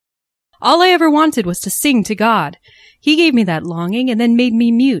All I ever wanted was to sing to God. He gave me that longing and then made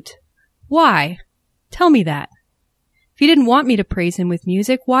me mute. Why? Tell me that. If he didn't want me to praise him with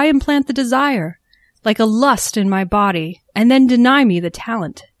music, why implant the desire, like a lust in my body, and then deny me the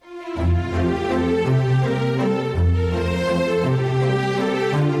talent?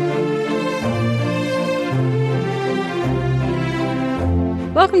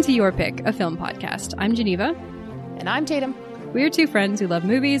 Welcome to Your Pick, a film podcast. I'm Geneva. And I'm Tatum. We are two friends who love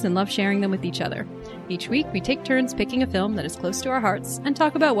movies and love sharing them with each other. Each week, we take turns picking a film that is close to our hearts and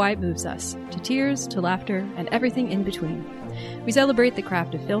talk about why it moves us, to tears, to laughter, and everything in between. We celebrate the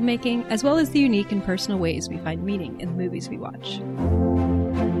craft of filmmaking, as well as the unique and personal ways we find meaning in the movies we watch.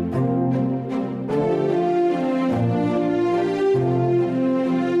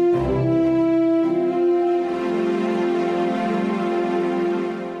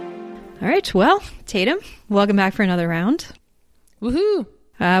 All right, well, Tatum, welcome back for another round. Woohoo!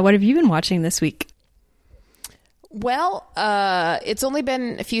 What have you been watching this week? Well, it's only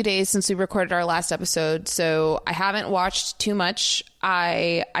been a few days since we recorded our last episode, so I haven't watched too much.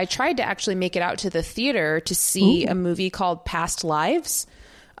 I tried to actually make it out to the theater to see a movie called Past Lives.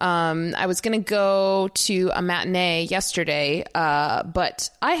 I was going to go to a matinee yesterday, but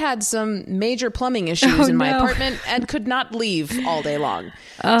I had some major plumbing issues in my apartment and could not leave all day long.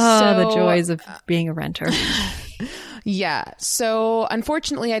 The joys of being a renter. Yeah. So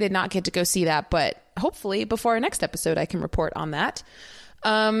unfortunately, I did not get to go see that, but hopefully before our next episode, I can report on that.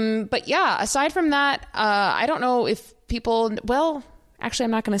 But yeah, aside from that, I don't know if people, well, actually,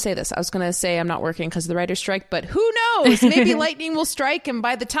 I'm not going to say this. I was going to say I'm not working because of the writer's strike, but who knows? Maybe lightning will strike, and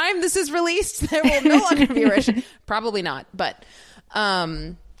by the time this is released, there will no longer be a writer's. Probably not. But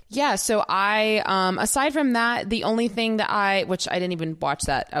yeah, so I, aside from that, the only thing that which I didn't even watch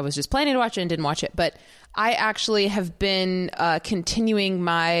that. I was just planning to watch it and didn't watch it. But I actually have been continuing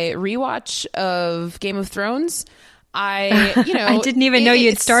my rewatch of Game of Thrones. I didn't even know you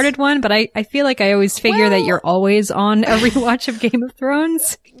had started one, but I feel like I always figure that you're always on a rewatch of Game of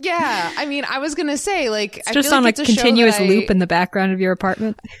Thrones. Yeah. I mean, I was going to say, like, it's just on a continuous loop in the background of your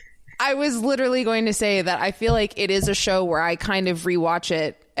apartment. I was literally going to say that I feel like it is a show where I kind of rewatch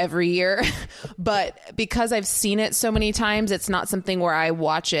it every year, but because I've seen it so many times, it's not something where I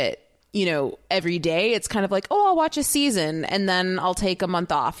watch it, every day. It's kind of like, I'll watch a season and then I'll take a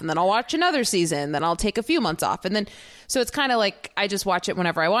month off and then I'll watch another season, then I'll take a few months off. And then, so it's kind of like, I just watch it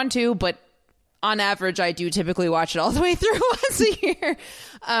whenever I want to, but on average, I do typically watch it all the way through once a year.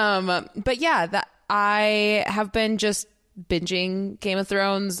 But yeah, that I have been just binging Game of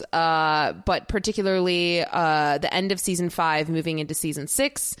Thrones, but particularly, the end of season 5, moving into season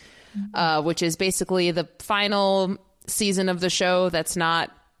 6, which is basically the final season of the show. That's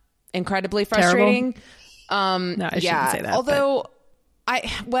not incredibly frustrating. No, I shouldn't say that. Although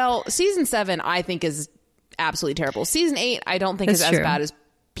season 7 I think is absolutely terrible. Season 8 I don't think is as bad as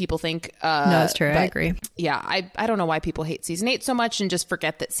people think. No, that's true. I agree. Yeah, I don't know why people hate season 8 so much and just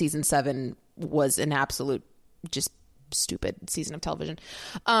forget that season 7 was an absolute just stupid season of television.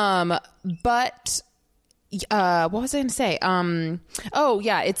 But what was I going to say?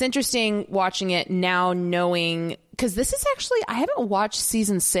 It's interesting watching it now, knowing, because this is actually, I haven't watched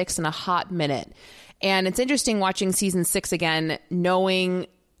season 6 in a hot minute. And it's interesting watching season 6 again, knowing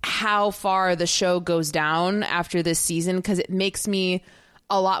how far the show goes down after this season, because it makes me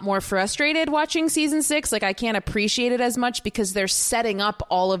a lot more frustrated watching season 6. Like, I can't appreciate it as much because they're setting up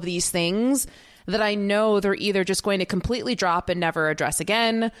all of these things that I know they're either just going to completely drop and never address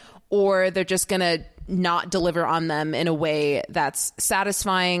again, or they're just going to not deliver on them in a way that's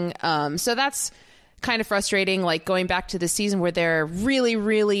satisfying. So that's kind of frustrating, like going back to the season where they're really,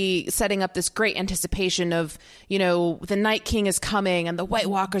 really setting up this great anticipation of, the Night King is coming and the White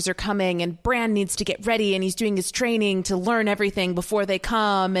Walkers are coming and Bran needs to get ready and he's doing his training to learn everything before they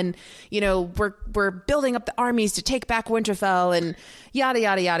come. And, we're building up the armies to take back Winterfell and yada,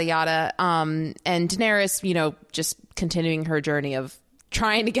 yada, yada, yada. And Daenerys, just continuing her journey of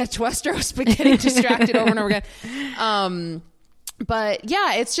trying to get to Westeros, but getting distracted over and over again. But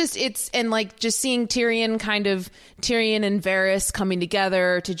yeah, it's just seeing Tyrion and Varys coming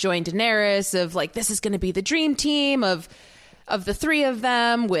together to join Daenerys, of like, this is going to be the dream team of the three of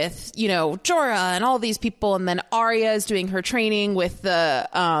them with, Jorah and all these people. And then Arya is doing her training with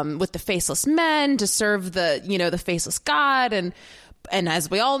the faceless men to serve the faceless god. And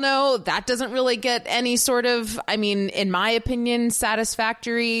as we all know, that doesn't really get any sort of, in my opinion,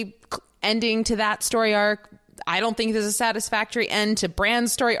 satisfactory ending to that story arc. I don't think there's a satisfactory end to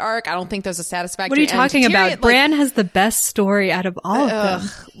Bran's story arc. I don't think there's a satisfactory end to Tyrion. What are you talking about? Bran has the best story out of all of them.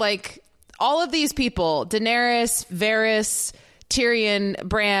 Like, all of these people, Daenerys, Varys, Tyrion,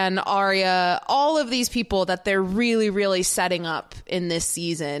 Bran, Arya, all of these people that they're really, really setting up in this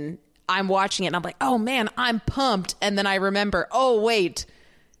season. I'm watching it and I'm like, oh man, I'm pumped. And then I remember, oh wait,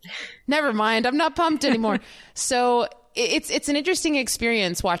 never mind, I'm not pumped anymore. So it's an interesting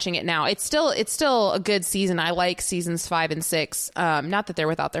experience watching it now. It's still a good season. I like seasons 5 and 6. Not that they're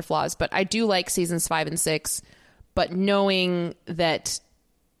without their flaws, but I do like seasons 5 and 6. But knowing that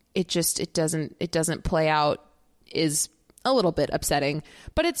it doesn't play out is a little bit upsetting.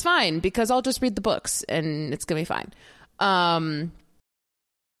 But it's fine because I'll just read the books and it's gonna be fine.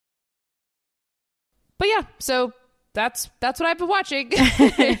 But yeah, so that's what I've been watching.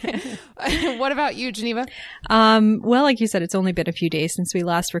 What about you, Geneva? Well, like you said, it's only been a few days since we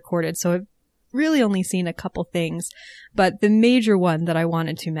last recorded, so I've really only seen a couple things. But the major one that I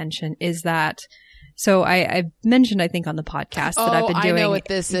wanted to mention is that, so I mentioned, I think, on the podcast that I've been doing. I know what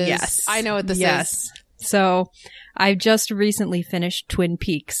this is. Yes. I know what this is. So I've just recently finished Twin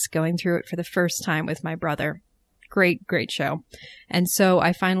Peaks, going through it for the first time with my brother. Great, great show. And so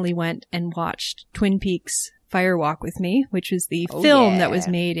I finally went and watched Twin Peaks Fire Walk with Me, which was the film that was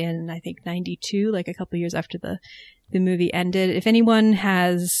made in, I think, 92, like a couple years after the movie ended. If anyone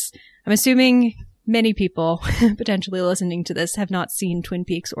has, I'm assuming many people potentially listening to this have not seen Twin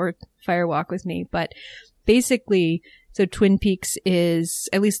Peaks or Fire Walk with Me, but basically, so Twin Peaks is,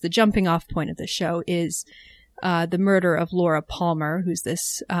 at least the jumping off point of the show is the murder of Laura Palmer, who's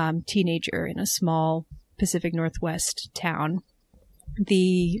this teenager in a small Pacific Northwest town.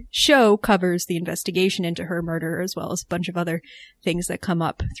 The show covers the investigation into her murder as well as a bunch of other things that come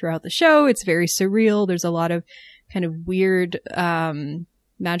up throughout the show. It's very surreal. There's a lot of kind of weird,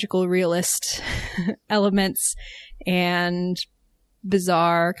 magical realist elements and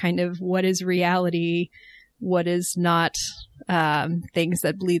bizarre kind of what is reality, what is not, things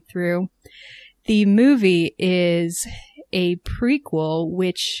that bleed through. The movie is a prequel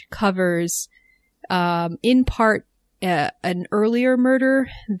which covers in part, an earlier murder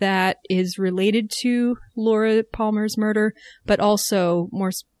that is related to Laura Palmer's murder, but also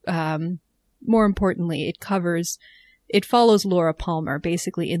more importantly, it follows Laura Palmer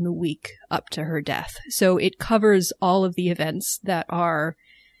basically in the week up to her death. So it covers all of the events that are,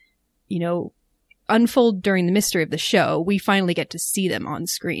 unfold during the mystery of the show. We finally get to see them on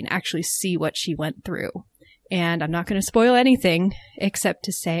screen, actually see what she went through. And I'm not going to spoil anything except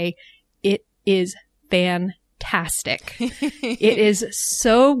to say it is fantastic. It is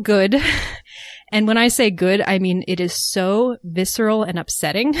so good. And when I say good, I mean it is so visceral and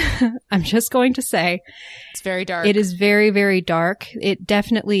upsetting. I'm just going to say it's very dark. It is very, very dark. It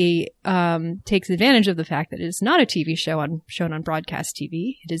definitely takes advantage of the fact that it is not a TV show shown on broadcast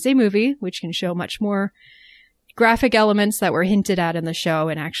TV. It is a movie, which can show much more graphic elements that were hinted at in the show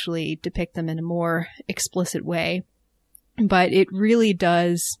and actually depict them in a more explicit way. But it really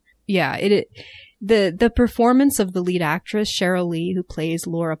does, the performance of the lead actress, Cheryl Lee, who plays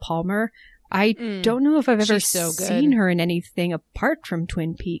Laura Palmer, I don't know if I've ever seen her in anything apart from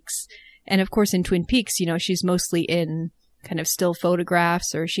Twin Peaks. And of course, in Twin Peaks, she's mostly in kind of still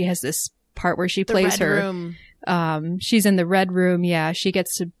photographs, or she has this part where she plays her. Room. She's in the Red Room. Yeah, she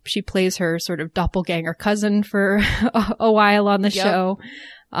plays her sort of doppelganger cousin for a while on the show,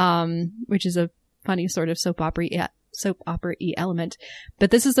 which is a funny sort of soap opera-y element. But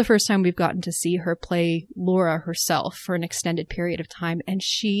this is the first time we've gotten to see her play Laura herself for an extended period of time. And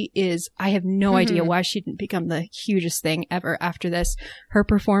I have no idea why she didn't become the hugest thing ever after this. Her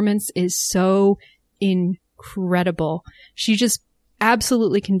performance is so incredible. She just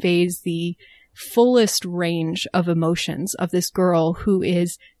absolutely conveys the fullest range of emotions of this girl who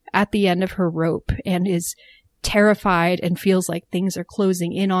is at the end of her rope and is terrified and feels like things are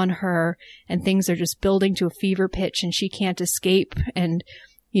closing in on her and things are just building to a fever pitch and she can't escape. And,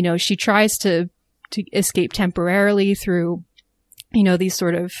 she tries to escape temporarily through, these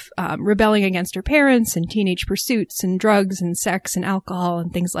sort of rebelling against her parents and teenage pursuits and drugs and sex and alcohol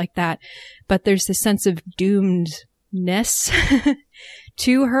and things like that. But there's this sense of doomedness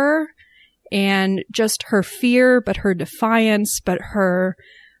to her and just her fear, but her defiance, but her,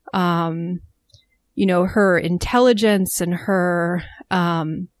 her intelligence and her,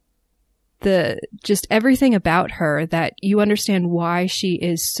 just everything about her that you understand why she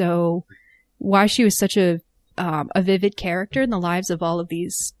was such a vivid character in the lives of all of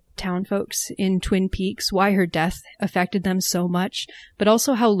these town folks in Twin Peaks, why her death affected them so much, but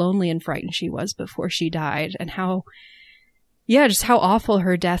also how lonely and frightened she was before she died and just how awful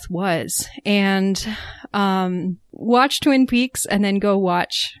her death was. And, watch Twin Peaks and then go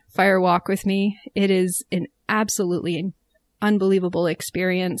watch Fire Walk with Me. It is an absolutely unbelievable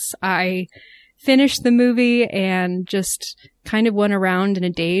experience. I finished the movie and just kind of went around in a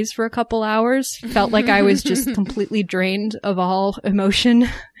daze for a couple hours. Felt like I was just completely drained of all emotion,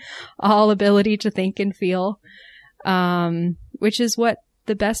 all ability to think and feel, which is what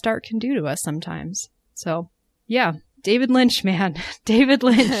the best art can do to us sometimes. So, yeah, David Lynch, man. David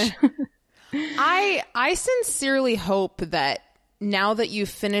Lynch. I sincerely hope that now that you've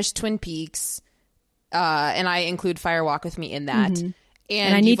finished Twin Peaks, and I include Fire Walk with Me in that,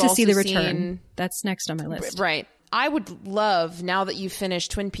 and I need to see The Return. That's next on my list. Right. I would love, now that you've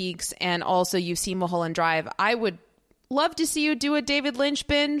finished Twin Peaks and also you've seen Mulholland Drive, I would love to see you do a David Lynch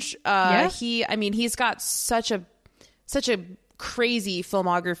binge. He's got such a crazy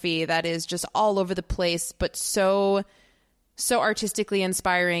filmography that is just all over the place, but so artistically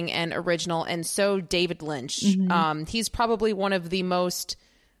inspiring and original, and so David Lynch. He's probably one of the most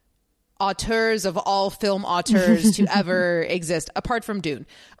auteurs of all film auteurs to ever exist, apart from Dune.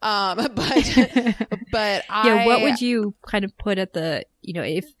 But what would you kind of put at the,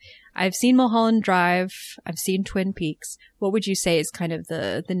 if I've seen Mulholland Drive, I've seen Twin Peaks, what would you say is kind of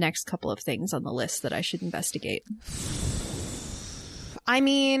the next couple of things on the list that I should investigate? I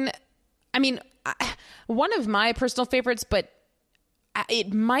mean, one of my personal favorites, but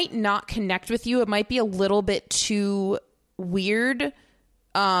it might not connect with you. It might be a little bit too weird.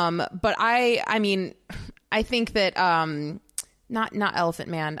 But I think that, not Elephant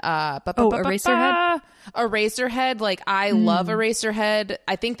Man, Eraserhead? Eraserhead. Like, I love Eraserhead.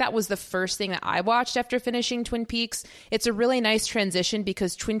 I think that was the first thing that I watched after finishing Twin Peaks. It's a really nice transition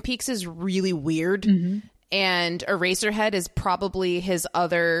because Twin Peaks is really weird. And Eraserhead is probably his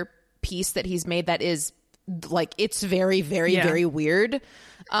other piece that he's made that is like, it's very, very, very weird.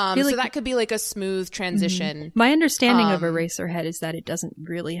 So that could be like a smooth transition. My understanding of Eraserhead is that it doesn't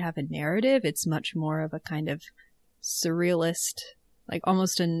really have a narrative. It's much more of a kind of surrealist, like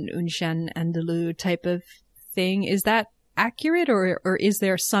almost an Un Chien Andalou type of thing. Is that accurate, or is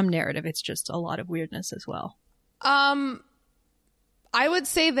there some narrative? It's just a lot of weirdness as well. I would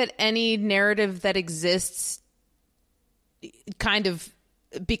say that any narrative that exists kind of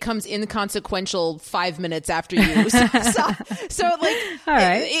becomes inconsequential 5 minutes after you. So like, all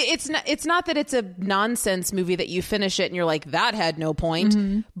right. It's not that it's a nonsense movie that you finish it and you're like, that had no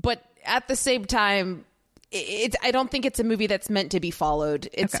point. But at the same time, I don't think it's a movie that's meant to be followed.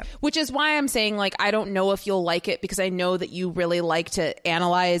 Which is why I'm saying, like, I don't know if you'll like it, because I know that you really like to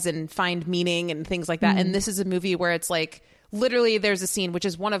analyze and find meaning and things like that. And this is a movie where it's like, literally there's a scene, which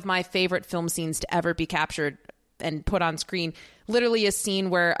is one of my favorite film scenes to ever be captured and put on screen. Literally a scene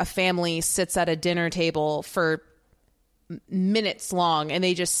where a family sits at a dinner table for minutes long and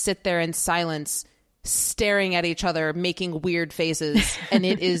they just sit there in silence, staring at each other, making weird faces. And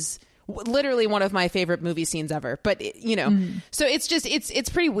it is literally one of my favorite movie scenes ever. But so it's just, it's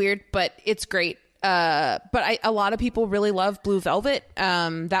pretty weird, but it's great. But a lot of people really love Blue Velvet.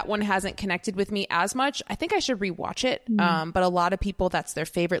 That one hasn't connected with me as much. I think I should rewatch it. But a lot of people, that's their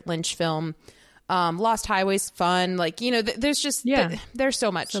favorite Lynch film. Lost Highway's fun. Like, there's just, there's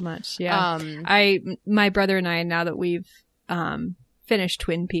so much. Yeah. My brother and I, now that we've, finished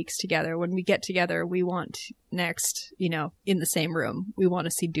Twin Peaks together, when we get together, we want next, in the same room, we want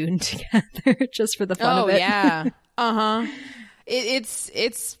to see Dune together just for the fun of it. Oh, yeah.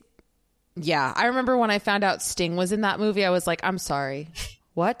 It's, yeah. I remember when I found out Sting was in that movie, I was like, I'm sorry.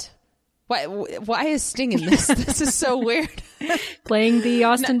 What? Why is Sting in this? This is so weird. Playing the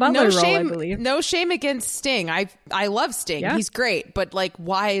Austin Butler role, I believe. No shame against Sting. I love Sting. Yeah. He's great. But like,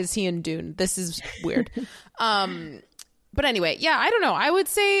 why is he in Dune? This is weird. But anyway, yeah, I don't know. I would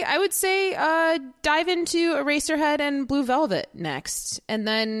say dive into Eraserhead and Blue Velvet next, and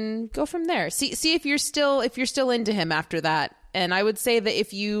then go from there. See if you're still into him after that. And I would say that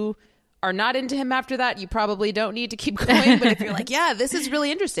if you are not into him after that, you probably don't need to keep going. But if you're like, yeah, this is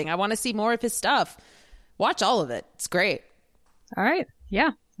really interesting, I want to see more of his stuff, watch all of it. It's great. All right.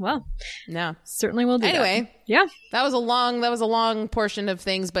 Yeah. Well, no, certainly will do. Anyway, that. Yeah, that was a long portion of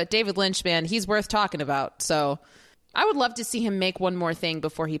things, but David Lynch, man, he's worth talking about. So I would love to see him make one more thing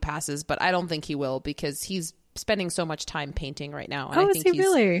before he passes, but I don't think he will, because he's spending so much time painting right now. And I think is he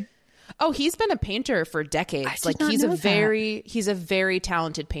really? Oh, he's been a painter for decades. Like, he's a very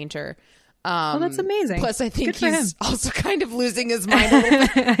talented painter. Oh, that's amazing. Plus, I think he's also kind of losing his mind a little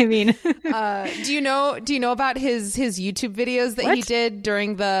bit. I mean, do you know about his YouTube videos that he did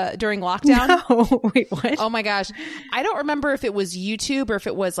during lockdown? No, wait, what? Oh my gosh, I don't remember if it was YouTube or if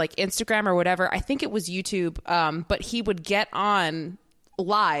it was like Instagram or whatever. I think it was YouTube. But he would get on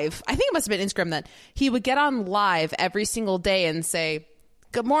live. I think it must have been Instagram then. He would get on live every single day and say,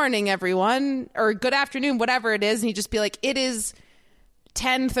 "Good morning, everyone," or "Good afternoon," whatever it is, and he'd just be like, "It is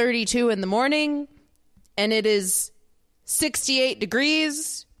 10:32 in the morning and it is 68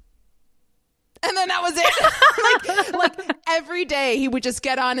 degrees. And then that was it. like every day he would just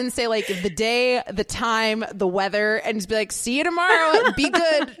get on and say like the day, the time, the weather, and just be like, see you tomorrow. Be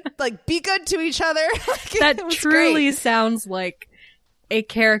good. Like, be good to each other. That truly sounds like a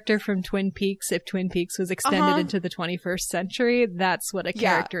character from Twin Peaks. If Twin Peaks was extended into the 21st century, that's what a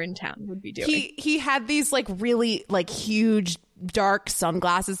character in town would be doing. He had these like really like huge dark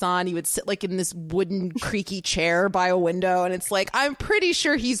sunglasses on. He would sit like in this wooden creaky chair by a window, and it's like, I'm pretty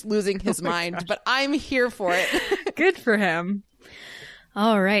sure he's losing his mind, but I'm here for it. Good for him.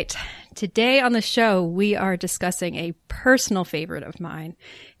 All right. Today on the show, we are discussing a personal favorite of mine,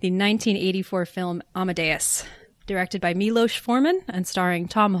 the 1984 film Amadeus, directed by Milos Forman and starring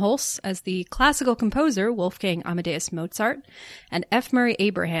Tom Hulce as the classical composer Wolfgang Amadeus Mozart and F. Murray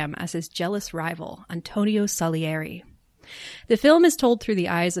Abraham as his jealous rival, Antonio Salieri. The film is told through the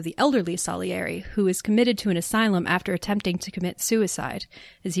eyes of the elderly Salieri, who is committed to an asylum after attempting to commit suicide,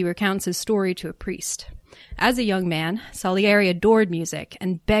 as he recounts his story to a priest. As a young man, Salieri adored music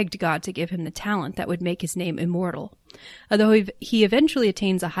and begged God to give him the talent that would make his name immortal. Although he eventually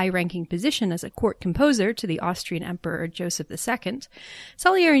attains a high-ranking position as a court composer to the Austrian Emperor Joseph II,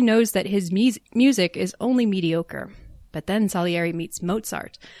 Salieri knows that his music is only mediocre. But then Salieri meets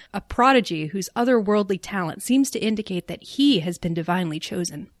Mozart, a prodigy whose otherworldly talent seems to indicate that he has been divinely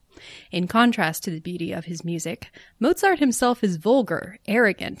chosen. In contrast to the beauty of his music, Mozart himself is vulgar,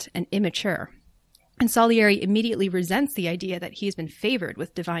 arrogant, and immature. And Salieri immediately resents the idea that he has been favored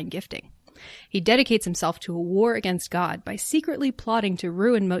with divine gifting. He dedicates himself to a war against God by secretly plotting to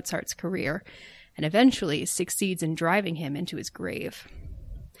ruin Mozart's career, and eventually succeeds in driving him into his grave.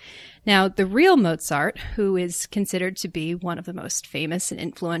 Now, the real Mozart, who is considered to be one of the most famous and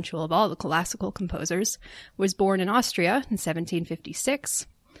influential of all the classical composers, was born in Austria in 1756.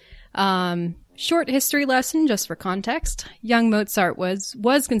 Short history lesson, just for context. Young Mozart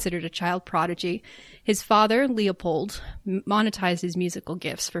was considered a child prodigy. His father, Leopold, monetized his musical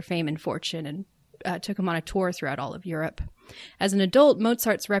gifts for fame and fortune and took him on a tour throughout all of Europe. As an adult,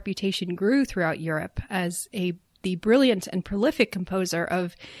 Mozart's reputation grew throughout Europe as the brilliant and prolific composer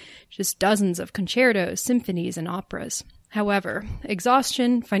of just dozens of concertos, symphonies, and operas. However,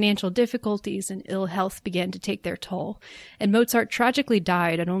 exhaustion, financial difficulties, and ill health began to take their toll, and Mozart tragically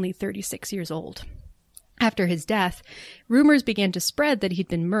died at only 36 years old. After his death, rumors began to spread that he'd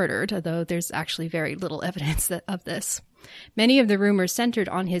been murdered, although there's actually very little evidence of this. Many of the rumors centered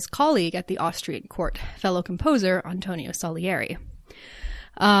on his colleague at the Austrian court, fellow composer Antonio Salieri.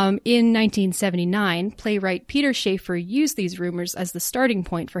 In 1979, playwright Peter Shaffer used these rumors as the starting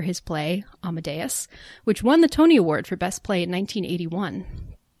point for his play, Amadeus, which won the Tony Award for Best Play in 1981.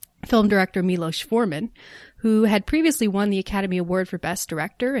 Film director Milos Forman, who had previously won the Academy Award for Best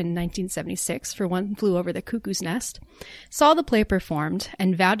Director in 1976 for One Flew Over the Cuckoo's Nest, saw the play performed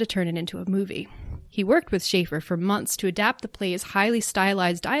and vowed to turn it into a movie. He worked with Shaffer for months to adapt the play's highly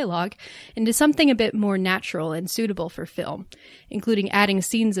stylized dialogue into something a bit more natural and suitable for film, including adding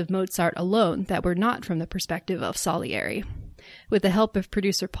scenes of Mozart alone that were not from the perspective of Salieri. With the help of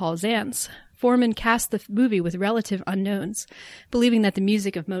producer Paul Zantz, Forman cast the movie with relative unknowns, believing that the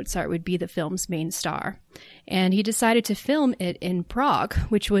music of Mozart would be the film's main star. And he decided to film it in Prague,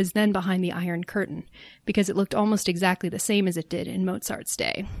 which was then behind the Iron Curtain, because it looked almost exactly the same as it did in Mozart's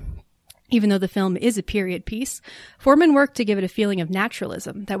day. Even though the film is a period piece, Forman worked to give it a feeling of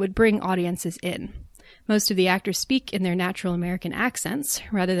naturalism that would bring audiences in. Most of the actors speak in their natural American accents,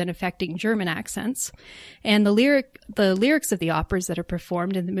 rather than affecting German accents, and the lyrics of the operas that are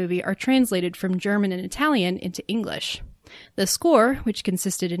performed in the movie are translated from German and Italian into English. The score, which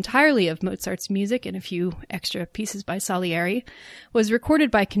consisted entirely of Mozart's music and a few extra pieces by Salieri, was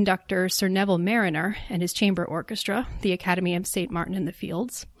recorded by conductor Sir Neville Marriner and his chamber orchestra, the Academy of St. Martin in the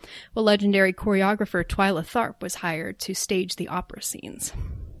Fields, while legendary choreographer Twyla Tharp was hired to stage the opera scenes.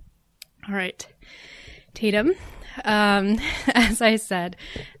 All right. Tatum, as I said,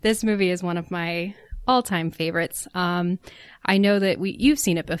 this movie is one of my all-time favorites. I know that you've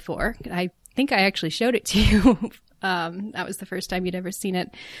seen it before. I think I actually showed it to you. That was the first time you'd ever seen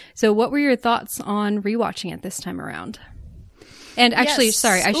it. So what were your thoughts on rewatching it this time around? And actually, yes.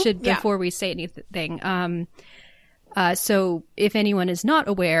 Sorry, I should, before we say anything, so if anyone is not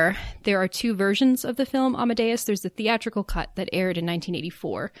aware, there are two versions of the film Amadeus. There's the theatrical cut that aired in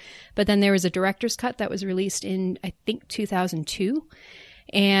 1984, but then there was a director's cut that was released in, I think, 2002.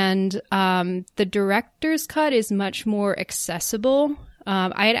 And the director's cut is much more accessible.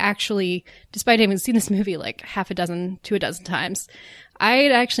 I had actually, despite having seen this movie like half a dozen to a dozen times, I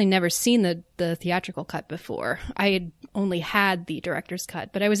had actually never seen the theatrical cut before. I had only had the director's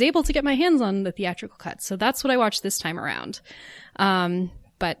cut, but I was able to get my hands on the theatrical cut. So that's what I watched this time around.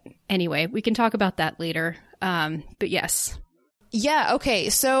 But anyway, we can talk about that later. But yes. Yeah. Okay.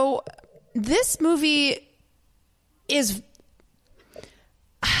 So this movie is,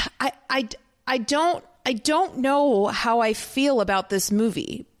 I don't know how I feel about this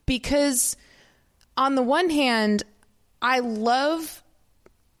movie, because on the one hand, I love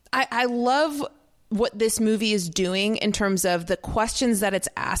what this movie is doing in terms of the questions that it's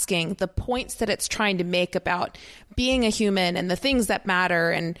asking, the points that it's trying to make about being a human and the things that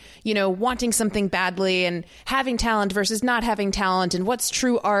matter, and, you know, wanting something badly and having talent versus not having talent and what's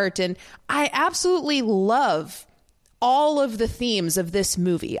true art. And I absolutely love all of the themes of this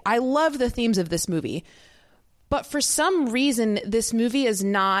movie. I love the themes of this movie. But for some reason, this movie is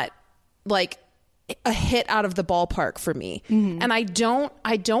not like a hit out of the ballpark for me. Mm-hmm. And I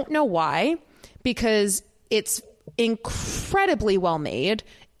don't know why, because it's incredibly well made.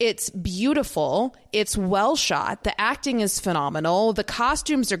 It's beautiful. It's well shot. The acting is phenomenal. The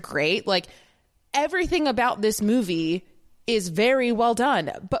costumes are great. Like, everything about this movie is very well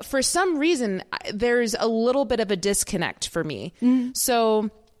done. But for some reason, there's a little bit of a disconnect for me. Mm-hmm.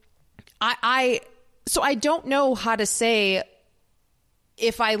 So I don't know how to say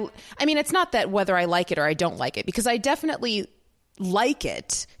if I mean, it's not that whether I like it or I don't like it, because I definitely like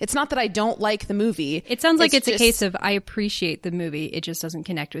it. It's not that I don't like the movie. It sounds like it's just a case of I appreciate the movie. It just doesn't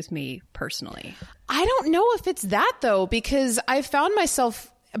connect with me personally. I don't know if it's that, though, because I found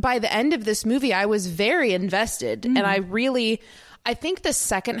myself by the end of this movie, I was very invested. Mm. And I think the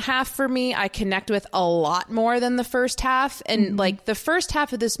second half for me, I connect with a lot more than the first half. And like the first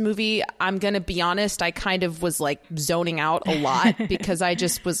half of this movie, I'm going to be honest, I kind of was like zoning out a lot because I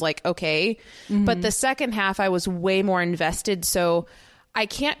just was like, okay. Mm-hmm. But the second half, I was way more invested. So I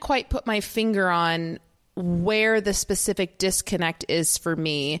can't quite put my finger on where the specific disconnect is for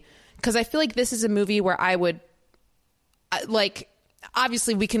me. Because I feel like this is a movie where I would like...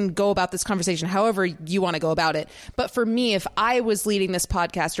 Obviously, we can go about this conversation however you want to go about it. But for me, if I was leading this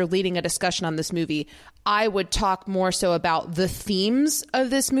podcast or leading a discussion on this movie, I would talk more so about the themes of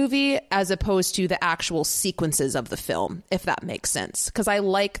this movie as opposed to the actual sequences of the film, if that makes sense. Because I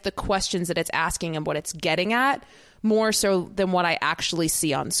like the questions that it's asking and what it's getting at more so than what I actually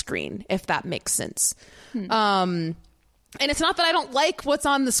see on screen, if that makes sense. And it's not that I don't like what's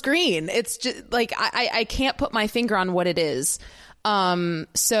on the screen. It's just like I can't put my finger on what it is.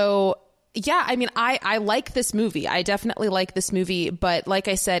 So yeah, I mean, I like this movie. I definitely like this movie, but like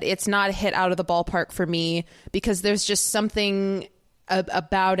I said, it's not a hit out of the ballpark for me because there's just something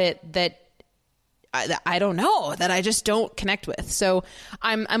about it that I don't know, that I just don't connect with. So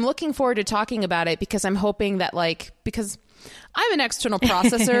I'm looking forward to talking about it because I'm hoping that because I'm an external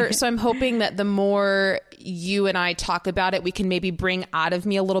processor, so I'm hoping that the more you and I talk about it, we can maybe bring out of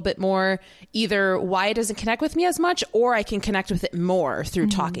me a little bit more, either why it doesn't connect with me as much, or I can connect with it more through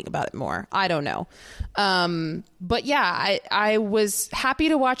talking about it more. I don't know. But yeah, I was happy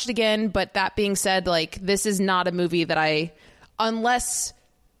to watch it again. But that being said, like, this is not a movie that unless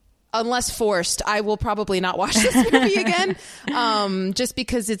forced, I will probably not watch this movie again. Just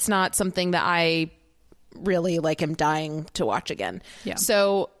because it's not something that I really am dying to watch again. Yeah.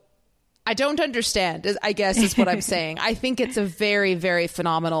 So I don't understand, I guess is what I'm saying. I think it's a very, very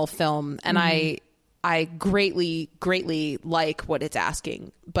phenomenal film, and I greatly, greatly like what it's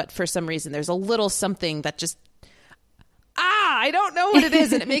asking. But for some reason, there's a little something that just I don't know what it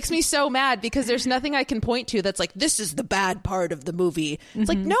is, and it makes me so mad because there's nothing I can point to that's like, this is the bad part of the movie. It's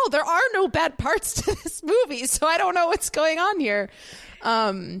like, no, there are no bad parts to this movie, so I don't know what's going on here.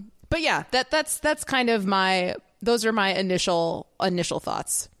 But yeah, that's kind of those are my initial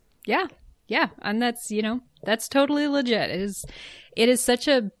thoughts. Yeah. Yeah. And that's totally legit. It is such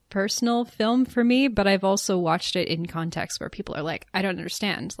a personal film for me, but I've also watched it in context where people are like, I don't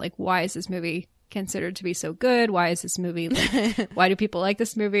understand. Like, why is this movie considered to be so good? Why is this movie why do people like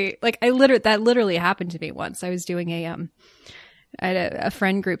this movie? Like, that literally happened to me once. I was doing I had a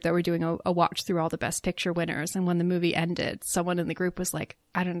friend group that were doing a watch through all the Best Picture winners, and when the movie ended, someone in the group was like,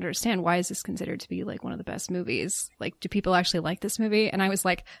 I don't understand, why is this considered to be like one of the best movies? Like, do people actually like this movie? And I was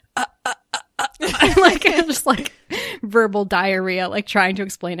like, like, just like verbal diarrhea, like trying to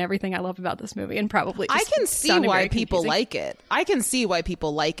explain everything I love about this movie, and probably I can see why people like it. I can see why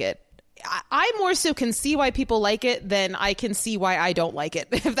people like it. I more so can see why people like it than I can see why I don't like it,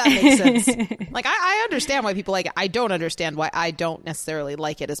 if that makes sense. Like, I understand why people like it. I don't understand why I don't necessarily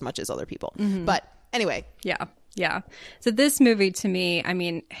like it as much as other people. Mm-hmm. But anyway. Yeah. Yeah. So this movie to me, I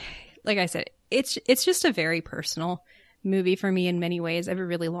mean, like I said, it's just a very personal movie for me in many ways. I have a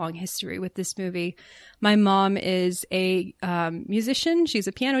really long history with this movie. My mom is a musician. She's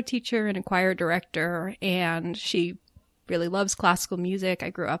a piano teacher and a choir director, and she really loves classical music.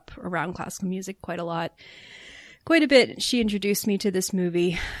 I grew up around classical music quite a bit. She introduced me to this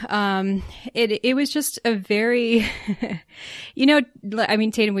movie. It was just a very, I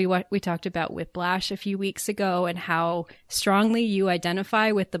mean, Tatum, we talked about Whiplash a few weeks ago and how strongly you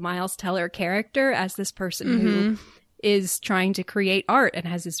identify with the Miles Teller character as this person who is trying to create art and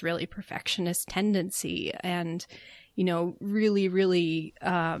has this really perfectionist tendency and, really, really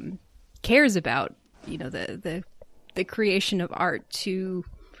cares about, the creation of art to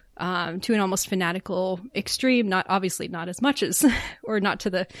an almost fanatical extreme, not as much as, or not to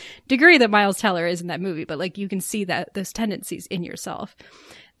the degree that Miles Teller is in that movie, but like you can see that those tendencies in yourself.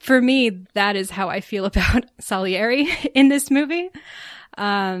 For me, that is how I feel about Salieri in this movie.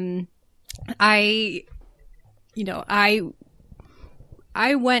 I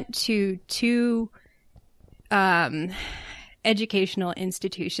went to two educational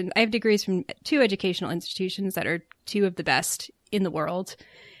institutions. I have degrees from two educational institutions that are two of the best in the world.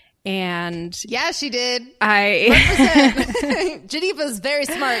 And yeah, she did. Geneva's very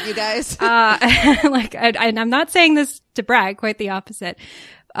smart, you guys. And I'm not saying this to brag, quite the opposite.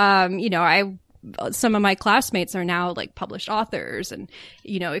 Some of my classmates are now like published authors and,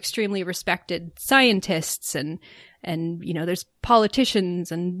 extremely respected scientists and there's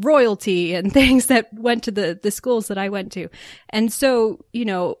politicians and royalty and things that went to the schools that I went to. And so,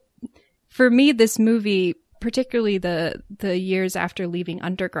 for me, this movie, particularly the years after leaving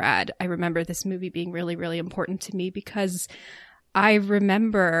undergrad, I remember this movie being really, really important to me because I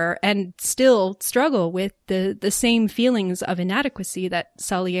remember and still struggle with the same feelings of inadequacy that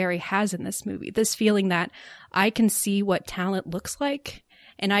Salieri has in this movie. This feeling that I can see what talent looks like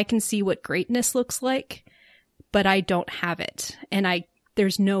and I can see what greatness looks like, but I don't have it. And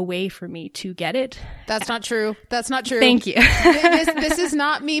there's no way for me to get it. That's not true. Thank you. This is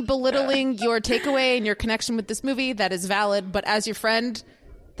not me belittling your takeaway and your connection with this movie. That is valid. But as your friend,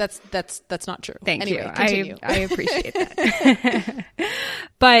 that's not true. Thank anyway, you. Continue. I appreciate that.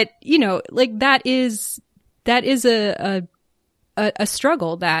 But, that is a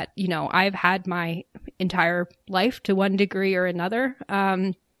struggle that, I've had my entire life to one degree or another.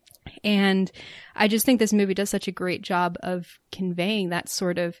 And I just think this movie does such a great job of conveying that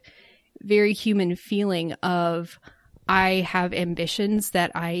sort of very human feeling of I have ambitions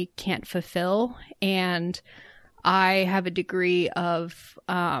that I can't fulfill, and I have a degree of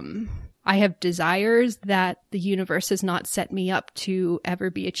I have desires that the universe has not set me up to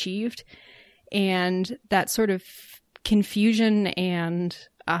ever be achieved, and that sort of confusion and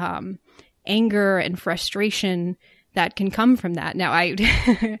anger and frustration that can come from that. Now, I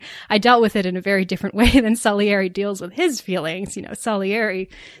dealt with it in a very different way than Salieri deals with his feelings. Salieri's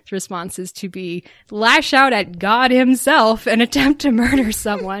response is to lash out at God himself and attempt to murder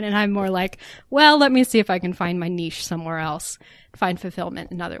someone. And I'm more like, well, let me see if I can find my niche somewhere else, find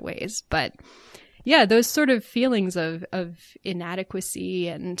fulfillment in other ways. But yeah, those sort of feelings of inadequacy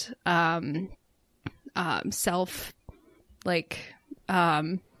and self,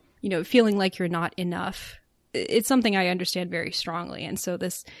 feeling like you're not enough, it's something I understand very strongly. And so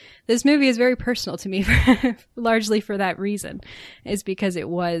this movie is very personal to me, largely for that reason, is because it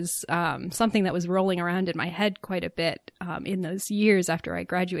was something that was rolling around in my head quite a bit in those years after I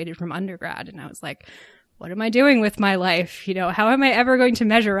graduated from undergrad. And I was like, what am I doing with my life? How am I ever going to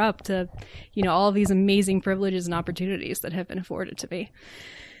measure up to, all of these amazing privileges and opportunities that have been afforded to me?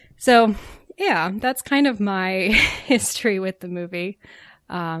 So yeah, that's kind of my history with the movie.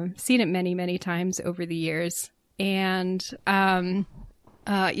 Seen it many, many times over the years. And, I'm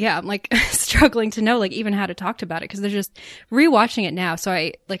struggling to know even how to talk about it because they're just rewatching it now.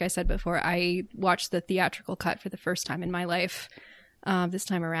 So like I said before, I watched the theatrical cut for the first time in my life, this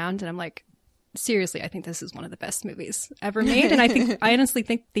time around. And I'm like, seriously, I think this is one of the best movies ever made. And I honestly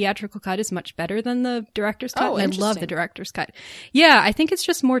think the theatrical cut is much better than the director's cut. And I love the director's cut. Yeah, I think it's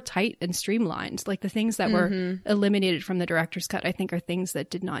just more tight and streamlined. Like the things that were eliminated from the director's cut, I think are things that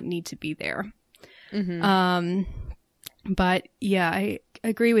did not need to be there. But yeah, I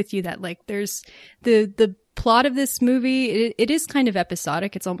agree with you that there's the plot of this movie. It is kind of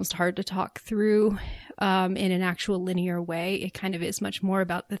episodic. It's almost hard to talk through in an actual linear way. It kind of is much more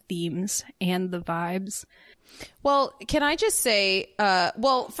about the themes and the vibes. Well, can I just say,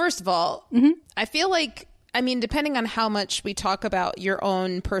 first of all, I feel like I mean, depending on how much we talk about your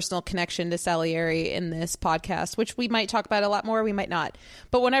own personal connection to Salieri in this podcast, which we might talk about a lot more, we might not.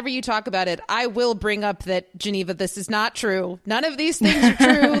 But whenever you talk about it, I will bring up that, Geneva, this is not true. None of these things are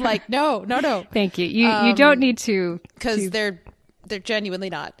true. Like, no. Thank you. You don't need to. Because they're genuinely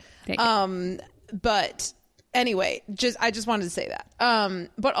not. Thank you. But anyway, I just wanted to say that.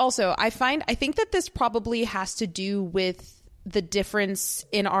 But also, I think that this probably has to do with the difference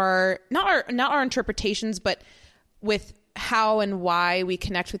in our not our interpretations, but with how and why we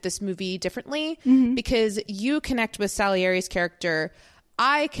connect with this movie differently. Mm-hmm. Because you connect with Salieri's character,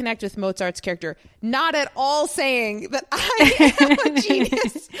 I connect with Mozart's character. Not at all saying that I am a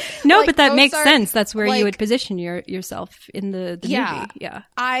genius. No, like, but that Mozart makes sense. That's where you would position yourself in the movie. Yeah,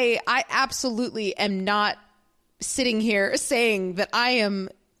 I absolutely am not sitting here saying that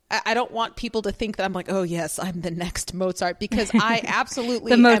I don't want people to think that I'm like, oh yes, I'm the next Mozart, because I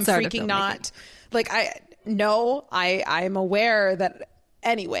absolutely am freaking not. Like, I'm aware that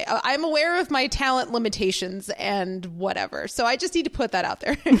anyway, I'm aware of my talent limitations and whatever. So I just need to put that out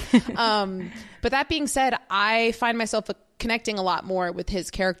there. But that being said, I find myself connecting a lot more with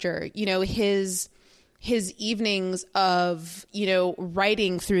his character, his evenings of,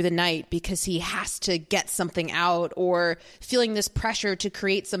 writing through the night because he has to get something out, or feeling this pressure to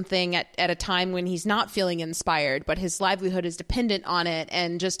create something at a time when he's not feeling inspired, but his livelihood is dependent on it.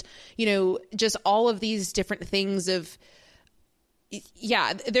 And just all of these different things there's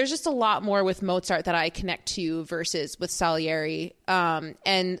just a lot more with Mozart that I connect to versus with Salieri.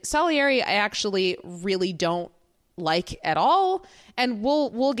 And Salieri, I actually really don't like at all, and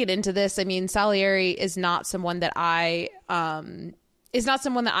we'll get into this. I mean, Salieri is not someone that I'm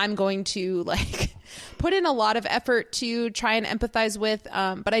going to like put in a lot of effort to try and empathize with,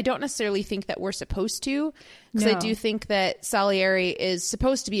 but I don't necessarily think that we're supposed to, because I do think that Salieri is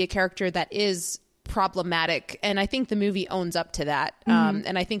supposed to be a character that is problematic, and I think the movie owns up to that.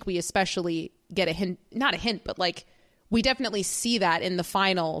 And I think we especially get not a hint, but like we definitely see that in the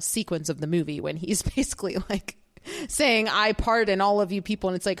final sequence of the movie when he's basically like saying, I pardon all of you people.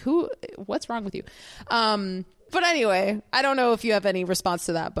 And it's like, what's wrong with you? But anyway, I don't know if you have any response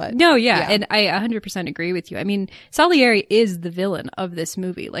to that, but no, yeah. And I 100% agree with you. I mean, Salieri is the villain of this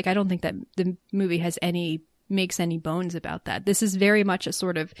movie. Like, I don't think that the movie makes any bones about that. This is very much a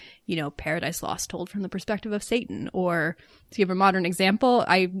sort of, Paradise Lost told from the perspective of Satan. Or to give a modern example,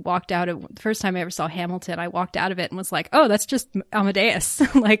 the first time I ever saw Hamilton, I walked out of it and was like, oh, that's just Amadeus.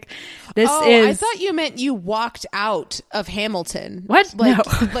 Like, I thought you meant you walked out of Hamilton. What? Like, no.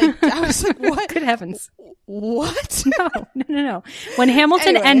 Like, I was like, what? Good heavens. What? No. When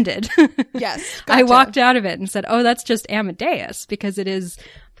Hamilton ended, yes, I walked out of it and said, oh, that's just Amadeus, because it is,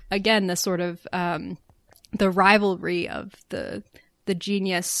 again, the sort of, the rivalry of the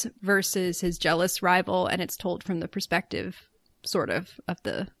genius versus his jealous rival, and it's told from the perspective sort of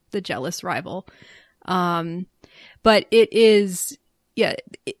the jealous rival. But it is,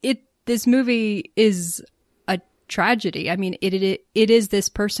 this movie is a tragedy. I mean, it is this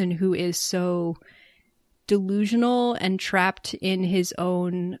person who is so delusional and trapped in his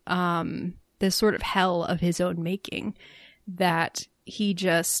own, this sort of hell of his own making, that he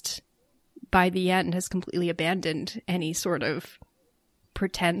just, by the end, has completely abandoned any sort of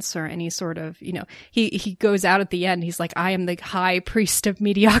pretense or any sort of, he goes out at the end. He's like, I am the high priest of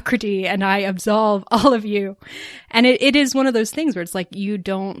mediocrity and I absolve all of you. And it is one of those things where it's like, you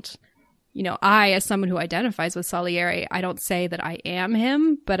don't, I, as someone who identifies with Salieri, I don't say that I am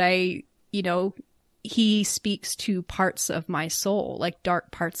him, but he speaks to parts of my soul, like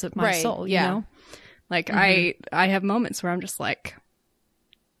dark parts of my soul, you know? Like, I have moments where I'm just like,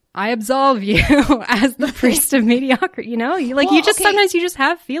 I absolve you as the priest of mediocrity, sometimes you just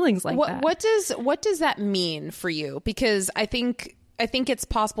have feelings like that. What does that mean for you? Because I think it's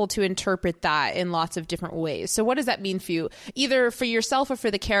possible to interpret that in lots of different ways. So what does that mean for you, either for yourself or for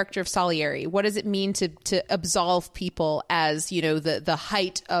the character of Salieri? What does it mean to absolve people as, the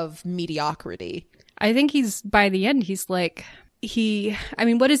height of mediocrity? I think by the end, he's like,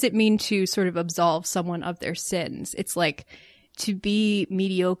 what does it mean to sort of absolve someone of their sins? It's like, to be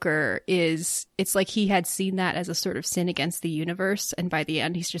mediocre it's like he had seen that as a sort of sin against the universe. And by the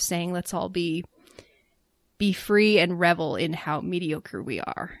end, he's just saying, let's all be free and revel in how mediocre we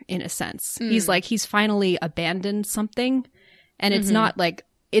are, in a sense. He's like, he's finally abandoned something. And it's not like,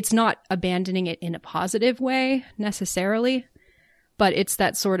 it's not abandoning it in a positive way necessarily, but it's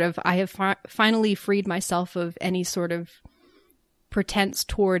that sort of, I have finally freed myself of any sort of pretense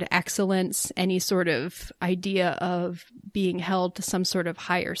toward excellence, any sort of idea of being held to some sort of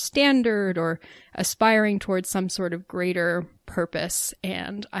higher standard or aspiring towards some sort of greater purpose.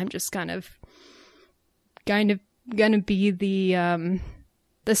 And I'm just kind of kind of gonna be the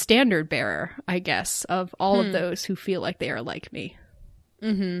standard bearer, I guess, of all of those who feel like they are like me.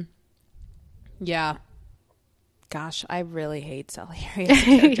 Mm-hmm. Yeah. Gosh, I really hate Salieri.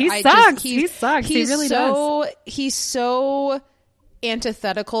 He sucks. He sucks. He really does. He's so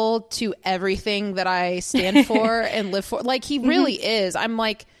antithetical to everything that I stand for and live for. Like, he really is. I'm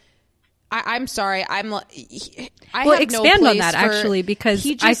like, I'm sorry. I have expand no on that, actually, because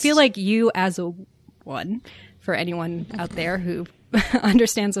I feel like you, as a one, for anyone out there who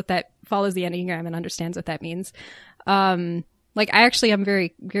understands what that follows the Enneagram and understands what that means, like, I actually am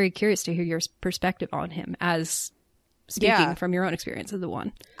very, very curious to hear your perspective on him as speaking from your own experience as the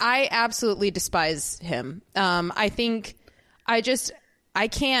one. I absolutely despise him. I think I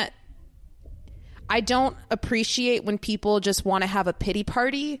don't appreciate when people just want to have a pity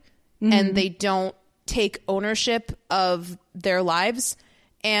party and they don't take ownership of their lives.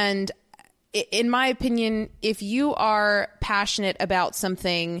 And in my opinion, if you are passionate about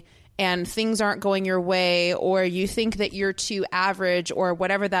something and things aren't going your way, or you think that you're too average or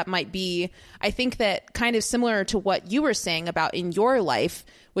whatever that might be, I think that, kind of similar to what you were saying about in your life,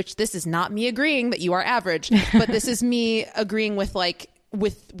 which this is not me agreeing that you are average, but this is me agreeing with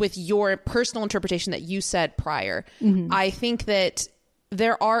with your personal interpretation that you said prior. I think that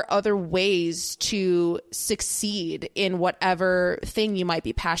there are other ways to succeed in whatever thing you might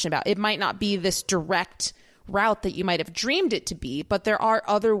be passionate about. It might not be this direct route that you might have dreamed it to be, but there are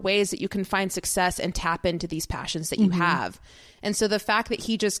other ways that you can find success and tap into these passions that you have. And so the fact that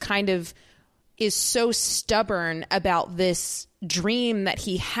he just kind of is so stubborn about this dream that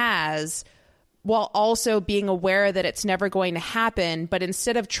he has, while also being aware that it's never going to happen, but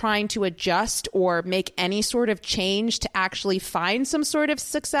instead of trying to adjust or make any sort of change to actually find some sort of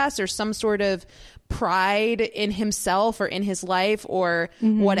success or some sort of pride in himself or in his life or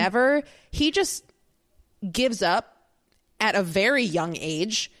whatever, he just gives up at a very young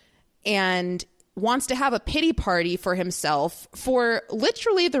age and wants to have a pity party for himself for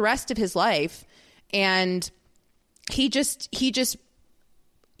literally the rest of his life. And he just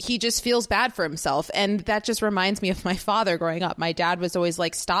feels bad for himself. And that just reminds me of my father growing up. My dad was always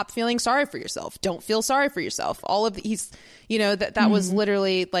like, stop feeling sorry for yourself. Don't feel sorry for yourself. All of these, that was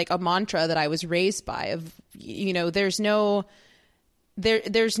literally like a mantra that I was raised by of,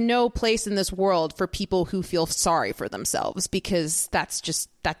 there's no place in this world for people who feel sorry for themselves, because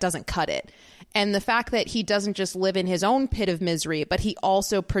that doesn't cut it. And the fact that he doesn't just live in his own pit of misery, but he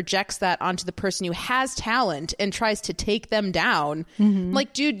also projects that onto the person who has talent and tries to take them down.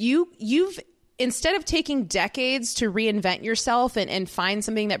 Like, dude, you've instead of taking decades to reinvent yourself and find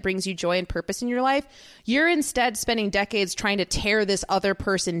something that brings you joy and purpose in your life, you're instead spending decades trying to tear this other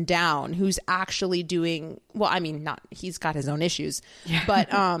person down who's actually doing, well, I mean, not, he's got his own issues,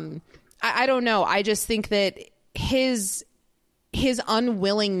 but I don't know. I just think that his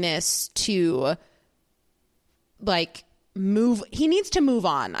unwillingness to he needs to move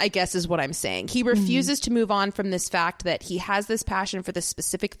on, I guess is what I'm saying. He refuses to move on from this fact that he has this passion for this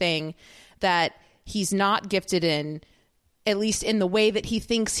specific thing that he's not gifted in, at least in the way that he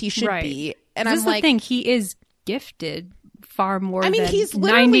thinks he should be. And this I'm is like, the thing, he is gifted far more than he's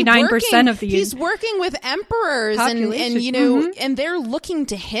 99% of the he's working with emperors and and they're looking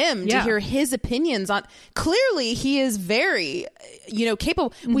to him to hear his opinions on. Clearly he is very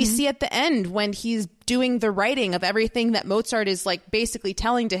capable. We see at the end when he's doing the writing of everything that Mozart is like basically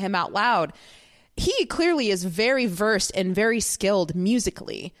telling to him out loud. He clearly is very versed and very skilled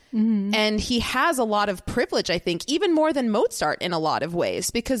musically. And he has a lot of privilege, I think, even more than Mozart in a lot of ways,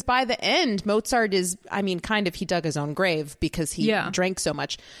 because by the end, Mozart is, he dug his own grave because he drank so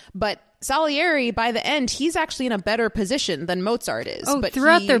much. But Salieri, by the end, he's actually in a better position than Mozart is. Oh, but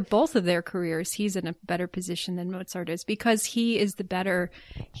throughout both of their careers, he's in a better position than Mozart is, because he is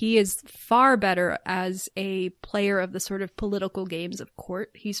far better as a player of the sort of political games of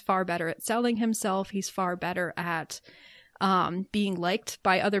court. He's far better at selling himself. He's far better at being liked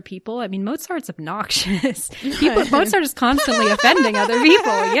by other people. I mean, Mozart's obnoxious. Mozart is constantly offending other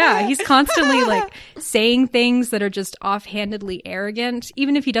people. Yeah, he's constantly saying things that are just offhandedly arrogant,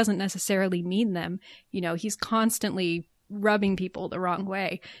 even if he doesn't necessarily mean them. He's constantly rubbing people the wrong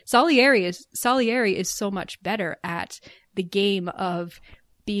way. Salieri is so much better at the game of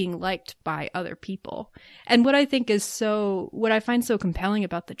being liked by other people. And what I find so compelling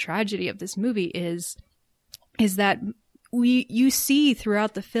about the tragedy of this movie is that you see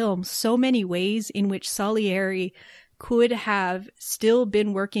throughout the film so many ways in which Salieri could have still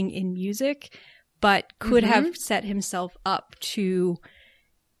been working in music, but could have set himself up to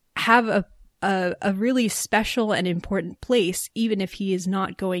have a really special and important place, even if he is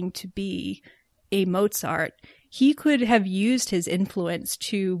not going to be a Mozart, he could have used his influence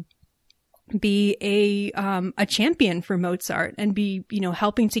to be a champion for Mozart and be,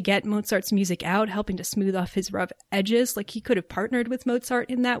 helping to get Mozart's music out, helping to smooth off his rough edges. Like, he could have partnered with Mozart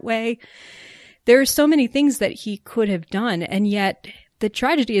in that way. There are so many things that he could have done, and yet the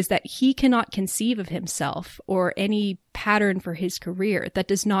tragedy is that he cannot conceive of himself or any pattern for his career that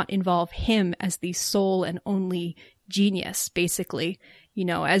does not involve him as the sole and only genius, basically,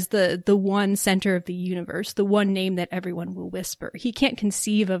 as the one center of the universe, the one name that everyone will whisper. He can't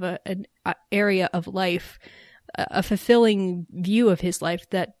conceive of an area of life, a fulfilling view of his life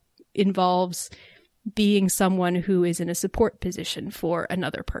that involves being someone who is in a support position for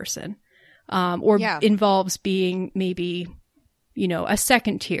another person, involves being maybe a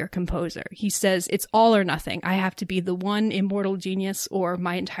second-tier composer. He says, it's all or nothing. I have to be the one immortal genius or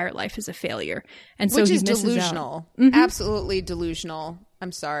my entire life is a failure. And so Which he is misses delusional. out. Mm-hmm. Absolutely delusional.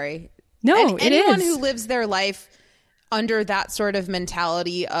 I'm sorry. No, it is. Anyone who lives their life under that sort of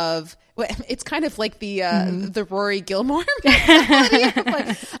mentality of, it's kind of like the Rory Gilmore mentality of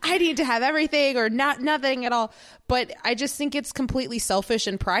like, I need to have everything or nothing at all. But I just think it's completely selfish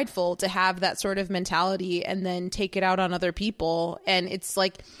and prideful to have that sort of mentality and then take it out on other people. And it's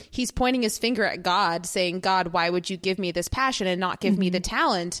like he's pointing his finger at God, saying, God, why would you give me this passion and not give me the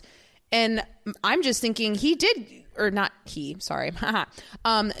talent? And I'm just thinking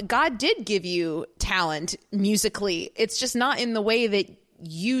God did give you talent musically. It's just not in the way that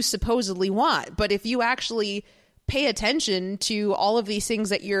you supposedly want. But if you actually pay attention to all of these things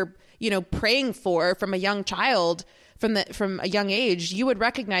that you're, praying for from a young child, from a young age, you would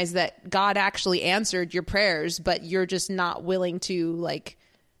recognize that God actually answered your prayers, but you're just not willing to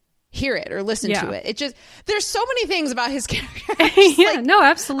hear it or listen to it. It just, there's so many things about his character. No,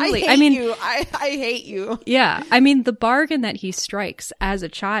 absolutely. I hate you. Yeah. I mean, the bargain that he strikes as a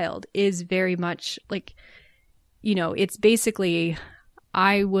child is very much it's basically,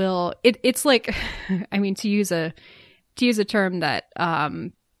 it's like, I mean, to use a term that,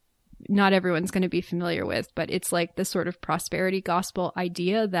 not everyone's going to be familiar with, but it's like the sort of prosperity gospel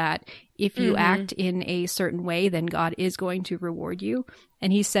idea that if you act in a certain way, then God is going to reward you.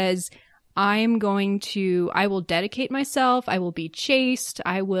 And he says, I will dedicate myself. I will be chaste.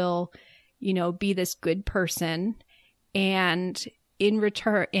 I will, be this good person. And in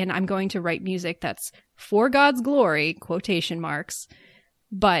return, and I'm going to write music that's for God's glory, quotation marks.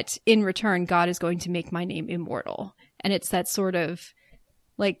 But in return, God is going to make my name immortal. And it's that sort of,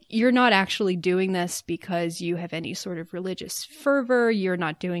 you're not actually doing this because you have any sort of religious fervor. You're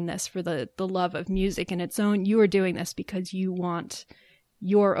not doing this for the love of music in its own. You are doing this because you want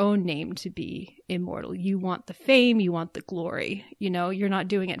your own name to be immortal. You want the fame. You want the glory. You're not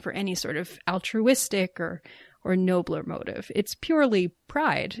doing it for any sort of altruistic or nobler motive. It's purely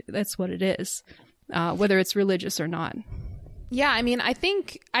pride. That's what it is, whether it's religious or not. Yeah, I mean, I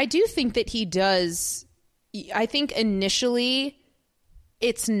do think that he does. I think initially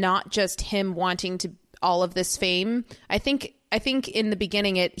it's not just him wanting to all of this fame. I think in the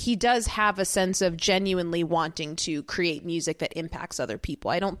beginning he does have a sense of genuinely wanting to create music that impacts other people.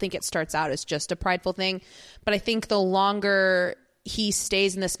 I don't think it starts out as just a prideful thing, but I think the longer he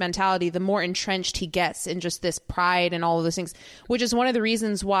stays in this mentality, the more entrenched he gets in just this pride and all of those things, which is one of the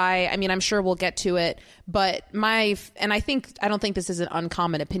reasons why, I mean, I'm sure we'll get to it, but I don't think this is an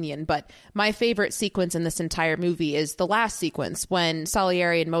uncommon opinion, but my favorite sequence in this entire movie is the last sequence when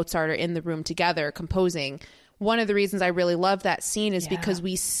Salieri and Mozart are in the room together composing. One of the reasons I really love that scene is because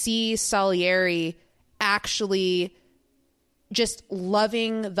we see Salieri actually just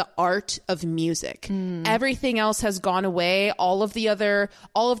loving the art of music. Everything else has gone away. All of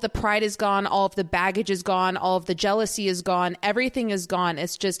the pride is gone. All of the baggage is gone. All of the jealousy is gone. Everything is gone.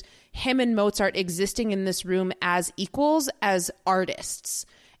 It's just him and Mozart existing in this room as equals, as artists.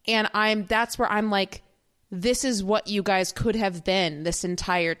 And that's where I'm like, this is what you guys could have been this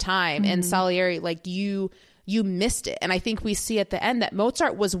entire time. And Salieri, you missed it. And I think we see at the end that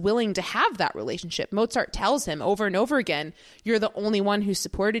Mozart was willing to have that relationship. Mozart tells him over and over again, you're the only one who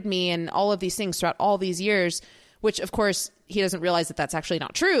supported me and all of these things throughout all these years, which of course he doesn't realize that that's actually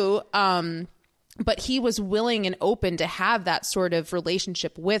not true. But he was willing and open to have that sort of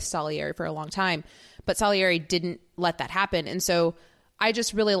relationship with Salieri for a long time. But Salieri didn't let that happen. And so I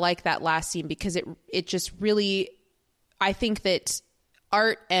just really like that last scene because it just really, I think that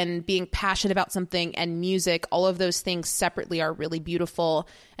art and being passionate about something and music, all of those things separately are really beautiful.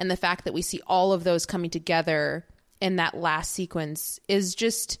 And the fact that we see all of those coming together in that last sequence is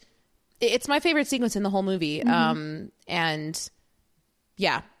just, it's my favorite sequence in the whole movie. And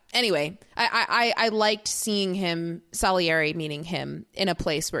yeah, Anyway, I liked seeing him, Salieri, meaning him, in a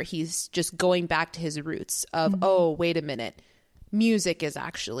place where he's just going back to his roots of, oh, wait a minute, music is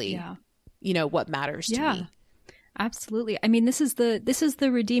actually, what matters to me. Absolutely. I mean, this is the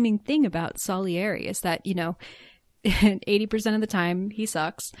redeeming thing about Salieri is that, 80% of the time he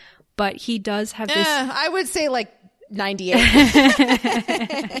sucks, but he does have this. I would say like 98.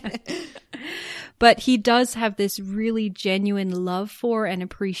 But he does have this really genuine love for and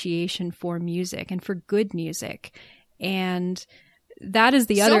appreciation for music and for good music. And that is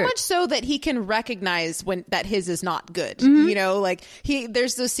the other. So much so that he can recognize that his is not good. Like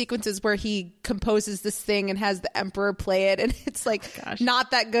there's those sequences where he composes this thing and has the emperor play it, and it's like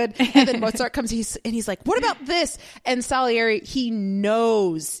not that good. And then Mozart comes and he's like, "What about this?" And Salieri, he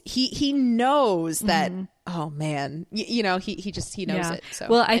knows that. Oh man, he knows it. So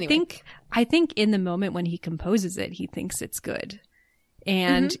well, anyway. I think in the moment when he composes it, he thinks it's good.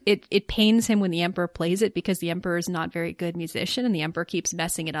 And it pains him when the emperor plays it because the emperor is not very good musician and the emperor keeps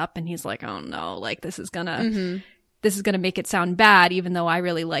messing it up and he's like, oh no, like this is gonna make it sound bad even though I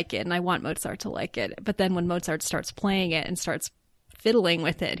really like it and I want Mozart to like it. But then when Mozart starts playing it and starts fiddling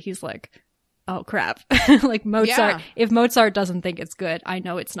with it, he's like, oh crap. Like Mozart, if Mozart doesn't think it's good, I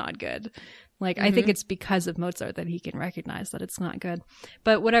know it's not good. Like, I think it's because of Mozart that he can recognize that it's not good.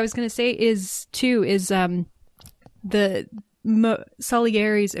 But what I was going to say is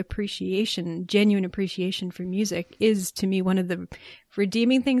Salieri's genuine appreciation for music is to me one of the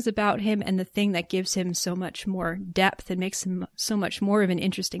redeeming things about him and the thing that gives him so much more depth and makes him so much more of an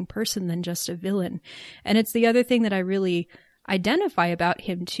interesting person than just a villain. And it's the other thing that I really identify about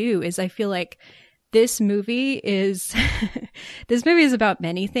him too, is I feel like this movie is about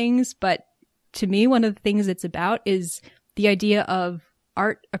many things, but to me, one of the things it's about is the idea of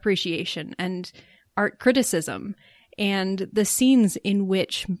art appreciation and art criticism and the scenes in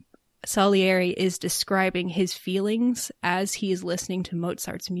which Salieri is describing his feelings as he is listening to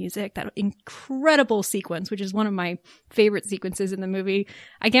Mozart's music. That incredible sequence, which is one of my favorite sequences in the movie.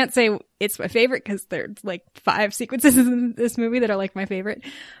 I can't say it's my favorite because there's like 5 sequences in this movie that are like my favorite.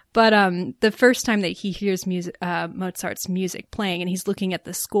 But the first time that he hears Mozart's music playing and he's looking at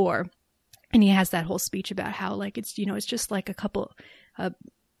the score, and he has that whole speech about how, like, it's, it's just like a couple,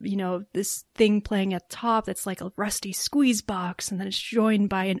 this thing playing at the top that's like a rusty squeeze box, and then it's joined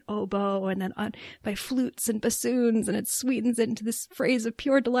by an oboe, and then by flutes and bassoons, and it sweetens it into this phrase of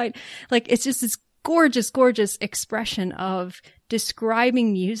pure delight. Like, it's just this gorgeous, gorgeous expression of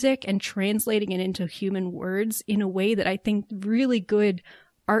describing music and translating it into human words in a way that I think really good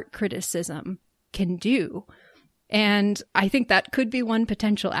art criticism can do. And I think that could be one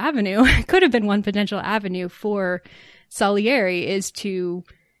potential avenue, could have been one potential avenue for Salieri, is to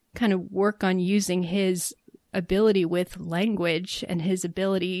kind of work on using his ability with language and his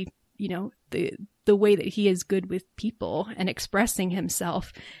ability, the way that he is good with people and expressing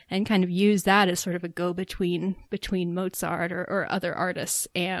himself, and kind of use that as sort of a go-between between Mozart or other artists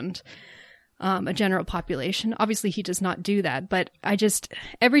and a general population. Obviously, he does not do that, but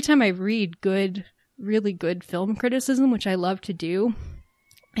every time I read really good film criticism, which I love to do,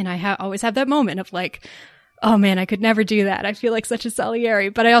 and I always have that moment of like, oh man, I could never do that. I feel like such a Salieri.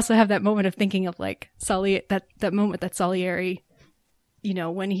 But I also have that moment of thinking of like that moment that Salieri,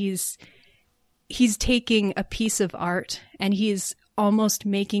 when he's taking a piece of art and he's almost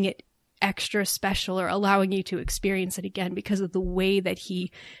making it extra special or allowing you to experience it again because of the way that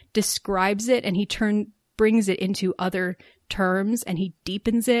he describes it, and he brings it into other terms, and he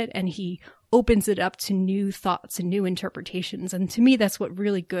deepens it, and he opens it up to new thoughts and new interpretations. And to me, that's what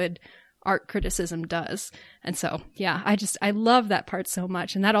really good art criticism does. And so, yeah, I love that part so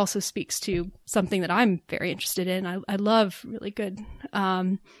much. And that also speaks to something that I'm very interested in. I love really good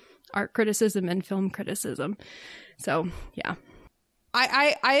art criticism and film criticism. So, yeah.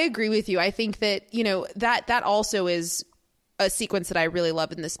 I agree with you. I think that, that also is a sequence that I really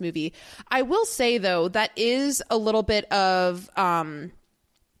love in this movie. I will say, though, that is a little bit of a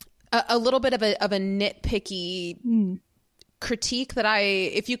nitpicky critique that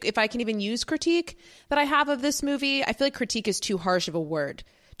if I can even use critique that I have of this movie. I feel like critique is too harsh of a word.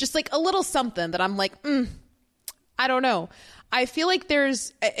 Just like a little something that I'm like, I don't know. I feel like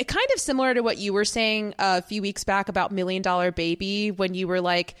there's a kind of similar to what you were saying a few weeks back about $1 Million Baby, when you were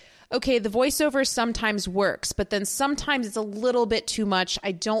like, okay, the voiceover sometimes works, but then sometimes it's a little bit too much.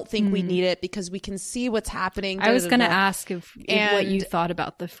 I don't think we need it because we can see what's happening. I was going to ask if what you thought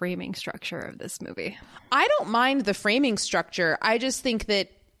about the framing structure of this movie. I don't mind the framing structure. I just think that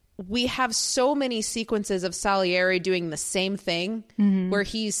we have so many sequences of Salieri doing the same thing, where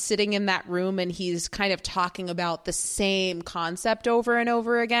he's sitting in that room and he's kind of talking about the same concept over and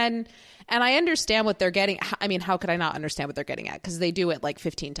over again. And I understand what they're getting. I mean, how could I not understand what they're getting at? Because they do it like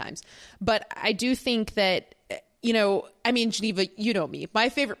 15 times. But I do think that, you know, I mean, Geneva, you know me. My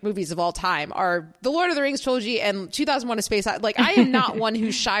favorite movies of all time are the Lord of the Rings trilogy and 2001: A Space Odyssey. Like, I am not one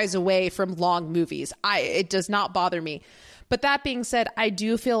who shies away from long movies. It does not bother me. But that being said, I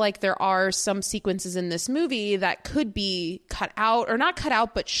do feel like there are some sequences in this movie that could be cut out, or not cut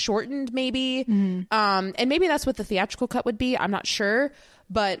out, but shortened maybe. And maybe that's what the theatrical cut would be. I'm not sure.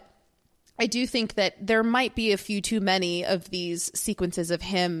 But I do think that there might be a few too many of these sequences of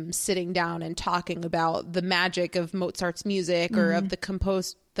him sitting down and talking about the magic of Mozart's music or of the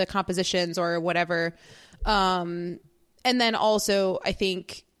compositions or whatever. And then also, I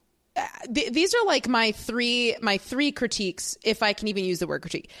think these are like my three critiques, if I can even use the word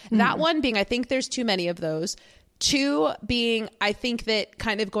critique. That one being, I think there's too many of those. 2 being, I think that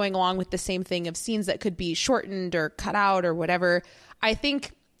kind of going along with the same thing of scenes that could be shortened or cut out or whatever. I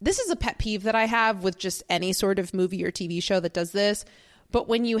think this is a pet peeve that I have with just any sort of movie or TV show that does this. But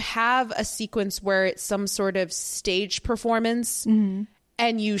when you have a sequence where it's some sort of stage performance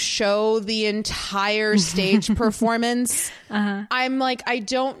and you show the entire stage performance, I'm like, I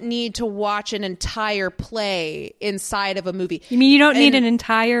don't need to watch an entire play inside of a movie. You mean you don't need an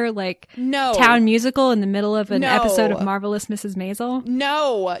entire town musical in the middle of an episode of Marvelous Mrs. Maisel?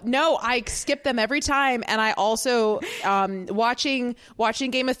 No, I skip them every time. And I also watching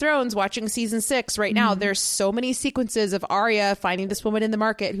Game of Thrones, watching season 6 right now. There's so many sequences of Arya finding this woman in the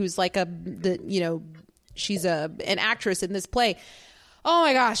market who's like she's an actress in this play. Oh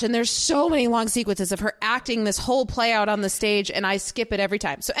my gosh. And there's so many long sequences of her acting this whole play out on the stage, and I skip it every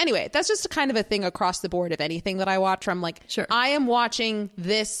time. So anyway, that's just kind of a thing across the board of anything that I watch where I'm like, sure, I am watching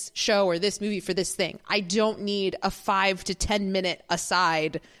this show or this movie for this thing. I don't need a 5 to 10 minute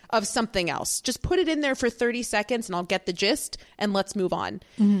aside of something else. Just put it in there for 30 seconds and I'll get the gist and let's move on.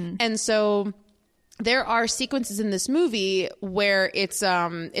 And so there are sequences in this movie where it's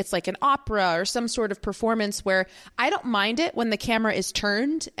like an opera or some sort of performance where I don't mind it when the camera is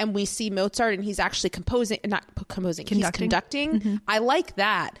turned and we see Mozart and he's actually he's conducting. I like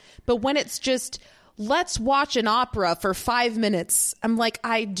that. But when it's just, let's watch an opera for 5 minutes, I'm like,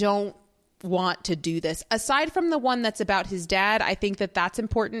 I don't want to do this. Aside from the one that's about his dad, I think that that's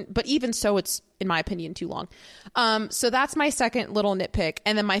important. But even so, it's, in my opinion, too long. So that's my second little nitpick.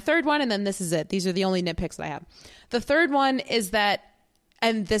 And then my third one, and then this is it. These are the only nitpicks that I have. The third one is that,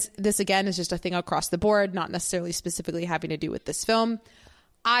 and this again is just a thing across the board, not necessarily specifically having to do with this film.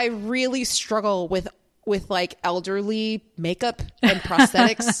 I really struggle with like elderly makeup and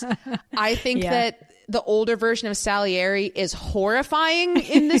prosthetics. I think that the older version of Salieri is horrifying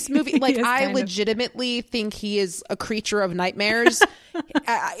in this movie. Like, I legitimately think he is a creature of nightmares.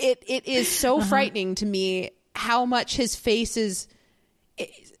 It is so frightening to me how much his face is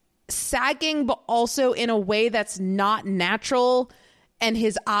sagging, but also in a way that's not natural. And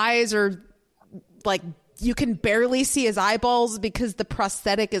his eyes are like, you can barely see his eyeballs because the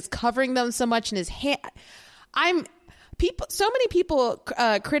prosthetic is covering them so much. In his hand, so many people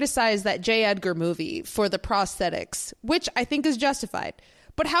criticize that J. Edgar movie for the prosthetics, which I think is justified.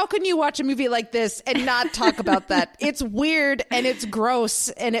 But how can you watch a movie like this and not talk about that? It's weird and it's gross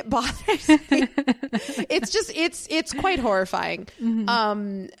and it bothers me. It's just, it's quite horrifying.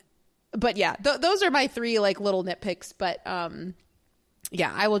 But yeah, those are my 3 like little nitpicks. But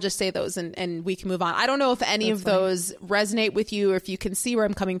yeah, I will just say those and we can move on. I don't know if any of those resonate with you, or if you can see where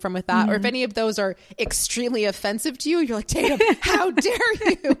I'm coming from with that, or if any of those are extremely offensive to you. You're like, Tatum, how dare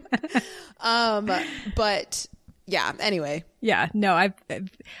you? But yeah, anyway. Yeah, no,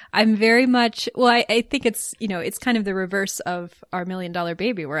 I'm very much, well, I think it's, it's kind of the reverse of Our $1 Million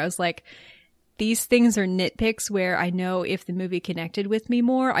Baby, where I was like, these things are nitpicks where I know if the movie connected with me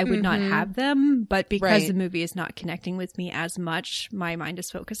more, I would not have them. But because the movie is not connecting with me as much, my mind is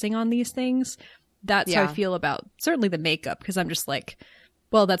focusing on these things. That's how I feel about certainly the makeup, because I'm just like,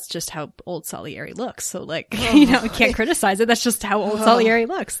 well, that's just how old Salieri looks. So like, I can't criticize it. That's just how old Salieri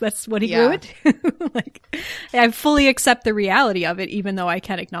looks. That's what he grew into. Like, I fully accept the reality of it, even though I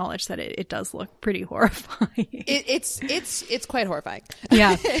can acknowledge that it does look pretty horrifying. It's quite horrifying.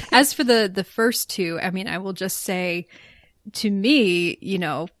 Yeah. As for the first 2, I mean, I will just say, to me,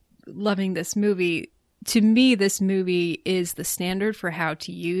 loving this movie, to me, this movie is the standard for how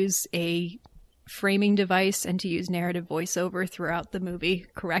to use a framing device and to use narrative voiceover throughout the movie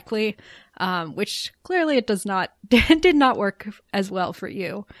correctly, which clearly it did not work as well for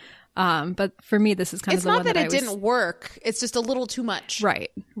you. But for me, this is kind of the one that it's not that it didn't work. It's just a little too much.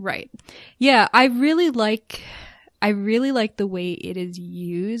 Right. Right. Yeah, I really like the way it is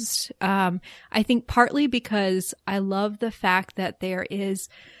used. I think partly because I love the fact that there is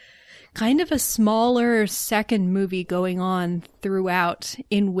kind of a smaller second movie going on throughout,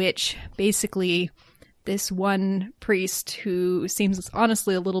 in which basically this one priest, who seems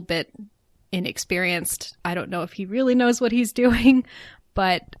honestly a little bit inexperienced, I don't know if he really knows what he's doing,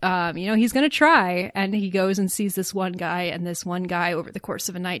 but he's going to try, and he goes and sees this one guy, and this one guy over the course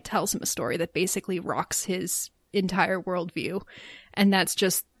of a night tells him a story that basically rocks his entire worldview. And that's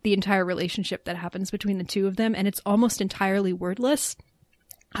just the entire relationship that happens between the two of them, and it's almost entirely wordless.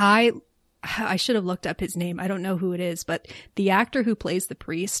 I should have looked up his name. I don't know who it is, but the actor who plays the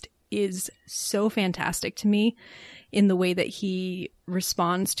priest is so fantastic to me in the way that he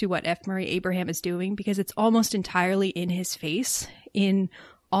responds to what F. Murray Abraham is doing, because it's almost entirely in his face, in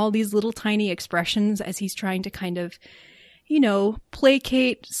all these little tiny expressions as he's trying to kind of,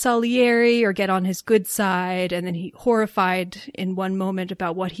 placate Salieri or get on his good side, and then he horrified in one moment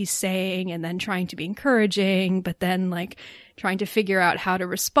about what he's saying, and then trying to be encouraging, but then like trying to figure out how to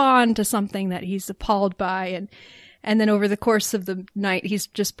respond to something that he's appalled by, and then over the course of the night he's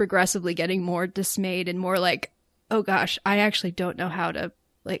just progressively getting more dismayed and more like, oh gosh, I actually don't know how to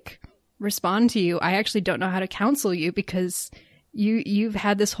like respond to you. I actually don't know how to counsel you, because you've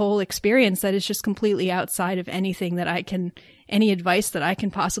had this whole experience that is just completely outside of anything that any advice that I can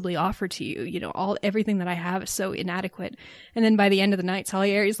possibly offer to you. Everything that I have is so inadequate. And then by the end of the night,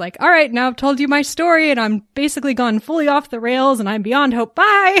 Salieri's like, all right, now I've told you my story and I'm basically gone fully off the rails and I'm beyond hope.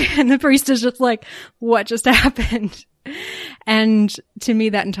 Bye. And the priest is just like, what just happened? And to me,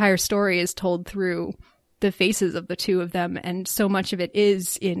 that entire story is told through the faces of the two of them. And so much of it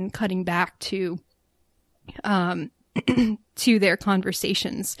is in cutting back to their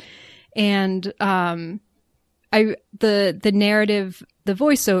conversations. And the narrative, the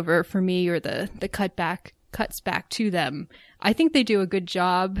voiceover for me, or the cuts back to them, I think they do a good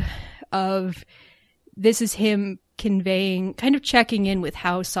job of, this is him conveying, kind of checking in with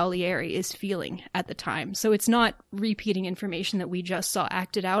how Salieri is feeling at the time. So it's not repeating information that we just saw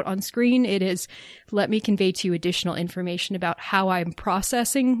acted out on screen. It is, let me convey to you additional information about how I'm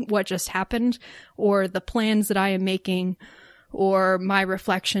processing what just happened, or the plans that I am making, or my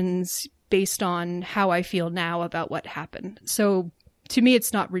reflections based on how I feel now about what happened. So to me,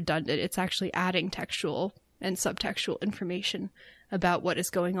 it's not redundant. It's actually adding textual and subtextual information about what is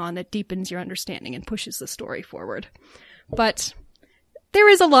going on that deepens your understanding and pushes the story forward. But there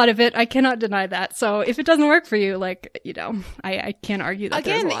is a lot of it. I cannot deny that. So if it doesn't work for you, I can't argue that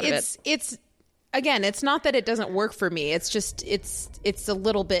there's a lot of it. It's not that it doesn't work for me. It's just, it's a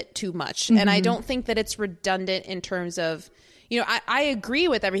little bit too much. Mm-hmm. And I don't think that it's redundant in terms of, I agree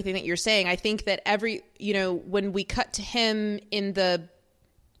with everything that you're saying. I think that when we cut to him in the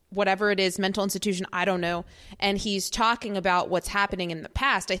whatever it is, mental institution, I don't know, and he's talking about what's happening in the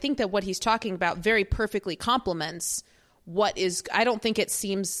past, I think that what he's talking about very perfectly complements what is, I don't think it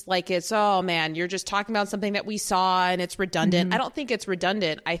seems like it's, oh man, you're just talking about something that we saw and it's redundant. Mm-hmm. I don't think it's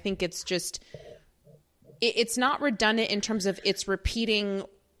redundant. I think it's just, it's not redundant in terms of it's repeating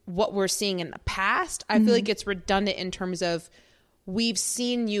what we're seeing in the past. I feel like it's redundant in terms of we've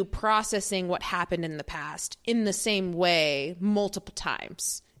seen you processing what happened in the past in the same way multiple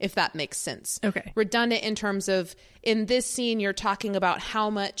times, if that makes sense. Okay. Redundant in terms of, in this scene, you're talking about how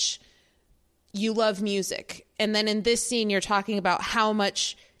much you love music. And then in this scene, you're talking about how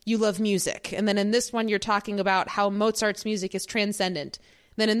much you love music. And then in this one, you're talking about how Mozart's music is transcendent.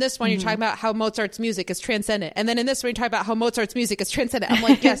 Then in this one, you're talking about how Mozart's music is transcendent. And then in this one, you're talking about how Mozart's music is transcendent. I'm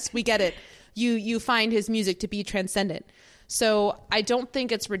like, yes, we get it. You find his music to be transcendent. So I don't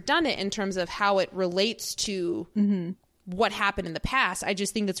think it's redundant in terms of how it relates to what happened in the past. I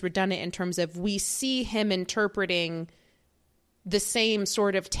just think it's redundant in terms of we see him interpreting the same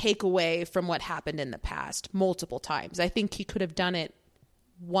sort of takeaway from what happened in the past multiple times. I think he could have done it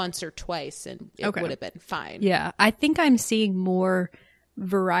once or twice and it would have been fine. Yeah, I think I'm seeing more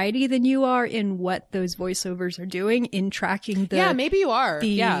variety than you are in what those voiceovers are doing in tracking the maybe you are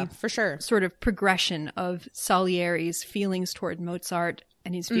for sure sort of progression of Salieri's feelings toward Mozart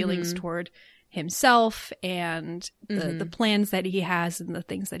and his feelings toward himself and the plans that he has and the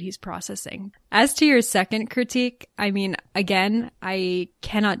things that he's processing. As to your second critique, I mean, again, I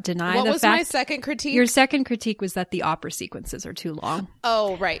cannot deny what was my second critique? Your second critique was that the opera sequences are too long.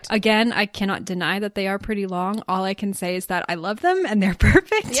 Oh, right. Again, I cannot deny that they are pretty long. All I can say is that I love them and they're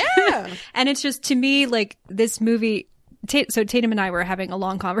perfect. Yeah. And it's just, to me, like, this movie, so Tatum and I were having a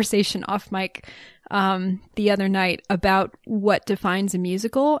long conversation off mic the other night about what defines a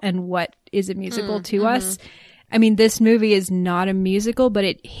musical and what is a musical to us. I mean, this movie is not a musical, but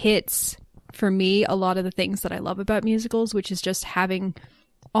it hits, for me, a lot of the things that I love about musicals, which is just having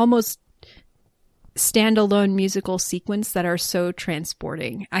almost standalone musical sequence that are so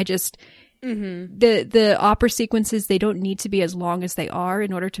transporting. I just, the opera sequences, they don't need to be as long as they are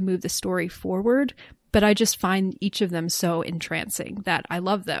in order to move the story forward. But I just find each of them so entrancing that I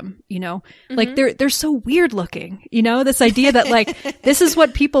love them, you know? Like, they're so weird looking, you know? This idea that, like, this is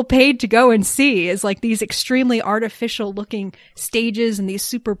what people paid to go and see, is like these extremely artificial looking stages and these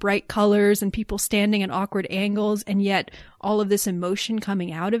super bright colors and people standing at awkward angles, and yet all of this emotion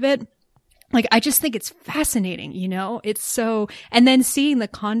coming out of it. Like, I just think it's fascinating, you know? It's so, and then seeing the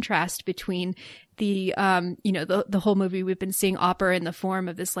contrast between the, you know, the whole movie, we've been seeing opera in the form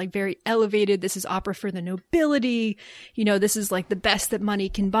of this, like, very elevated, this is opera for the nobility, you know, this is like the best that money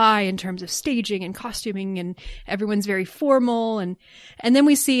can buy in terms of staging and costuming, and everyone's very formal. And then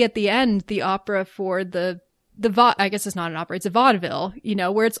we see at the end, the opera for I guess it's not an opera, it's a vaudeville, you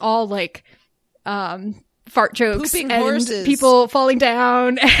know, where it's all like, fart jokes Pooping and horses. People falling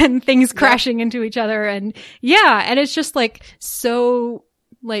down and things crashing into each other. And yeah, and it's just like so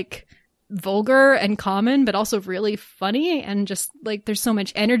like vulgar and common, but also really funny, and just like there's so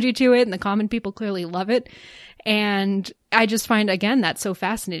much energy to it, and the common people clearly love it. And I just find, again, that's so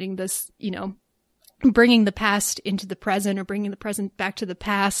fascinating, this, you know, bringing the past into the present, or bringing the present back to the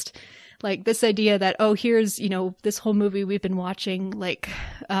past. Like this idea that, oh, here's, you know, this whole movie we've been watching, like,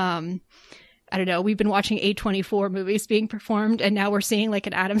 I don't know, we've been watching A24 movies being performed, and now we're seeing like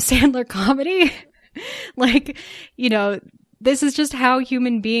an Adam Sandler comedy. Like, you know, this is just how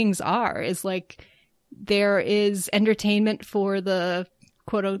human beings are, is like, there is entertainment for the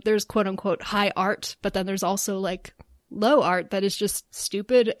there's quote unquote high art, but then there's also like low art that is just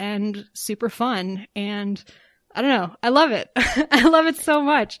stupid and super fun. And I don't know, I love it. I love it so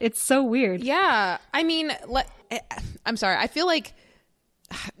much. It's so weird. Yeah. I mean, I'm sorry. I feel like,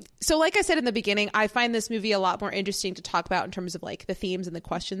 so like I said in the beginning, I find this movie a lot more interesting to talk about in terms of like the themes and the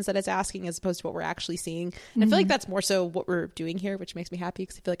questions that it's asking, as opposed to what we're actually seeing. And I feel like that's more so what we're doing here, which makes me happy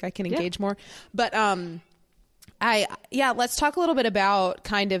because I feel like I can engage more. But let's talk a little bit about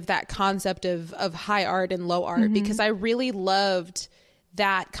kind of that concept of high art and low art, because I really loved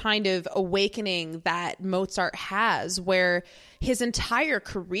that kind of awakening that Mozart has, where his entire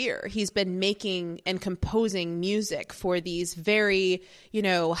career he's been making and composing music for these very, you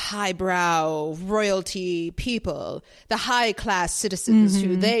know, highbrow royalty people, the high class citizens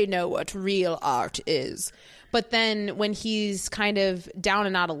who they know what real art is. But then when he's kind of down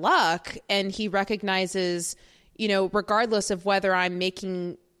and out of luck, and he recognizes, you know, regardless of whether I'm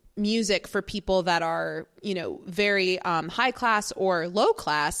making music for people that are, you know, very high class or low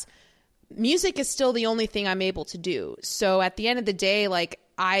class, music is still the only thing I'm able to do. So at the end of the day, like,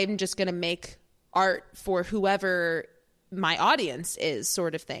 I'm just going to make art for whoever my audience is,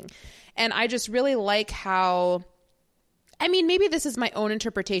 sort of thing. And I just really like how, I mean, maybe this is my own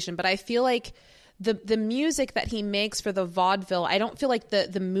interpretation, but I feel like the music that he makes for the vaudeville, I don't feel like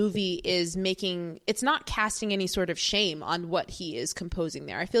the movie is making, it's not casting any sort of shame on what he is composing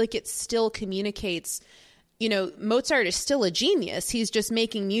there. I feel like it still communicates, you know, Mozart is still a genius. He's just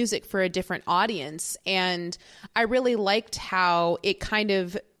making music for a different audience. And I really liked how it kind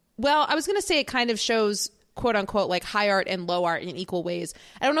of, well, I was going to say it kind of shows, quote unquote, like high art and low art in equal ways.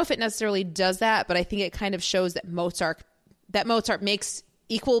 I don't know if it necessarily does that, but I think it kind of shows that Mozart makes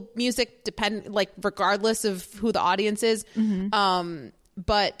equal music, like regardless of who the audience is.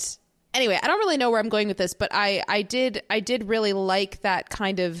 But anyway, I don't really know where I'm going with this, but I did really like that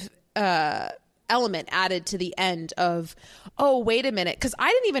kind of element added to the end of, oh, wait a minute, because I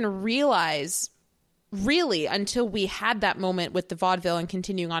didn't even realize really until we had that moment with the vaudeville and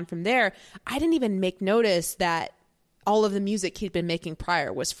continuing on from there, I didn't even make notice that all of the music he'd been making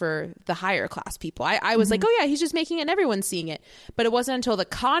prior was for the higher class people. I was like, oh yeah, he's just making it and everyone's seeing it. But it wasn't until the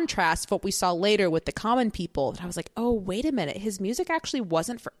contrast of what we saw later with the common people that I was like, oh, wait a minute, his music actually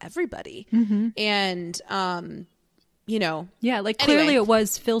wasn't for everybody. And, you know. Yeah, like clearly it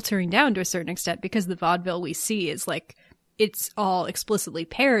was filtering down to a certain extent, because the vaudeville we see is like, it's all explicitly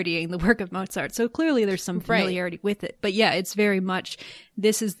parodying the work of Mozart. So clearly there's some familiarity with it. But yeah, it's very much,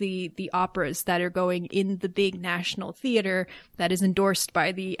 this is the operas that are going in the big national theater that is endorsed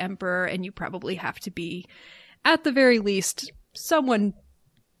by the emperor. And you probably have to be, at the very least, someone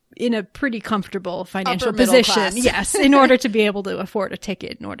in a pretty comfortable financial position. Yes. In order to be able to afford a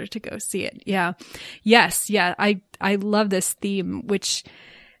ticket, in order to go see it. Yeah. Yes. Yeah. I love this theme, which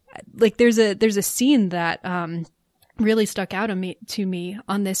like there's a scene that, really stuck out to me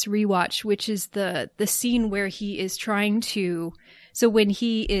on this rewatch, which is the scene where he is trying to So when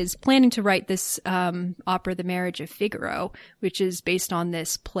he is planning to write this opera, The Marriage of Figaro, which is based on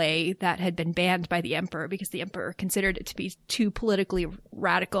this play that had been banned by the emperor because the emperor considered it to be too politically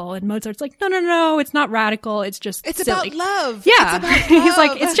radical, and Mozart's like, no, it's not radical. It's silly. About love. Yeah, it's about love. He's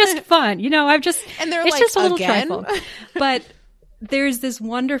like, it's just fun. And they're it's like, just a little again? trifle, but. There's this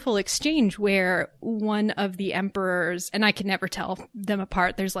wonderful exchange where one of the emperors, and I can never tell them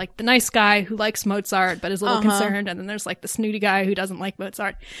apart. There's like the nice guy who likes Mozart but is a little concerned, and then there's like the snooty guy who doesn't like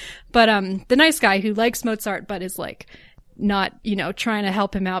Mozart. But the nice guy who likes Mozart but is like not, trying to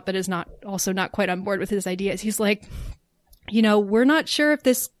help him out, but is not quite on board with his ideas. He's like, we're not sure if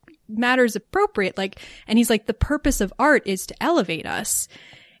this matter is appropriate. And he's like, the purpose of art is to elevate us.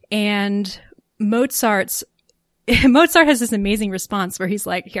 And Mozart has this amazing response where he's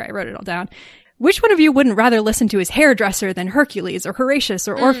like, here, I wrote it all down. Which one of you wouldn't rather listen to his hairdresser than Hercules or Horatius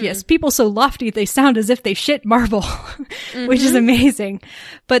or Orpheus? People so lofty they sound as if they shit marble, which is amazing.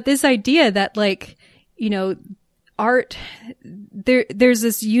 But this idea that art, there's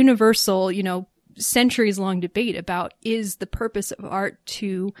this universal, centuries long debate about, is the purpose of art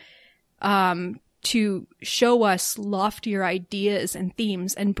to show us loftier ideas and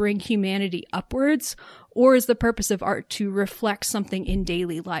themes and bring humanity upwards, or is the purpose of art to reflect something in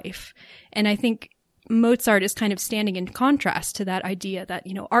daily life? And I think Mozart is kind of standing in contrast to that idea that,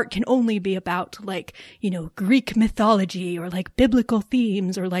 art can only be about Greek mythology or biblical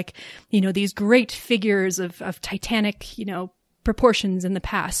themes or these great figures of titanic, proportions in the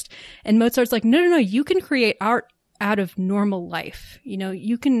past. And Mozart's like, no, you can create art out of normal life.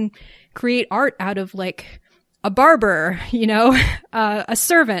 You can create art out of a barber, a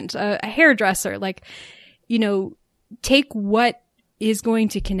servant, a hairdresser, take what is going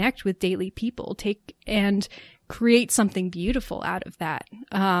to connect with daily people, and create something beautiful out of that.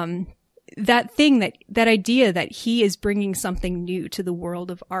 That idea that he is bringing something new to the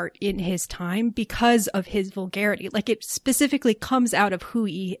world of art in his time because of his vulgarity. It specifically comes out of who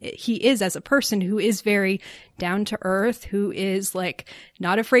he is as a person, who is very down to earth, who is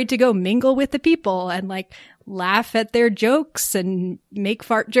not afraid to go mingle with the people and laugh at their jokes and make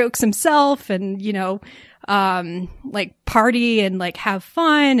fart jokes himself and, party and have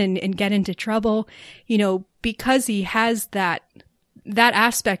fun and get into trouble, because he has that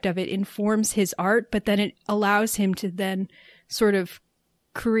aspect of it informs his art, but then it allows him to then sort of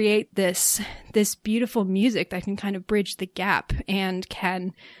create this beautiful music that can kind of bridge the gap and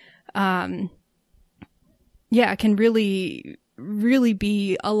can really, really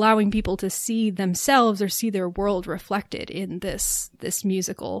be allowing people to see themselves or see their world reflected in this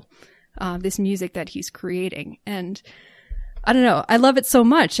musical, this music that he's creating. And I don't know, I love it so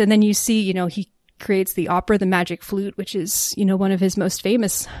much. And then you see, he creates the opera, The Magic Flute, which is, one of his most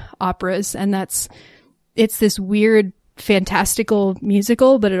famous operas. And it's this weird, fantastical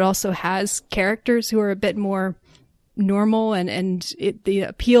musical, but it also has characters who are a bit more normal, and the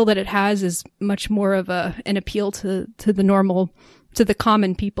appeal that it has is much more of an appeal to the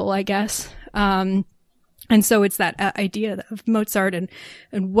common people, I guess. And so it's that idea of Mozart and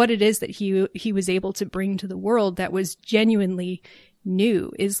what it is that he was able to bring to the world that was genuinely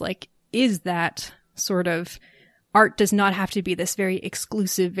new, is that sort of art does not have to be this very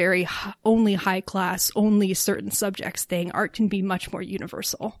exclusive, very only high class, only certain subjects thing. Art can be much more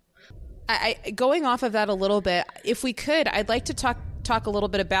universal. Going off of that a little bit, if we could, I'd like to talk a little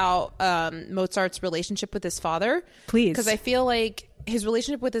bit about Mozart's relationship with his father. Please. Because I feel like his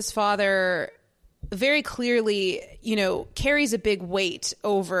relationship with his father very clearly, carries a big weight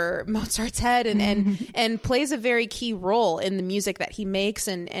over Mozart's head and plays a very key role in the music that he makes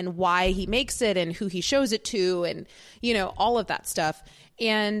and why he makes it and who he shows it to and, all of that stuff.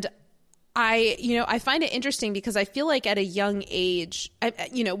 And I find it interesting because I feel like at a young age,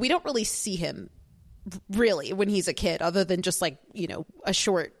 we don't really see him really when he's a kid other than just a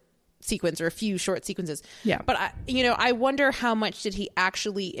short sequence or a few short sequences. Yeah. But I wonder how much did he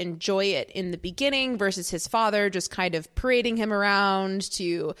actually enjoy it in the beginning versus his father just kind of parading him around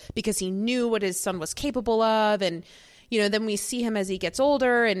because he knew what his son was capable of. And, then we see him as he gets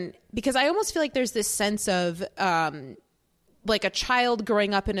older. And because I almost feel like there's this sense of, a child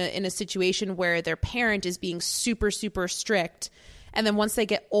growing up in a situation where their parent is being super, super strict. And then once they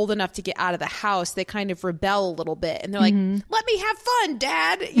get old enough to get out of the house, they kind of rebel a little bit. And they're like, let me have fun,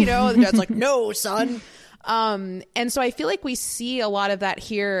 Dad. And Dad's like, no, son. And so I feel like we see a lot of that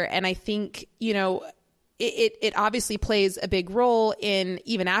here. And I think, it obviously plays a big role in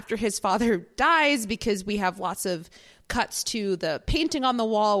even after his father dies, because we have lots of cuts to the painting on the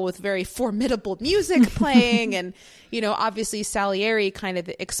wall with very formidable music playing. And, obviously Salieri kind of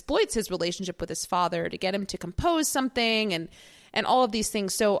exploits his relationship with his father to get him to compose something. and all of these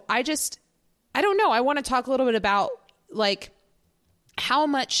things. So I don't know. I want to talk a little bit about like, how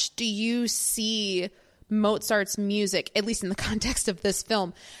much do you see Mozart's music, at least in the context of this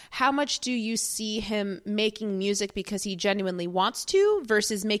film, how much do you see him making music because he genuinely wants to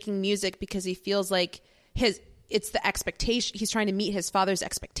versus making music because he feels like it's the expectation, he's trying to meet his father's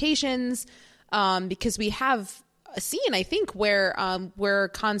expectations? Because we have a scene, I think, where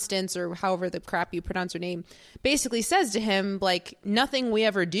Constance, or however the crap you pronounce her name, basically says to him, like, nothing we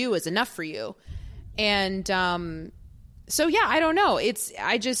ever do is enough for you. And so yeah, I don't know.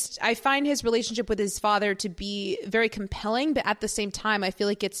 I find his relationship with his father to be very compelling, but at the same time, I feel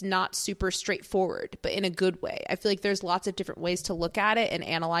like it's not super straightforward, but in a good way. I feel like there's lots of different ways to look at it and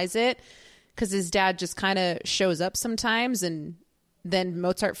analyze it, because his dad just kind of shows up sometimes, and then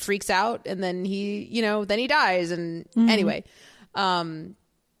Mozart freaks out, and then he dies. And anyway,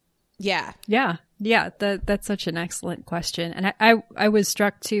 yeah. That's such an excellent question. And I was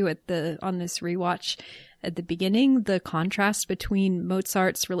struck too on this rewatch at the beginning, the contrast between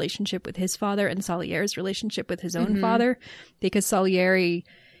Mozart's relationship with his father and Salieri's relationship with his own father, because Salieri,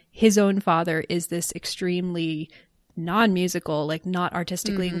 his own father, is this extremely non-musical, like not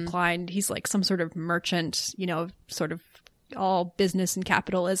artistically inclined. He's like some sort of merchant, sort of all business and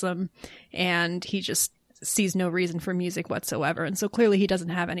capitalism, and he just sees no reason for music whatsoever. And so clearly he doesn't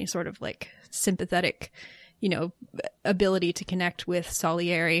have any sort of like sympathetic, ability to connect with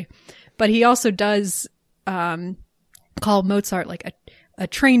Salieri. But he also does call Mozart like a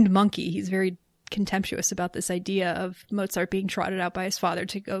trained monkey. He's very contemptuous about this idea of Mozart being trotted out by his father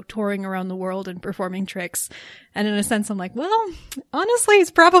to go touring around the world and performing tricks. And in a sense, I'm like, well, honestly,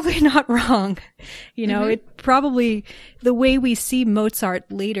 he's probably not wrong. It probably, the way we see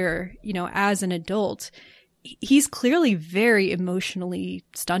Mozart later, as an adult, he's clearly very emotionally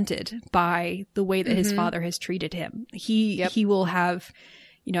stunted by the way that his father has treated him. He will have,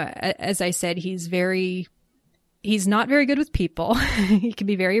 as I said, he's not very good with people. He can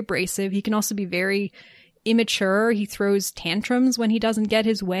be very abrasive. He can also be very immature. He throws tantrums when he doesn't get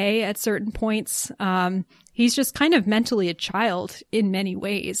his way at certain points. He's just kind of mentally a child in many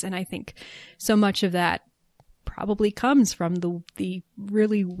ways. And I think so much of that probably comes from the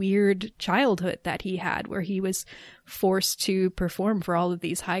really weird childhood that he had, where he was forced to perform for all of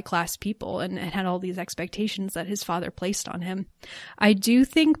these high-class people and had all these expectations that his father placed on him. I do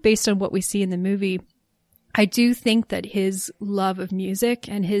think, based on what we see in the movie, I do think that his love of music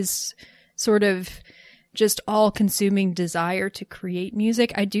and his sort of just all-consuming desire to create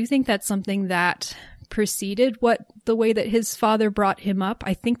music, I do think that's something that preceded the way that his father brought him up.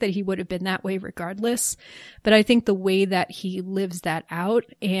 I think that he would have been that way regardless, but I think the way that he lives that out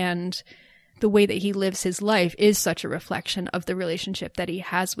and the way that he lives his life is such a reflection of the relationship that he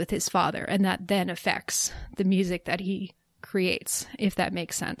has with his father, and that then affects the music that he creates, if that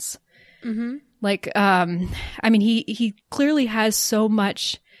makes sense. Like, he clearly has so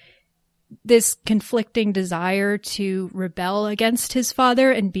much this conflicting desire to rebel against his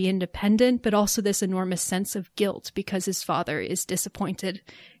father and be independent, but also this enormous sense of guilt because his father is disappointed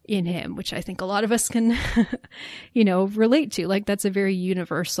in him, which I think a lot of us can, relate to. Like, that's a very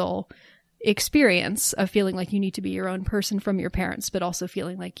universal experience of feeling like you need to be your own person from your parents, but also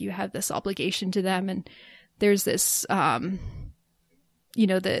feeling like you have this obligation to them. And there's this, the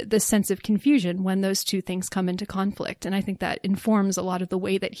sense of confusion when those two things come into conflict. And I think that informs a lot of the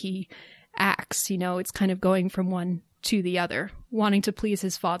way that he acts. It's kind of going from one to the other, wanting to please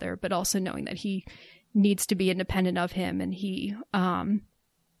his father, but also knowing that he needs to be independent of him, and he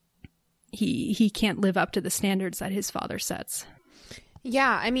can't live up to the standards that his father sets.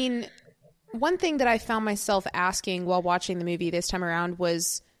 Yeah, I mean, one thing that I found myself asking while watching the movie this time around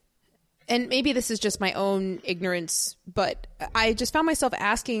was, and maybe this is just my own ignorance, but I just found myself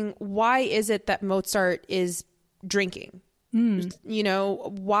asking, why is it that Mozart is drinking?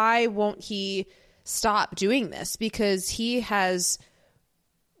 Why won't he stop doing this? Because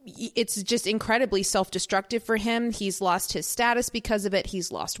it's just incredibly self-destructive for him. He's lost his status because of it.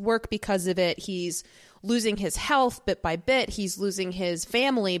 He's lost work because of it. He's losing his health bit by bit. He's losing his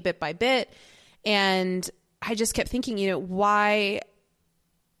family bit by bit. And I just kept thinking, why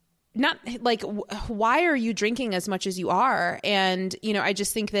are you drinking as much as you are? And, I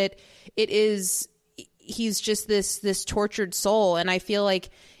just think that he's just this tortured soul. And I feel like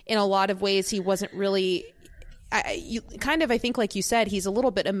in a lot of ways he wasn't really, I think, like you said, he's a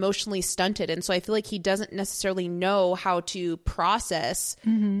little bit emotionally stunted. And so I feel like he doesn't necessarily know how to process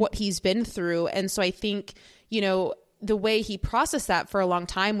what he's been through. And so I think, the way he processed that for a long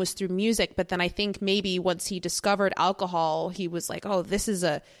time was through music. But then I think maybe once he discovered alcohol, he was like, oh, this is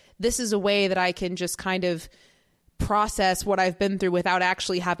a way that I can just kind of process what I've been through without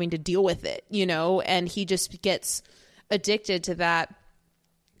actually having to deal with it, you know? And he just gets addicted to that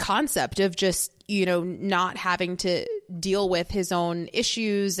concept of just, you know, not having to deal with his own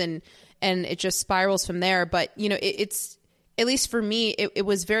issues, and it just spirals from there. But, you know, it's, at least for me, it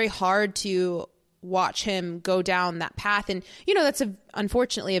was very hard to watch him go down that path. And, you know, that's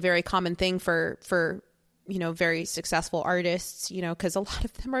unfortunately a very common thing for, you know, very successful artists, you know, because a lot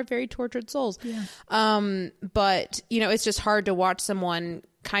of them are very tortured souls. Yeah. But, you know, it's just hard to watch someone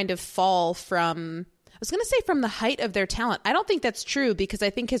kind of fall from, I was going to say from the height of their talent. I don't think that's true, because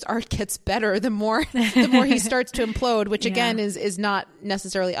I think his art gets better the more he starts to implode, which again is not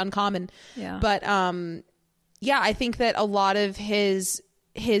necessarily uncommon. Yeah. But yeah, I think that a lot of his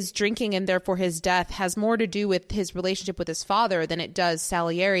drinking and therefore his death has more to do with his relationship with his father than it does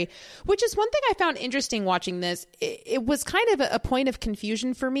Salieri, which is one thing I found interesting watching this. It was kind of a point of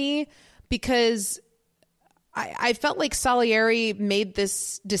confusion for me, because I felt like Salieri made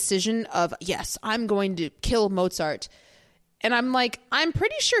this decision of, yes, I'm going to kill Mozart. And I'm like, I'm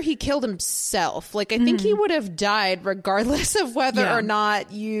pretty sure he killed himself. Like, I think he would have died regardless of whether or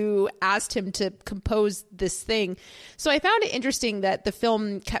not you asked him to compose this thing. So I found it interesting that the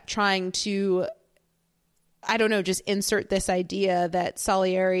film kept trying to, I don't know, just insert this idea that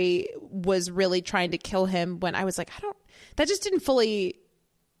Salieri was really trying to kill him, when I was like, that just didn't fully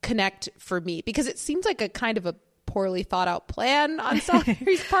connect for me, because it seems like a kind of a poorly thought out plan on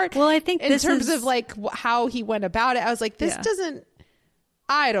Salieri's part. Well, I think in terms of like how he went about it, I was like, this doesn't,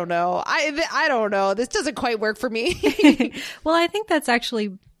 I don't know. I don't know. This doesn't quite work for me. Well, I think that's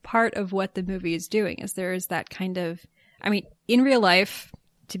actually part of what the movie is doing, is there is that kind of, I mean, in real life,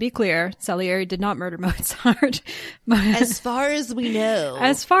 to be clear, Salieri did not murder Mozart. As far as we know.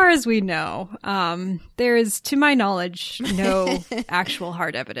 As far as we know. There is, to my knowledge, no actual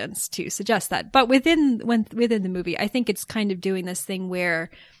hard evidence to suggest that. But within the movie, I think it's kind of doing this thing where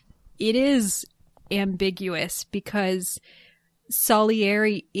it is ambiguous, because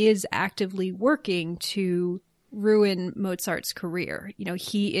Salieri is actively working to ruin Mozart's career. You know,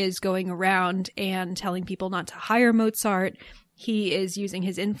 he is going around and telling people not to hire Mozart. He is using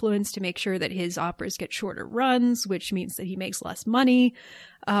his influence to make sure that his operas get shorter runs, which means that he makes less money.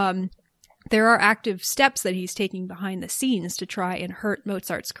 There are active steps that he's taking behind the scenes to try and hurt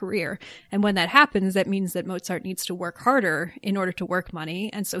Mozart's career. And when that happens, that means that Mozart needs to work harder in order to work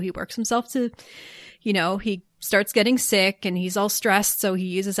money. And so he works himself to, you know, he starts getting sick and he's all stressed. So he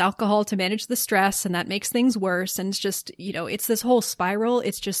uses alcohol to manage the stress, and that makes things worse. And it's just, you know, it's this whole spiral.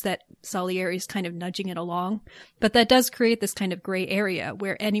 It's just that Salieri is kind of nudging it along. But that does create this kind of gray area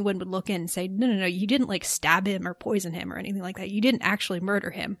where anyone would look in and say, no, you didn't like stab him or poison him or anything like that. You didn't actually murder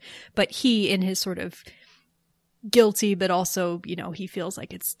him. But he, in his sort of guilty, but also, you know, he feels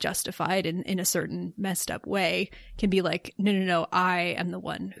like it's justified in a certain messed up way, can be like, no, I am the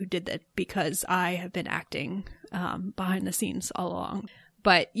one who did that because I have been acting behind the scenes all along.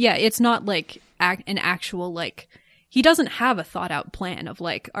 But yeah, it's not like an actual, like, he doesn't have a thought out plan of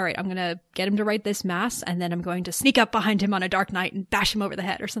like, all right, I'm going to get him to write this mass and then I'm going to sneak up behind him on a dark night and bash him over the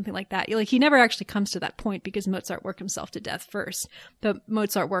head or something like that. Like, he never actually comes to that point, because Mozart worked himself to death first. But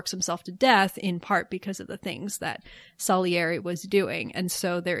Mozart works himself to death in part because of the things that Salieri was doing. And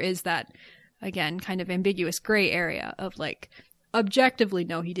so there is that, again, kind of ambiguous gray area of like, objectively,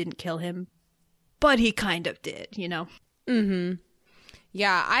 no, he didn't kill him, but he kind of did, you know? Mm-hmm.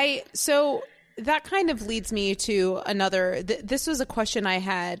 Yeah, so that kind of leads me to another, this was a question I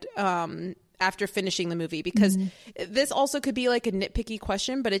had after finishing the movie, because this also could be like a nitpicky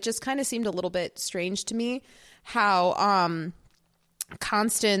question, but it just kind of seemed a little bit strange to me how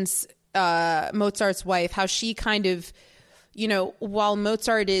Constance, Mozart's wife, how she kind of, you know, while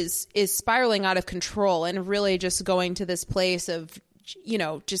Mozart is spiraling out of control and really just going to this place of, you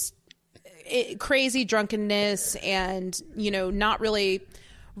know, just crazy drunkenness and, you know, not really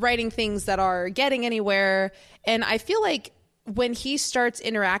writing things that are getting anywhere. And I feel like when he starts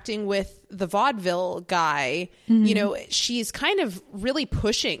interacting with the vaudeville guy, you know, she's kind of really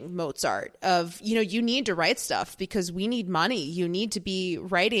pushing Mozart of, you know, you need to write stuff because we need money. You need to be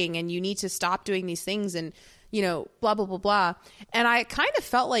writing and you need to stop doing these things and, you know, blah, blah, blah, blah. And I kind of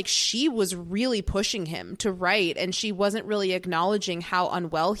felt like she was really pushing him to write, and she wasn't really acknowledging how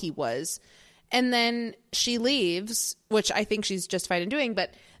unwell he was. And then she leaves, which I think she's justified in doing.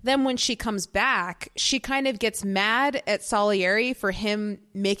 But then when she comes back, she kind of gets mad at Salieri for him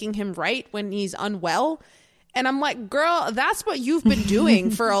making him write when he's unwell. And I'm like, girl, that's what you've been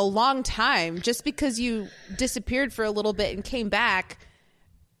doing for a long time. Just because you disappeared for a little bit and came back,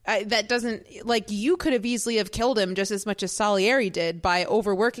 that doesn't, like, you could have easily have killed him just as much as Salieri did by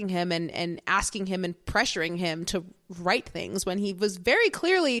overworking him and asking him and pressuring him to write things when he was very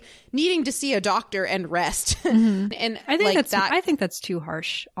clearly needing to see a doctor and rest. Mm-hmm. And I think that's too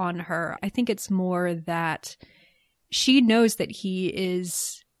harsh on her. I think it's more that she knows that he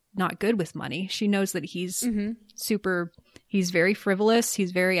is not good with money. She knows that he's he's very frivolous.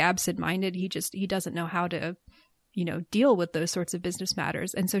 He's very absent-minded. He doesn't know how to, deal with those sorts of business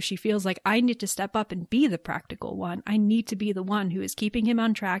matters. And so she feels like, I need to step up and be the practical one. I need to be the one who is keeping him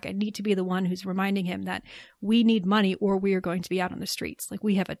on track. I need to be the one who's reminding him that we need money or we are going to be out on the streets. Like,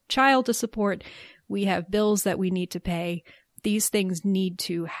 we have a child to support. We have bills that we need to pay. These things need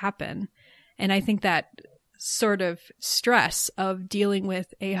to happen. And I think that sort of stress of dealing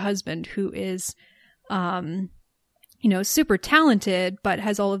with a husband who is, super talented, but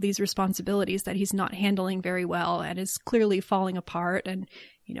has all of these responsibilities that he's not handling very well and is clearly falling apart. And,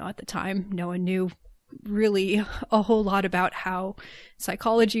 at the time, no one knew really a whole lot about how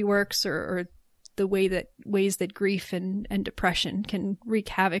psychology works or the ways that grief and depression can wreak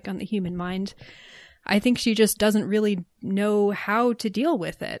havoc on the human mind. I think she just doesn't really know how to deal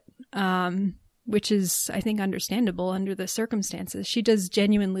with it. Which is, I think, understandable under the circumstances. She does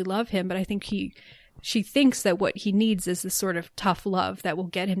genuinely love him, but I think she thinks that what he needs is this sort of tough love that will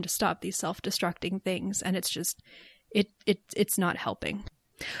get him to stop these self-destructing things, and it's just it's not helping.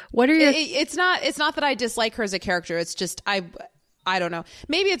 What are your? It's not that I dislike her as a character. It's just I don't know.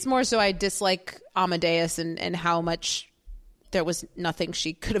 Maybe it's more so I dislike Amadeus and how much. There was nothing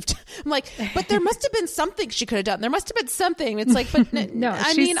she could have done. I'm like, but there must have been something she could have done. There must have been something. It's like, but no.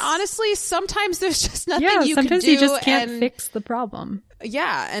 I mean, honestly, sometimes there's just nothing you can do. Sometimes you just can't fix the problem.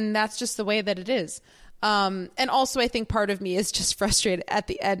 Yeah, and that's just the way that it is. And also, I think part of me is just frustrated at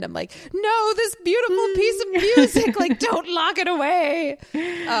the end. I'm like, no, this beautiful piece of music, like, don't lock it away.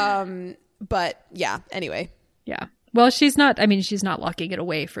 But yeah, anyway. Yeah. Well, she's not locking it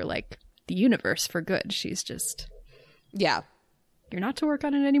away for, like, the universe for good. She's just... Yeah. You're not to work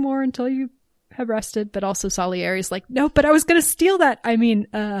on it anymore until you have rested. But also Salieri's like, no, but I was going to steal that. I mean,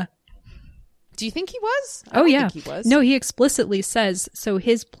 do you think he was? I don't think he was. No, he explicitly says, so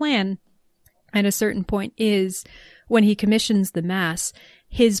his plan at a certain point is when he commissions the mass,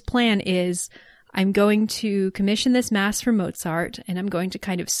 his plan is, I'm going to commission this mass for Mozart and I'm going to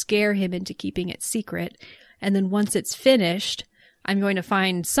kind of scare him into keeping it secret. And then once it's finished, I'm going to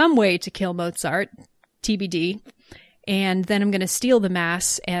find some way to kill Mozart, TBD. And then I'm going to steal the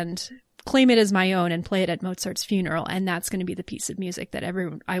mass and claim it as my own and play it at Mozart's funeral. And that's going to be the piece of music that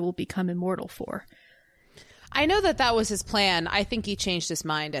I will become immortal for. I know that was his plan. I think he changed his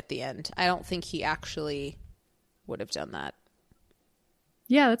mind at the end. I don't think he actually would have done that.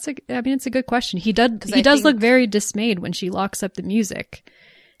 Yeah, it's a good question. He does look very dismayed when she locks up the music.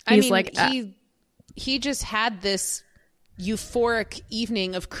 He just had this euphoric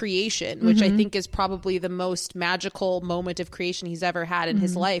evening of creation, which I think is probably the most magical moment of creation he's ever had in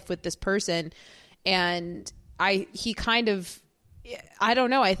his life with this person. And he kind of, I don't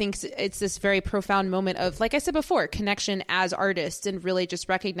know, I think it's this very profound moment of, like I said before, connection as artists and really just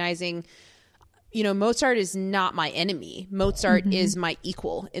recognizing, Mozart is not my enemy. Mozart is my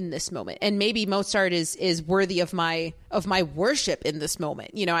equal in this moment. And maybe Mozart is worthy of my worship in this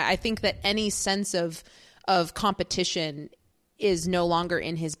moment. I think that any sense of competition is no longer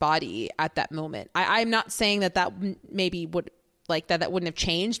in his body at that moment. I'm not saying that maybe would like that wouldn't have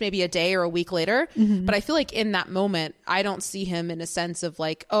changed maybe a day or a week later, but I feel like in that moment, I don't see him in a sense of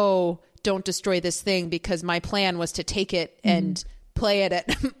like, oh, don't destroy this thing because my plan was to take it and play it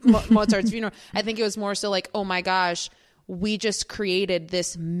at Mozart's funeral. I think it was more so like, oh my gosh, we just created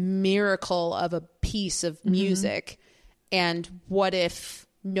this miracle of a piece of music. And what if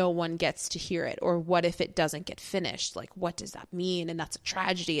no one gets to hear it? Or what if it doesn't get finished? Like, what does that mean? And that's a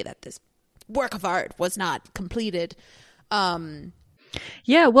tragedy that this work of art was not completed.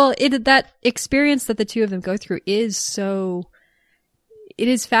 Yeah, well, that experience that the two of them go through it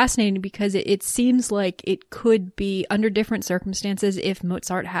is fascinating because it seems like it could be, under different circumstances, if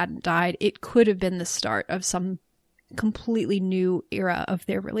Mozart hadn't died, it could have been the start of some completely new era of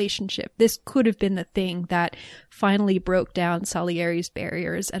their relationship. This could have been the thing that finally broke down Salieri's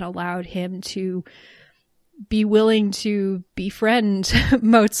barriers and allowed him to be willing to befriend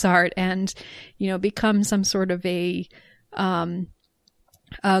Mozart and, become some sort of a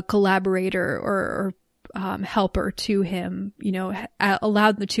collaborator or helper to him,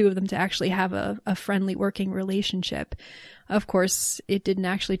 allowed the two of them to actually have a friendly working relationship. Of course, it didn't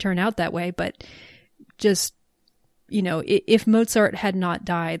actually turn out that way, but just if Mozart had not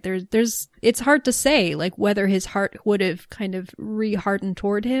died, it's hard to say, like, whether his heart would have kind of re-hardened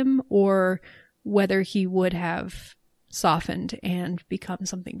toward him or whether he would have softened and become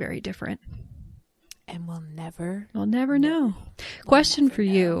something very different. And we'll never know. Question for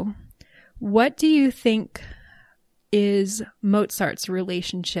you. What do you think is Mozart's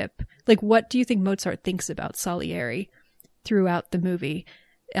relationship? Like, what do you think Mozart thinks about Salieri throughout the movie?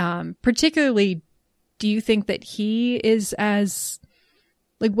 Particularly, do you think that he is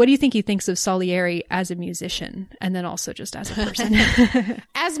what do you think he thinks of Salieri as a musician and then also just as a person?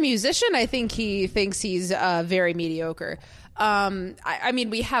 As a musician, I think he thinks he's very mediocre. I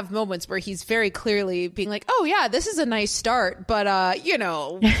mean, we have moments where he's very clearly being like, oh yeah, this is a nice start, but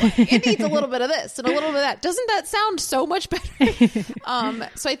it needs a little bit of this and a little bit of that. Doesn't that sound so much better?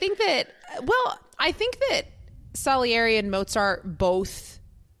 So I think that Salieri and Mozart both,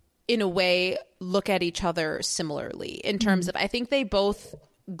 in a way, look at each other similarly in terms of, I think they both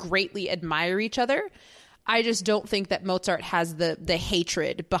greatly admire each other. I just don't think that Mozart has the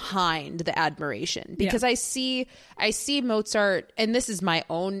hatred behind the admiration, because I see Mozart, and this is my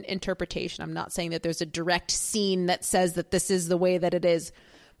own interpretation. I'm not saying that there's a direct scene that says that this is the way that it is,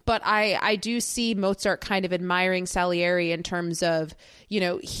 but I do see Mozart kind of admiring Salieri in terms of,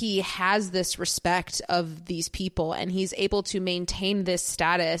 he has this respect of these people and he's able to maintain this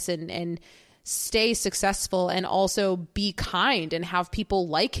status and stay successful and also be kind and have people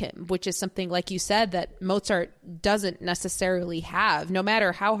like him, which is something, like you said, that Mozart doesn't necessarily have. No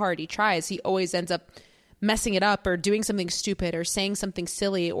matter how hard he tries, he always ends up messing it up or doing something stupid or saying something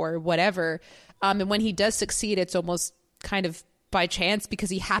silly or whatever. And when he does succeed, it's almost kind of by chance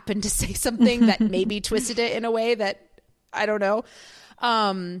because he happened to say something that maybe twisted it in a way that I don't know.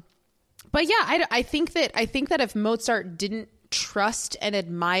 But yeah, I think that if Mozart didn't trust and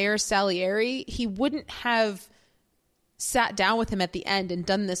admire Salieri, he wouldn't have sat down with him at the end and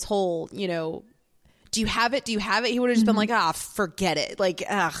done this whole, do you have it? Do you have it? He would have just been like, forget it. Like,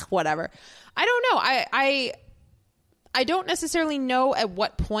 whatever. I don't know. I don't necessarily know at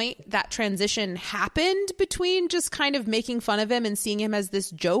what point that transition happened between just kind of making fun of him and seeing him as this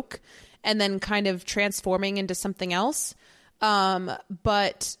joke and then kind of transforming into something else.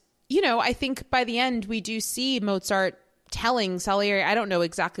 But, I think by the end we do see Mozart telling Salieri, I don't know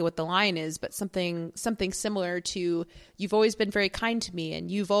exactly what the line is, but something similar to, you've always been very kind to me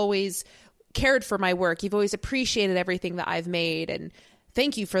and you've always cared for my work. You've always appreciated everything that I've made and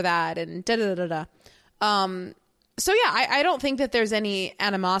thank you for that and da-da-da-da-da. So yeah, I don't think that there's any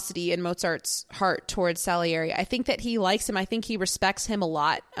animosity in Mozart's heart towards Salieri. I think that he likes him. I think he respects him a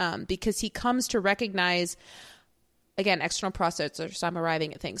lot because he comes to recognize, again, external processors, so I'm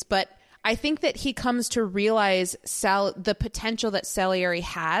arriving at things, but I think that he comes to realize the potential that Salieri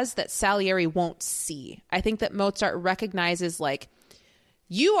has that Salieri won't see. I think that Mozart recognizes, like,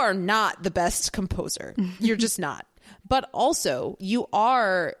 you are not the best composer. You're just not. But also, you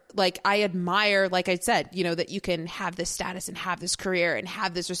are, like, I admire, like I said, that you can have this status and have this career and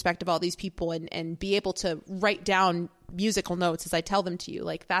have this respect of all these people and be able to write down musical notes as I tell them to you.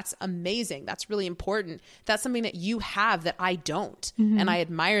 Like, that's amazing. That's really important. That's something that you have that I don't. And I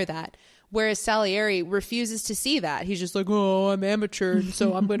admire that. Whereas Salieri refuses to see that. He's just like, oh, I'm amateur, and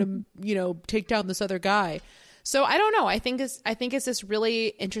so I'm going to, take down this other guy. So I don't know. I think it's this really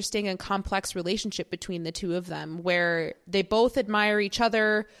interesting and complex relationship between the two of them where they both admire each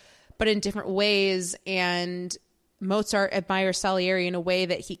other, but in different ways. And Mozart admires Salieri in a way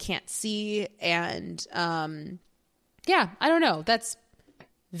that he can't see. And yeah, I don't know. That's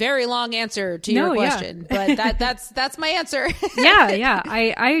very long answer to your question, but that's my answer. Yeah.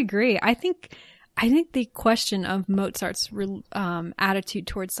 I agree. I think the question of Mozart's attitude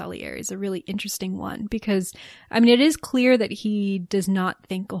towards Salieri is a really interesting one because, I mean, it is clear that he does not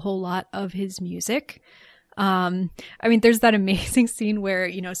think a whole lot of his music. I mean, there's that amazing scene where,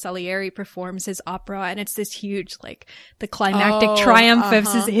 Salieri performs his opera and it's this huge, like, the climactic triumph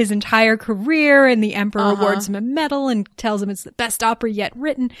of his entire career, and the emperor awards him a medal and tells him it's the best opera yet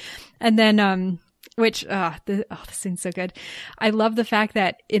written. And then, this scene's so good. I love the fact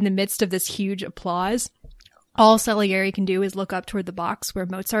that in the midst of this huge applause, all Salieri can do is look up toward the box where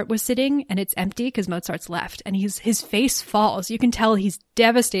Mozart was sitting, and it's empty because Mozart's left. And his face falls. You can tell he's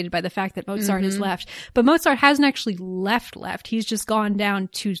devastated by the fact that Mozart has left. But Mozart hasn't actually left. He's just gone down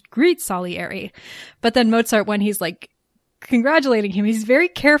to greet Salieri. But then Mozart, when he's like congratulating him, he's very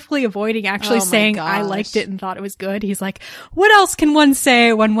carefully avoiding actually saying, I liked it and thought it was good. He's like, what else can one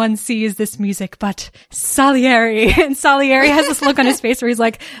say when one sees this music but Salieri? And Salieri has this look on his face where he's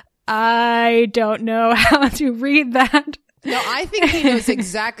like, I don't know how to read that. No, I think he knows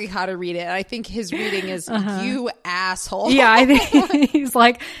exactly how to read it. I think his reading is, you asshole. Yeah, I think he's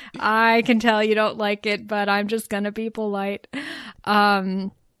like, I can tell you don't like it, but I'm just going to be polite.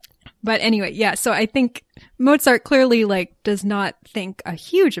 But anyway, yeah, so I think Mozart clearly like does not think a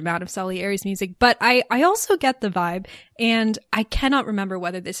huge amount of Salieri's music, but I also get the vibe, and I cannot remember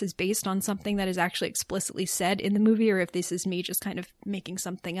whether this is based on something that is actually explicitly said in the movie or if this is me just kind of making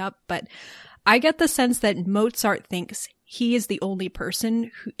something up, but I get the sense that Mozart thinks he is the only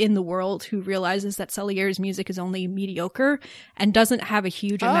person in the world who realizes that Salieri's music is only mediocre and doesn't have a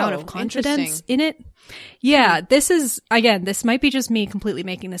huge amount of confidence in it. Yeah, this is, again, this might be just me completely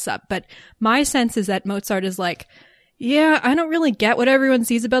making this up, but my sense is that Mozart is like, yeah, I don't really get what everyone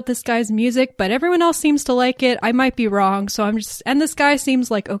sees about this guy's music, but everyone else seems to like it. I might be wrong, so I'm just, and this guy seems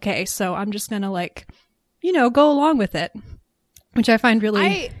like okay, so I'm just gonna like, go along with it, which I find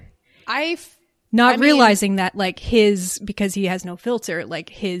really... Not realizing that, like, because he has no filter, like,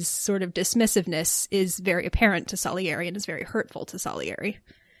 his sort of dismissiveness is very apparent to Salieri and is very hurtful to Salieri.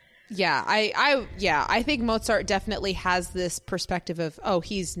 Yeah, I think Mozart definitely has this perspective of, oh,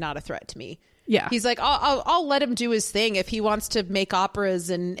 he's not a threat to me. Yeah. He's like, I'll let him do his thing. If he wants to make operas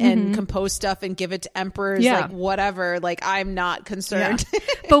and compose stuff and give it to emperors, like, whatever, like, I'm not concerned. Yeah.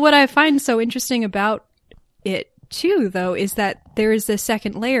 But what I find so interesting about it, too, though, is that there is this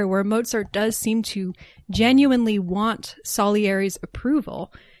second layer where Mozart does seem to genuinely want Salieri's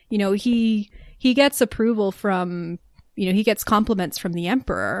approval. He gets approval from, he gets compliments from the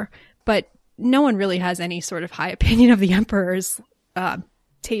emperor, but no one really has any sort of high opinion of the emperor's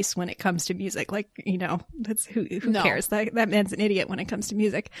taste when it comes to music. Like, that's who cares? That man's an idiot when it comes to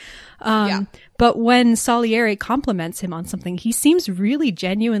music. But when Salieri compliments him on something, he seems really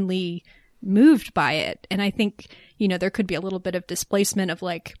genuinely moved by it. And I think, there could be a little bit of displacement of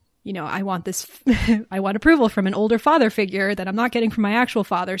like, I want this, I want approval from an older father figure that I'm not getting from my actual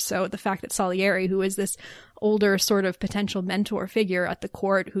father. So the fact that Salieri, who is this older sort of potential mentor figure at the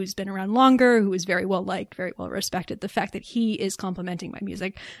court, who's been around longer, who is very well liked, very well respected, the fact that he is complimenting my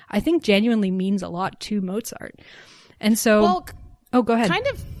music, I think genuinely means a lot to Mozart. And so, go ahead.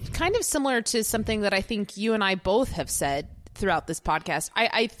 Kind of similar to something that I think you and I both have said throughout this podcast.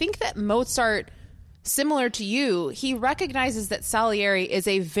 I think that Mozart, similar to you, he recognizes that Salieri is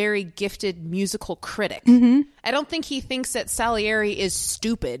a very gifted musical critic. I don't think he thinks that Salieri is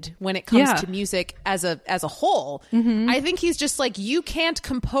stupid when it comes to music as a whole. I think he's just like, you can't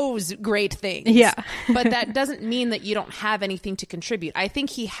compose great things. Yeah. But that doesn't mean that you don't have anything to contribute. I think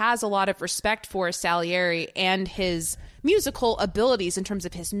he has a lot of respect for Salieri and his musical abilities in terms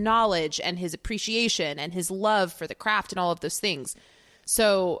of his knowledge and his appreciation and his love for the craft and all of those things.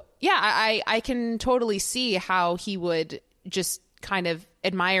 So, yeah, I can totally see how he would just kind of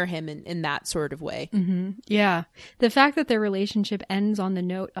admire him in that sort of way. Yeah. The fact that their relationship ends on the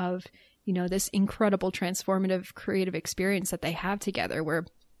note of, this incredible transformative creative experience that they have together, where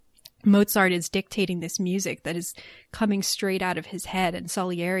Mozart is dictating this music that is coming straight out of his head, and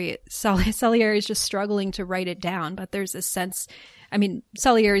Salieri is just struggling to write it down. But there's this sense, I mean,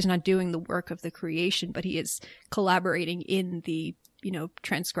 Salieri is not doing the work of the creation, but he is collaborating in the,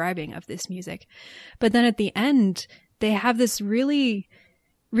 transcribing of this music. But then at the end, they have this really,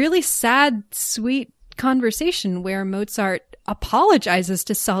 really sad, sweet conversation where Mozart apologizes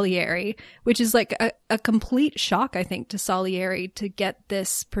to Salieri, which is like a complete shock, I think, to Salieri to get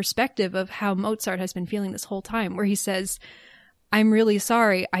this perspective of how Mozart has been feeling this whole time, where he says, I'm really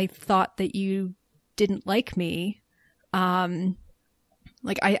sorry. I thought that you didn't like me. I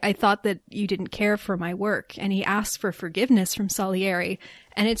thought that you didn't care for my work. And he asks for forgiveness from Salieri.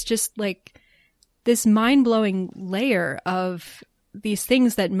 And it's just like this mind-blowing layer of these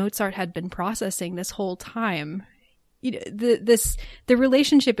things that Mozart had been processing this whole time. The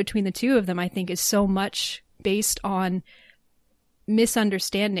relationship between the two of them, I think, is so much based on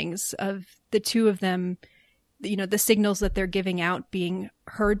misunderstandings of the two of them, the signals that they're giving out being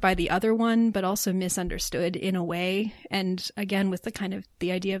heard by the other one, but also misunderstood in a way. And again, with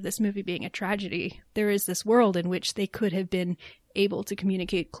the idea of this movie being a tragedy, there is this world in which they could have been able to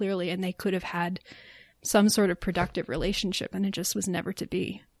communicate clearly and they could have had some sort of productive relationship, and it just was never to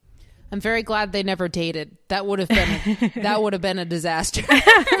be. I'm very glad they never dated. That would have been a disaster.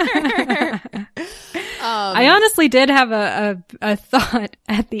 I honestly did have a thought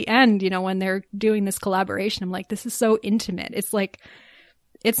at the end, when they're doing this collaboration. I'm like, this is so intimate. It's like,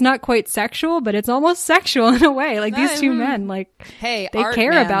 it's not quite sexual, but it's almost sexual in a way. Like these two men, like, hey, they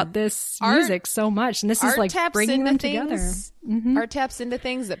care about this music so much, and this is like bringing them together. Art taps into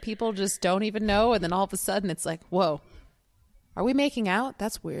things that people just don't even know, and then all of a sudden it's like, whoa. Are we making out?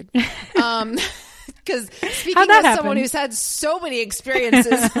 That's weird. Because speaking as someone who's had so many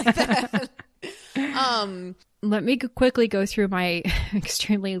experiences like that. Let me quickly go through my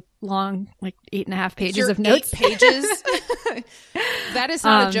extremely long, like 8.5 pages of notes. 8 pages? That is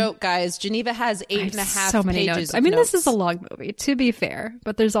not a joke, guys. Geneva has 8.5 so many pages notes. of I mean, notes. this is a long movie, to be fair,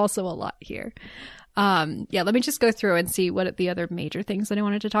 but there's also a lot here. Yeah, let me just go through and see what the other major things that I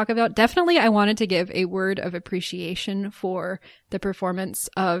wanted to talk about. Definitely, I wanted to give a word of appreciation for the performance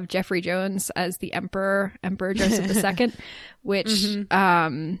of Jeffrey Jones as the Emperor Joseph II, which,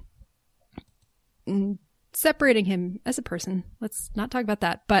 separating him as a person. Let's not talk about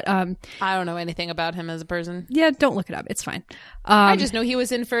that. But I don't know anything about him as a person. Yeah, don't look it up. It's fine. I just know he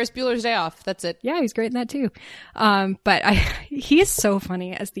was in Ferris Bueller's Day Off. That's it. Yeah, he's great in that too. But he is so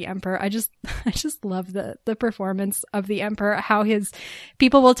funny as the Emperor. I just love the performance of the Emperor. How his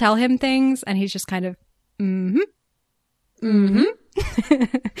people will tell him things, and he's just kind of Yep.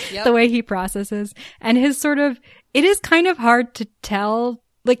 The way he processes, and his sort of, it is kind of hard to tell.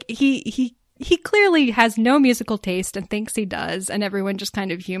 Like he clearly has no musical taste and thinks he does, and everyone just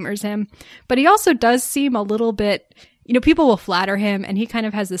kind of humors him. But he also does seem a little bit, people will flatter him, and he kind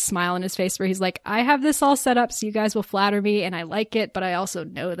of has this smile on his face where he's like, I have this all set up so you guys will flatter me, and I like it, but I also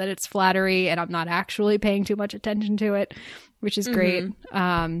know that it's flattery, and I'm not actually paying too much attention to it, which is great.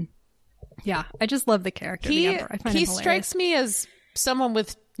 Yeah, I just love the character of the Emperor. I find him hilarious. Strikes me as someone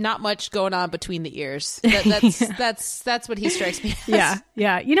with not much going on between the ears. That's what he strikes me as.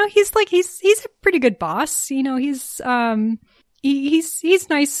 Yeah. He's a pretty good boss. He's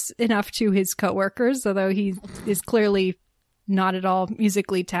nice enough to his coworkers, although he is clearly not at all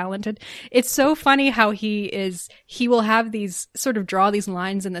musically talented. It's so funny how he will have these sort of draw these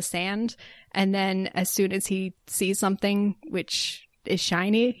lines in the sand, and then as soon as he sees something which is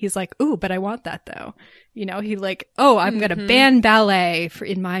shiny, he's like, ooh, but I want that though. He like, oh, I'm going to ban ballet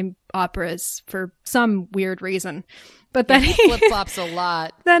in my operas for some weird reason. But then he flip-flops a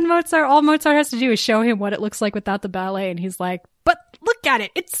lot. Then all Mozart has to do is show him what it looks like without the ballet. And he's like, but look at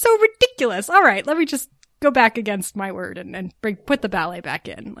it. It's so ridiculous. All right, let me just go back against my word and put the ballet back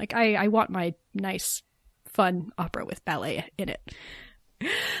in. Like, I want my nice, fun opera with ballet in it.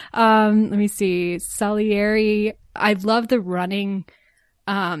 Let me see. Salieri. I love the running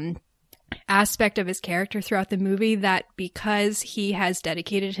aspect of his character throughout the movie, that because he has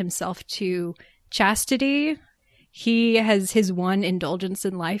dedicated himself to chastity, he has his one indulgence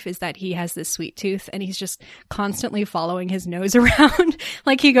in life is that he has this sweet tooth, and he's just constantly following his nose around.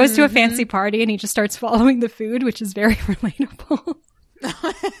 Like, he goes to a fancy party and he just starts following the food, which is very relatable.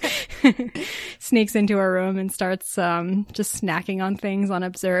 Sneaks into a room and starts just snacking on things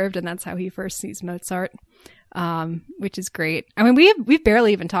unobserved, and that's how he first sees Mozart, which is great. I mean, we've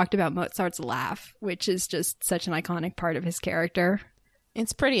barely even talked about Mozart's laugh, which is just such an iconic part of his character.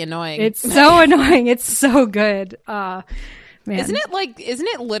 It's pretty annoying. It's so annoying. It's so good. Man. Isn't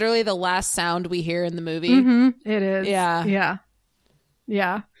it literally the last sound we hear in the movie? Mm-hmm. It is.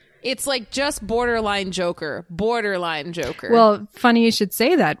 Yeah. It's like just borderline Joker. Well, funny you should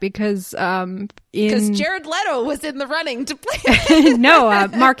say that, because Jared Leto was in the running to play. No,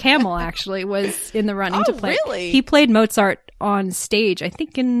 Mark Hamill actually was in the running to play. Really? He played Mozart on stage, I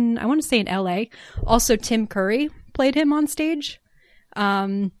think I want to say in LA. Also, Tim Curry played him on stage.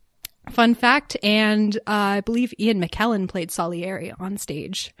 Fun fact, and I believe Ian McKellen played Salieri on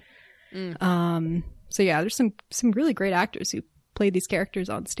stage. So yeah, there's some really great actors who played these characters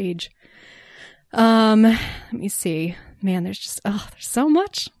on stage. Let me see. Man, there's so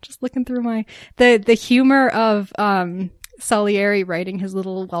much. Just looking through the humor of Salieri writing his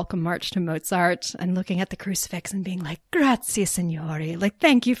little welcome march to Mozart and looking at the crucifix and being like, "Grazie, signori," like,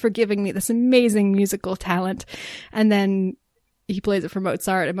 thank you for giving me this amazing musical talent. And then he plays it for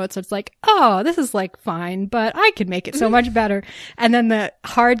Mozart, and Mozart's like, oh, this is like fine, but I could make it so much better. And then the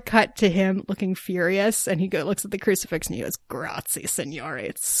hard cut to him looking furious, and he looks at the crucifix and he goes, "Grazie, signore."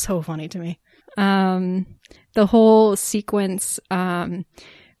 It's so funny to me. The whole sequence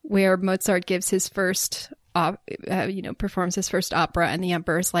where Mozart gives his first, performs his first opera, and the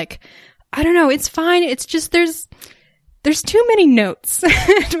emperor's like, I don't know, it's fine. It's just there's too many notes.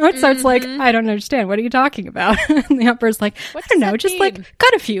 Mozart's like, I don't understand. What are you talking about? And the emperor's like, I don't know, just like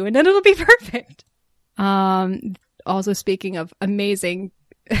cut a few and then it'll be perfect. Also, speaking of amazing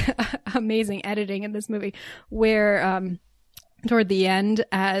editing in this movie, where toward the end,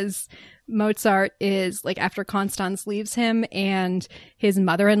 as Mozart is like, after Constance leaves him and his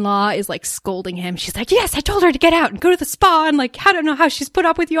mother-in-law is like scolding him, she's like, yes, I told her to get out and go to the spa, and like, I don't know how she's put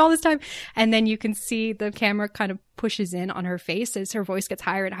up with you all this time. And then you can see the camera kind of pushes in on her face as her voice gets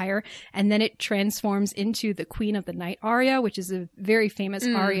higher and higher, and then it transforms into the Queen of the Night aria, which is a very famous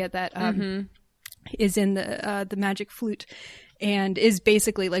aria that is in the magic flute, and is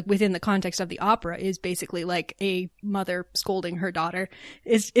basically like within the context of the opera is basically like a mother scolding her daughter.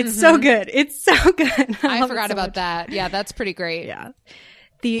 It's so good. It's so good. I forgot about that. Yeah, that's pretty great. Yeah.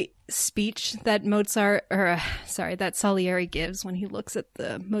 The speech that that Salieri gives when he looks at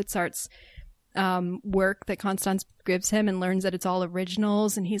the Mozart's work that Constance gives him and learns that it's all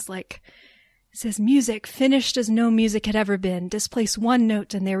originals, and he's like, it says, music, finished as no music had ever been. Displace one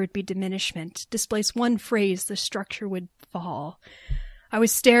note and there would be diminishment. Displace one phrase, the structure would fall. I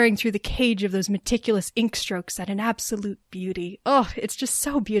was staring through the cage of those meticulous ink strokes at an absolute beauty. Oh, it's just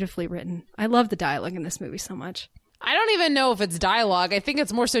so beautifully written. I love the dialogue in this movie so much. I don't even know if it's dialogue. I think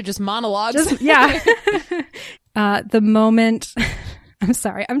it's more so just monologues. Yeah. The moment... I'm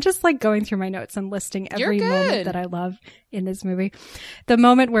sorry. I'm just like going through my notes and listing every moment that I love in this movie. The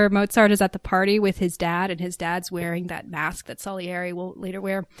moment where Mozart is at the party with his dad and his dad's wearing that mask that Salieri will later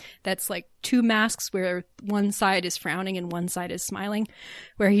wear. That's like two masks where one side is frowning and one side is smiling,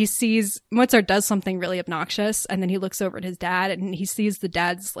 where he sees Mozart does something really obnoxious and then he looks over at his dad and he sees the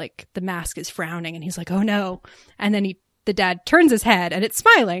dad's like the mask is frowning and he's like, oh no. And then the dad turns his head and it's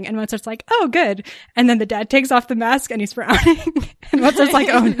smiling and Mozart's like, oh, good. And then the dad takes off the mask and he's frowning and Mozart's like,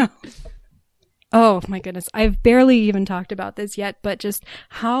 oh no. Oh my goodness. I've barely even talked about this yet, but just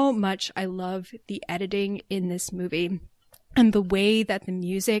how much I love the editing in this movie and the way that the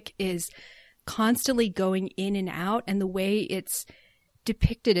music is constantly going in and out and the way it's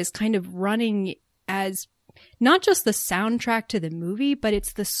depicted as kind of running as not just the soundtrack to the movie, but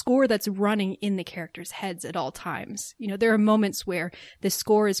it's the score that's running in the characters' heads at all times. You know, there are moments where the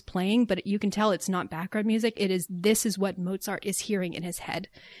score is playing, but you can tell it's not background music. This is what Mozart is hearing in his head.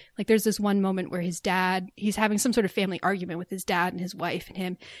 Like there's this one moment where he's having some sort of family argument with his dad and his wife and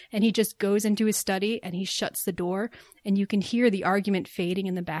him, and he just goes into his study and he shuts the door and you can hear the argument fading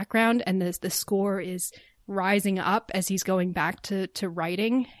in the background and the score is rising up as he's going back to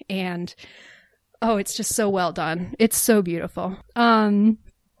writing. And oh, it's just so well done. It's so beautiful.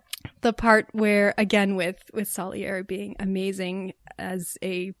 The part where, again, with Salieri being amazing as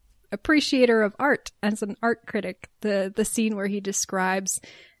a appreciator of art, as an art critic, the scene where he describes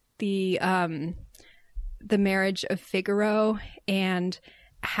the marriage of Figaro and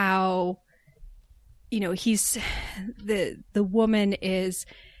how, you know, he's the woman is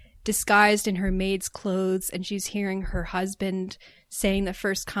disguised in her maid's clothes and she's hearing her husband saying the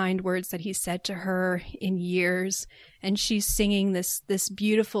first kind words that he said to her in years, and she's singing this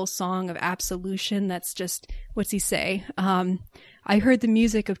beautiful song of absolution that's just, what's he say? I heard the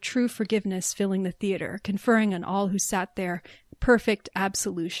music of true forgiveness filling the theater, conferring on all who sat there perfect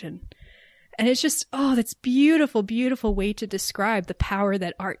absolution. And it's just, oh, that's beautiful, beautiful way to describe the power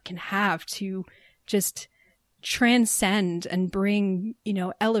that art can have to just transcend and bring, you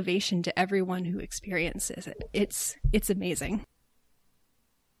know, elevation to everyone who experiences it. It's amazing.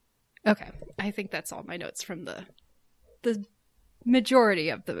 Okay, I think that's all my notes from the majority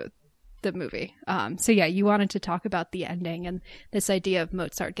of the movie. So yeah, you wanted to talk about the ending and this idea of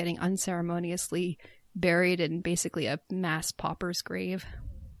Mozart getting unceremoniously buried in basically a mass pauper's grave.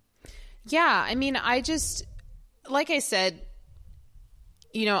 Yeah, I mean, I just, like I said,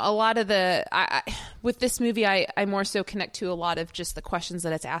 you know, a lot of with this movie, I more so connect to a lot of just the questions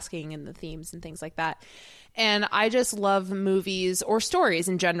that it's asking and the themes and things like that. And I just love movies or stories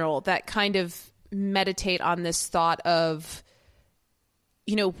in general that kind of meditate on this thought of,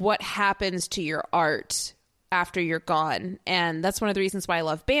 you know, what happens to your art after you're gone. And that's one of the reasons why I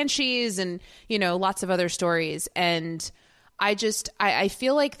love Banshees and, you know, lots of other stories. And I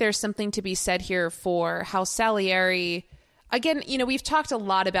feel like there's something to be said here for how Salieri, again, you know, we've talked a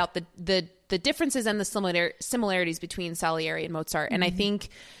lot about the differences and the similarities between Salieri and Mozart. And I think,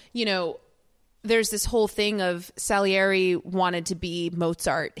 you know, there's this whole thing of Salieri wanted to be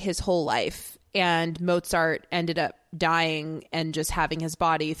Mozart his whole life, and Mozart ended up dying and just having his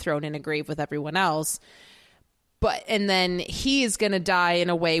body thrown in a grave with everyone else. And then he is going to die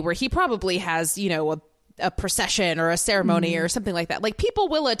in a way where he probably has, you know, a procession or a ceremony or something like that. Like, people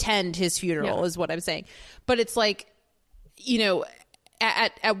will attend his funeral is what I'm saying. But it's like, you know,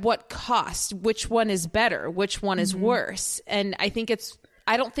 at what cost? Which one is better? Which one is worse? And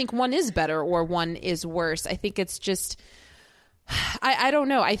I don't think one is better or one is worse. I think it's just, I don't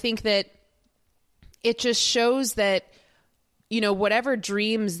know. I think that it just shows that, you know, whatever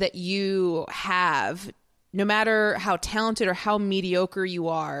dreams that you have, no matter how talented or how mediocre you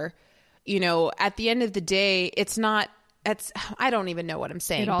are, you know, at the end of the day, I don't even know what I'm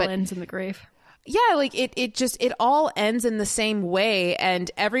saying. It all ends in the grave. Yeah, like it all ends in the same way, and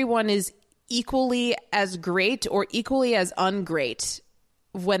everyone is equally as great or equally as ungreat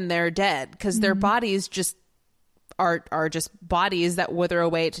when they're dead, because their bodies just are just bodies that wither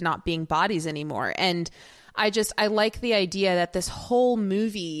away to not being bodies anymore. And I like the idea that this whole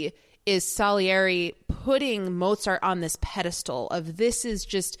movie is Salieri putting Mozart on this pedestal of, this is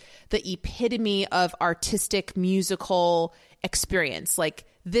just the epitome of artistic musical experience. Like,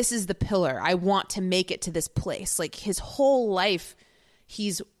 this is the pillar. I want to make it to this place. Like, his whole life,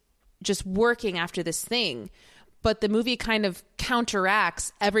 he's just working after this thing. But the movie kind of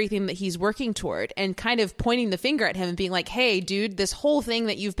counteracts everything that he's working toward and kind of pointing the finger at him and being like, hey, dude, this whole thing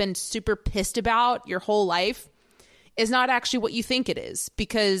that you've been super pissed about your whole life is not actually what you think it is,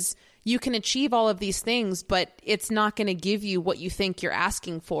 because you can achieve all of these things, but it's not going to give you what you think you're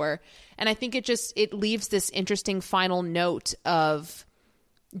asking for. And I think it leaves this interesting final note of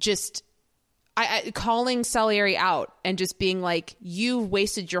just I calling Salieri out and just being like, you've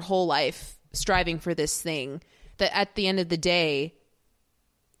wasted your whole life striving for this thing that at the end of the day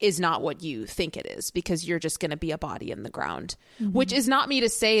is not what you think it is, because you're just going to be a body in the ground. Which is not me to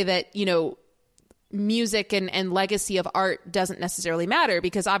say that, you know, music and legacy of art doesn't necessarily matter,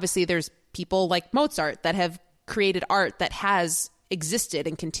 because obviously there's people like Mozart that have created art that has existed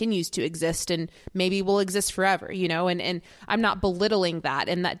and continues to exist and maybe will exist forever, you know, and I'm not belittling that.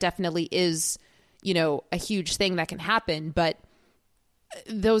 And that definitely is, you know, a huge thing that can happen. But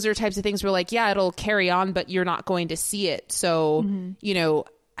those are types of things where, like, yeah, it'll carry on, but you're not going to see it. So, you know,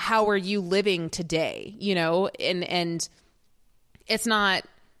 how are you living today, you know, and it's not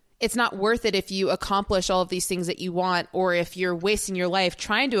worth it if you accomplish all of these things that you want, or if you're wasting your life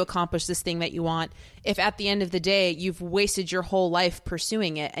trying to accomplish this thing that you want, if at the end of the day you've wasted your whole life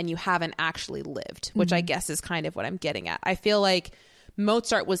pursuing it and you haven't actually lived, which I guess is kind of what I'm getting at. I feel like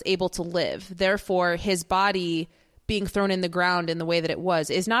Mozart was able to live, therefore his body being thrown in the ground in the way that it was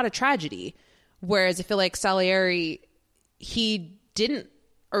is not a tragedy. Whereas I feel like Salieri, he didn't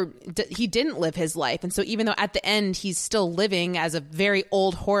live his life. And so even though at the end he's still living as a very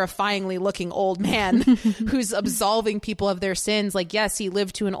old, horrifyingly looking old man who's absolving people of their sins, like, yes, he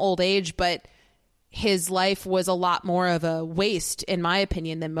lived to an old age, but his life was a lot more of a waste, in my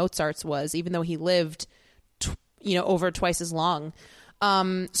opinion, than Mozart's was, even though he lived, over twice as long. So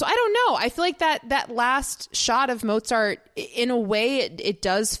I don't know. I feel like that last shot of Mozart, in a way, it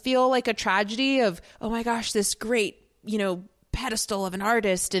does feel like a tragedy of, oh my gosh, this great, pedestal of an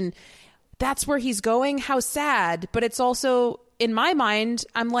artist, and that's where he's going. How sad. But it's also, in my mind,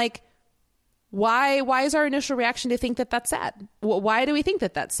 I'm like, why is our initial reaction to think that that's sad? Why do we think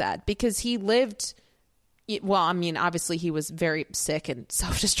that that's sad? Because he lived, well, I mean, obviously he was very sick and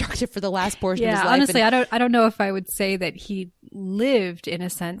self-destructive for the last portion of his life. Honestly, I don't know if I would say that he lived in a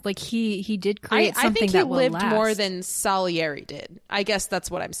sense. Like he did create something that will last. I think he lived more than Salieri did. I guess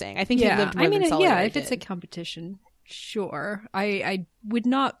that's what I'm saying. I think he lived more than Salieri did. Yeah, if it's a competition, sure. I would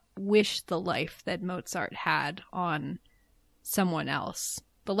not wish the life that Mozart had on someone else.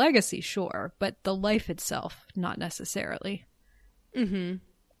 The legacy, sure, but the life itself, not necessarily. Mm-hmm.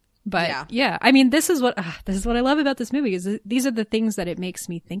 But yeah, I mean, this is what I love about this movie, is these are the things that it makes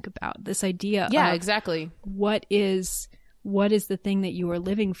me think about. This idea of exactly. What is the thing that you are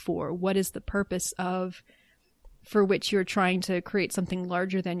living for? What is the purpose for which you're trying to create something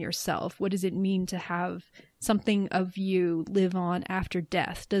larger than yourself? What does it mean to have something of you live on after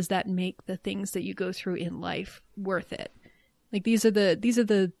death? Does that make the things that you go through in life worth it? Like, these are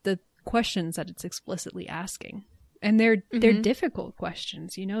the questions that it's explicitly asking. And they're difficult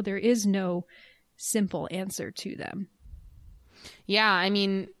questions, there is no simple answer to them. Yeah, I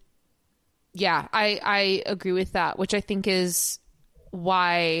mean, I agree with that, which I think is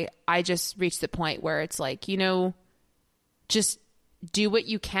why I just reached the point where it's like, just do what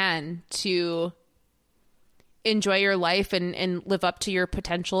you can to enjoy your life and live up to your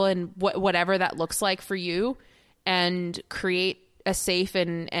potential and whatever that looks like for you, and create a safe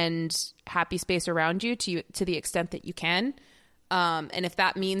and happy space around you to the extent that you can. And if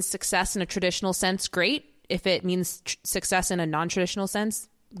that means success in a traditional sense, great. If it means success in a non-traditional sense,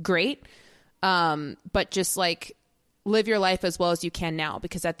 great. But just like live your life as well as you can now,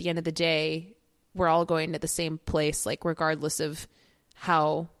 because at the end of the day, we're all going to the same place, like regardless of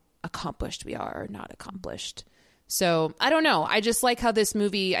how accomplished we are or not accomplished. So I don't know. I just like how this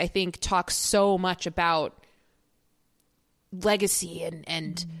movie, I think, talks so much about legacy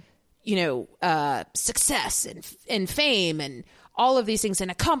and success and fame and all of these things and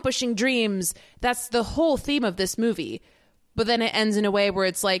accomplishing dreams. That's the whole theme of this movie. But then it ends in a way where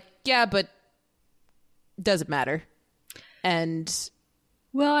it's like, yeah, but doesn't matter. And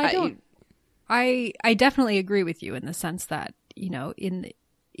well, I definitely agree with you in the sense that, in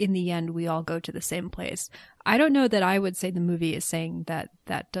in the end, we all go to the same place. I don't know that I would say the movie is saying that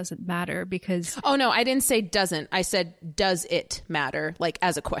that doesn't matter because... Oh, no, I didn't say doesn't. I said, does it matter? Like,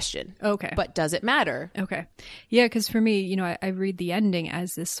 as a question. Okay. But does it matter? Okay. Yeah, because for me, you know, I read the ending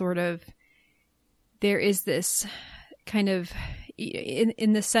as this sort of... There is this kind of...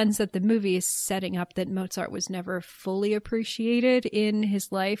 In the sense that the movie is setting up that Mozart was never fully appreciated in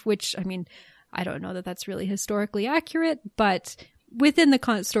his life, which, I mean, I don't know that that's really historically accurate, but within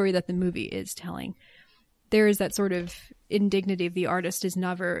the story that the movie is telling, there is that sort of indignity of the artist is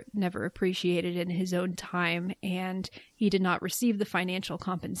never appreciated in his own time, and he did not receive the financial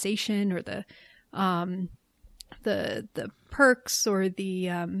compensation or the perks or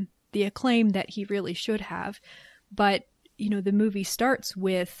the acclaim that he really should have. But you know, the movie starts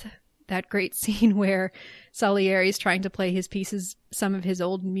with that great scene where Salieri is trying to play his pieces, some of his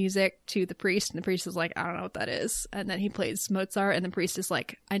old music, to the priest, and the priest is like, I don't know what that is. And then he plays Mozart, and the priest is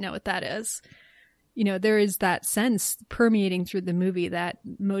like, I know what that is. You know, there is that sense permeating through the movie that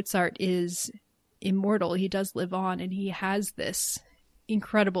Mozart is immortal. He does live on, and he has this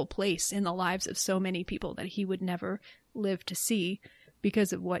incredible place in the lives of so many people that he would never live to see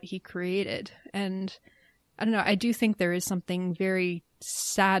because of what he created. And I don't know, I do think there is something very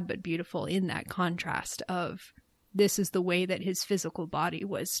sad but beautiful in that contrast of this is the way that his physical body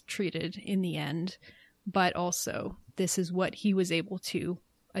was treated in the end, but also this is what he was able to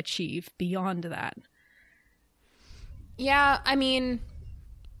achieve beyond that. Yeah, I mean,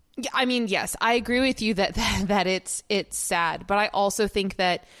 yes, I agree with you that it's sad, but I also think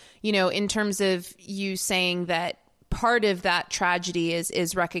that, you know, in terms of you saying that part of that tragedy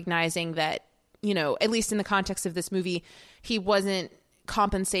is recognizing that, you know, at least in the context of this movie, he wasn't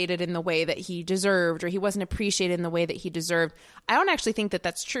compensated in the way that he deserved, or he wasn't appreciated in the way that he deserved. I don't actually think that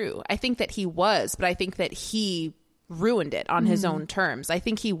that's true. I think that he was, but I think that he ruined it on his own terms. I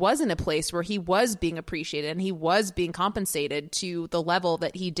think he was in a place where he was being appreciated and he was being compensated to the level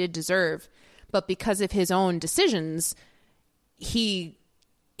that he did deserve. But because of his own decisions, he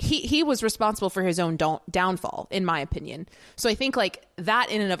was responsible for his own downfall, in my opinion. So I think like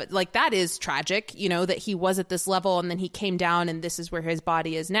that in and of it, like that is tragic, you know, that he was at this level and then he came down and this is where his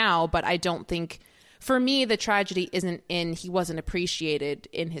body is now. But I don't think, for me, the tragedy isn't in he wasn't appreciated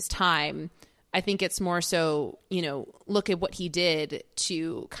in his time. I think it's more so, you know, look at what he did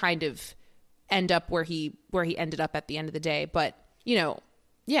to kind of end up where he ended up at the end of the day. But, you know,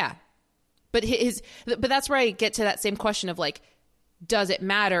 yeah. But that's where I get to that same question of like, does it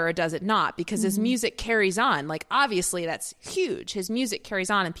matter or does it not? Because his music carries on. Like, obviously that's huge. His music carries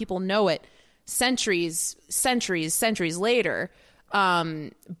on and people know it centuries later.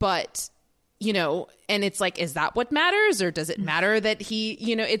 But, you know, and it's like, is that what matters? Or does it matter that he,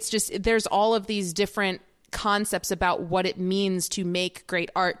 you know, it's just, there's all of these different concepts about what it means to make great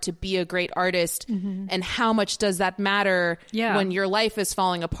art, to be a great artist, and how much does that matter when your life is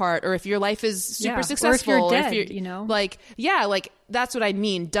falling apart, or if your life is super successful, or if you're dead, you know, like, like that's what I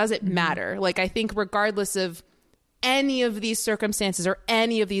mean. Does it matter? Like, I think regardless of any of these circumstances or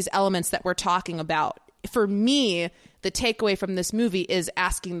any of these elements that we're talking about, for me, the takeaway from this movie is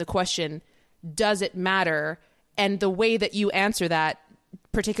asking the question, does it matter? And the way that you answer that,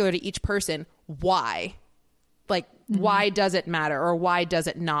 particular to each person, why? Like, why does it matter, or why does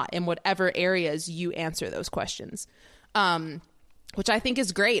it not, in whatever areas you answer those questions, which I think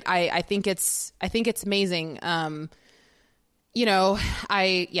is great. I think it's amazing. You know,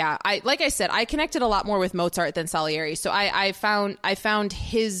 I like I said, I connected a lot more with Mozart than Salieri. So I found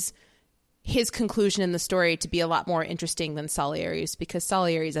his conclusion in the story to be a lot more interesting than Salieri's, because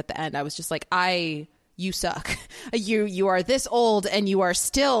Salieri's at the end, I was just like, you suck. You are this old and you are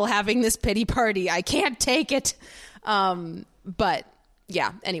still having this pity party. I can't take it. But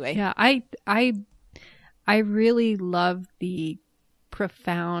yeah, anyway. Yeah, I really love the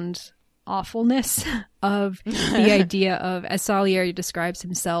profound awfulness of the idea of, as Salieri describes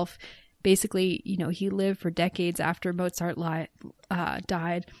himself, basically, you know, he lived for decades after Mozart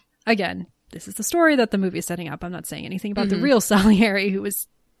died. Again, this is the story that the movie is setting up. I'm not saying anything about the real Salieri, who was,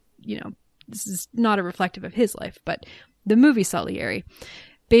 you know, this is not a reflective of his life, but the movie Salieri,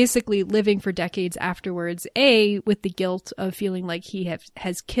 basically living for decades afterwards, with the guilt of feeling like he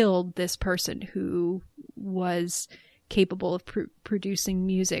has killed this person who was capable of producing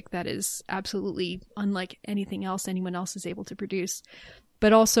music that is absolutely unlike anything else anyone else is able to produce,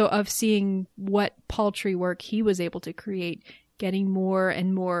 but also of seeing what paltry work he was able to create getting more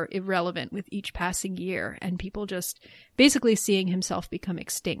and more irrelevant with each passing year, and people just basically seeing himself become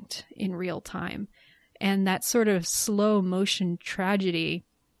extinct in real time. And that sort of slow motion tragedy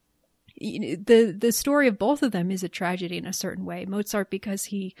the story of both of them is a tragedy in a certain way. Mozart, because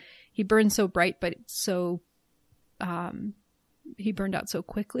he burned so bright, but so he burned out so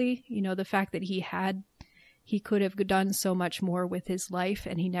quickly. The fact that he could have done so much more with his life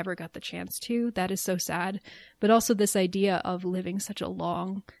and he never got the chance to. That is so sad. But also this idea of living such a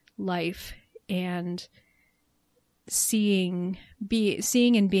long life and seeing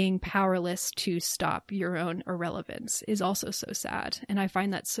and being powerless to stop your own irrelevance is also so sad. And I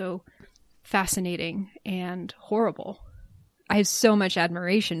find that so fascinating and horrible. I have so much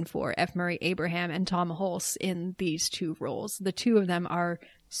admiration for F. Murray Abraham and Tom Hulce in these two roles. The two of them are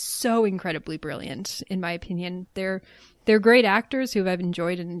so incredibly brilliant, in my opinion. They're great actors who I've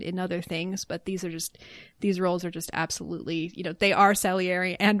enjoyed in other things, but these roles are just absolutely, they are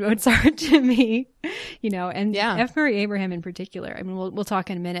Salieri and Mozart to me, and F. Murray Abraham in particular. I mean, we'll talk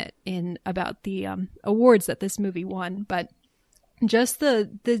in a minute about the awards that this movie won, but just the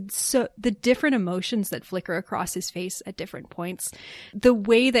different emotions that flicker across his face at different points. The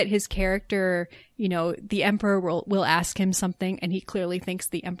way that his character, the emperor will ask him something and he clearly thinks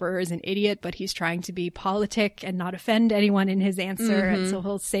the emperor is an idiot, but he's trying to be politic and not offend anyone in his answer. Mm-hmm. And so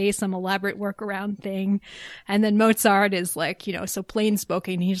he'll say some elaborate workaround thing. And then Mozart is like, so plain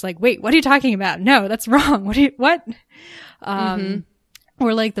spoken. He's like, wait, what are you talking about? No, that's wrong. What?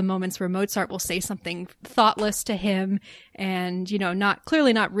 Or like the moments where Mozart will say something thoughtless to him and, not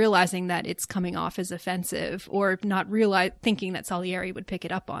realizing that it's coming off as offensive, or not thinking that Salieri would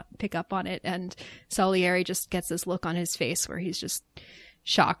pick up on it. And Salieri just gets this look on his face where he's just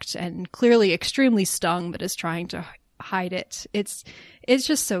shocked and clearly extremely stung, but is trying to hide it. It's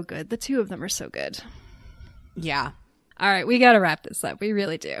just so good. The two of them are so good. Yeah. All right, we got to wrap this up. We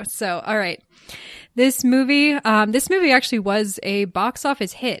really do. So, all right. This movie actually was a box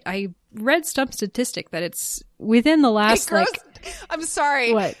office hit. I read some statistic that it's within the last I'm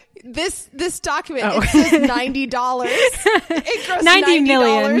sorry. What? This document, it says $90. It grossed $90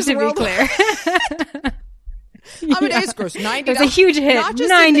 million to be clear. Amadeus grossed $90. It was a huge hit. Not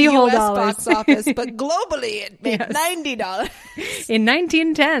just in the US box office, but globally it made $90. In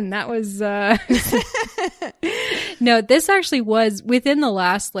 1910, that was... No, this actually was within the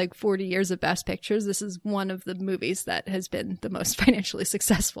last 40 years of Best Pictures. This is one of the movies that has been the most financially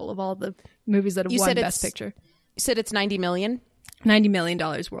successful of all the movies that have won Best Picture. You said it's $90 million? $90 million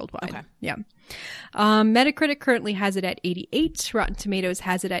worldwide. Okay. Yeah. Metacritic currently has it at 88. Rotten Tomatoes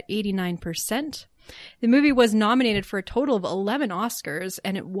has it at 89%. The movie was nominated for a total of 11 Oscars,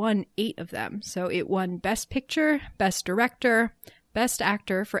 and it won 8 of them. So it won Best Picture, Best Director, Best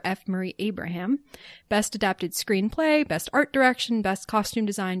Actor for F. Murray Abraham, Best Adapted Screenplay, Best Art Direction, Best Costume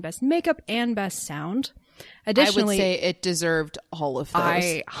Design, Best Makeup, and Best Sound. Additionally, I would say it deserved all of those.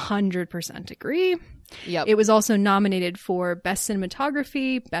 I 100% agree. Yep. It was also nominated for Best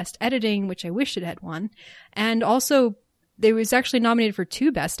Cinematography, Best Editing, which I wish it had won, and also it was actually nominated for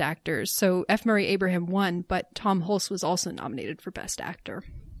 2 Best Actors. So F. Murray Abraham won, but Tom Hulce was also nominated for Best Actor.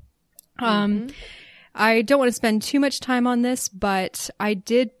 I don't want to spend too much time on this, but I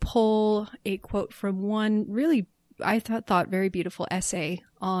did pull a quote from one really, I thought very beautiful essay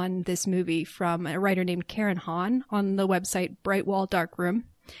on this movie from a writer named Karen Hahn on the website Bright Wall Dark Room.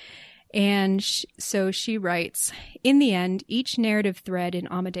 And so she writes, in the end, each narrative thread in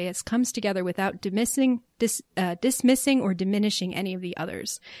Amadeus comes together without dismissing or diminishing any of the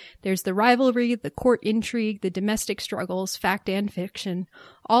others. There's the rivalry, the court intrigue, the domestic struggles, fact and fiction.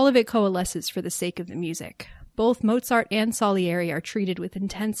 All of it coalesces for the sake of the music. Both Mozart and Salieri are treated with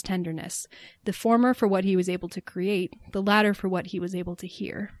intense tenderness, the former for what he was able to create, the latter for what he was able to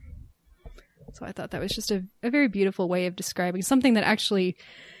hear. So I thought that was just a very beautiful way of describing something that actually...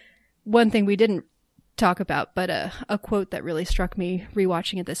 One thing we didn't talk about, but a quote that really struck me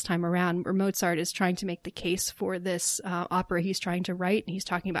rewatching it this time around, where Mozart is trying to make the case for this opera he's trying to write, and he's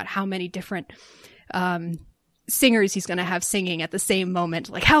talking about how many different singers he's going to have singing at the same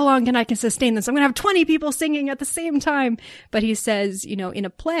moment. Like, how long can I sustain this? I'm going to have 20 people singing at the same time. But he says, in a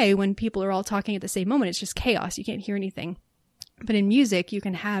play, when people are all talking at the same moment, it's just chaos. You can't hear anything. But in music, you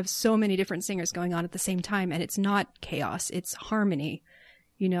can have so many different singers going on at the same time, and it's not chaos, it's harmony.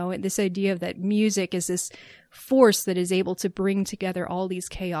 This idea of that music is this force that is able to bring together all these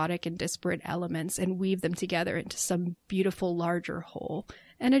chaotic and disparate elements and weave them together into some beautiful, larger whole.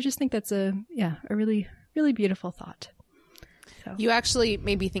 And I just think that's a really, really beautiful thought. So. You actually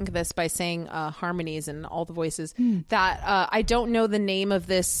made me think of this by saying harmonies and all the voices. That I don't know the name of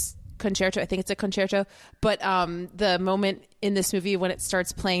this concerto. I think it's a concerto. But the moment in this movie when it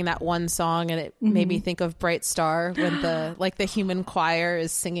starts playing that one song, and it made me think of Bright Star when the human choir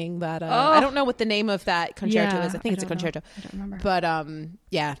is singing that. I don't know what the name of that concerto is. I think it's a concerto. I don't remember. But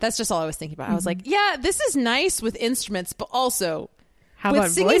yeah, that's just all I was thinking about. I was like, yeah, this is nice with instruments, but also how with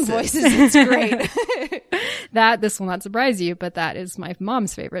about singing voices, it's great. This will not surprise you, but that is my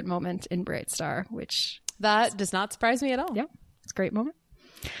mom's favorite moment in Bright Star, which... That does not surprise me at all. Yeah, it's a great moment.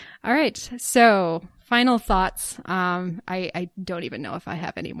 All right, so final thoughts. I don't even know if I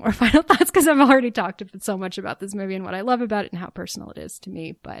have any more final thoughts because I've already talked so much about this movie and what I love about it and how personal it is to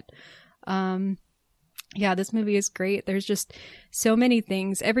me. But yeah, this movie is great. There's just so many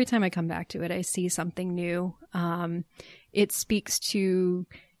things. Every time I come back to it, I see something new. It speaks to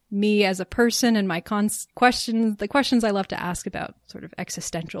me as a person and my questions, the questions I love to ask about sort of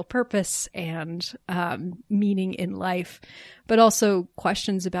existential purpose and meaning in life, but also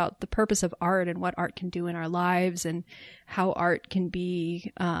questions about the purpose of art and what art can do in our lives and how art can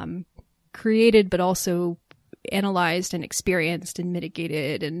be created, but also analyzed and experienced and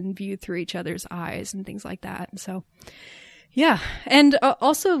mitigated and viewed through each other's eyes and things like that. So, yeah. And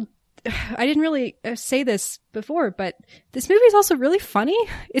also, I didn't really say this before, but this movie is also really funny.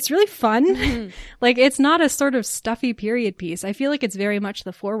 It's really fun. Like, it's not a sort of stuffy period piece. I feel like it's very much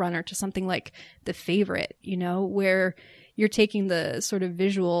the forerunner to something like The Favorite, you know, where you're taking the sort of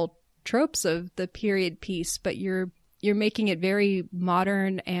visual tropes of the period piece, but you're making it very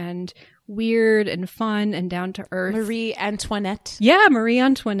modern and weird and fun and down to earth. Marie Antoinette. Yeah, Marie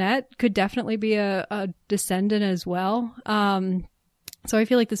Antoinette could definitely be a descendant as well. So I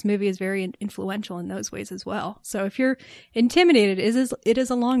feel like this movie is very influential in those ways as well. So if you're intimidated, it is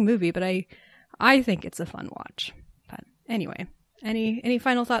a long movie, but I think it's a fun watch. But anyway, any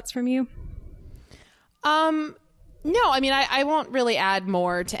final thoughts from you? No, I mean, I won't really add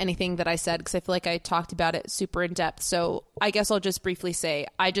more to anything that I said because I feel like I talked about it super in depth. So I guess I'll just briefly say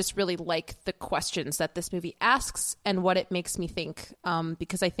I just really like the questions that this movie asks and what it makes me think,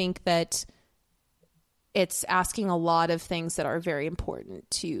 because I think that it's asking a lot of things that are very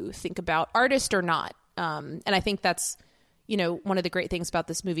important to think about, artist or not. And I think that's, you know, one of the great things about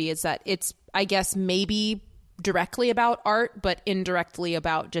this movie is that it's, I guess, maybe directly about art, but indirectly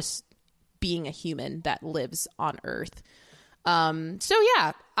about just being a human that lives on Earth. So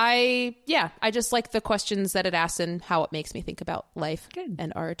yeah, I just like the questions that it asks and how it makes me think about life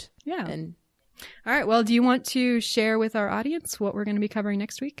and art. Yeah. And all right. Well, do you want to share with our audience what we're going to be covering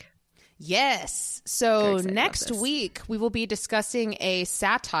next week? Yes. So next week, we will be discussing a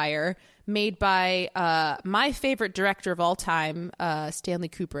satire made by my favorite director of all time, Stanley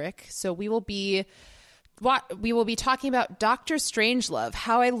Kubrick. So we will be talking about Dr. Strangelove,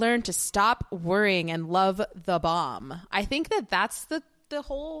 How I Learned to Stop Worrying and Love the Bomb. I think that's the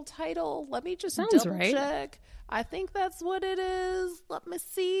whole title. Let me just double check. I think that's what it is. Let me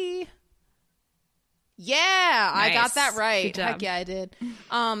see. Yeah, nice. I got that right. Heck yeah, I did.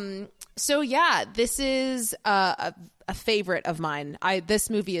 So yeah, this is a favorite of mine. This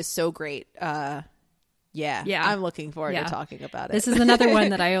movie is so great. Yeah, I'm looking forward to talking about it. This is another one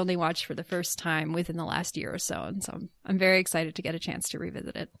that I only watched for the first time within the last year or so, and so I'm very excited to get a chance to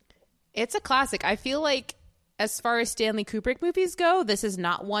revisit it. It's a classic. I feel like as far as Stanley Kubrick movies go, this is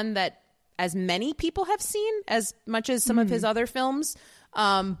not one that as many people have seen as much as some of his other films,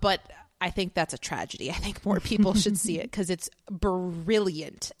 but I think that's a tragedy. I think more people should see it because it's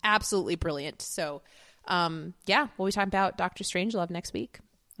brilliant. Absolutely brilliant. So, yeah, we'll be talking about Dr. Strangelove next week.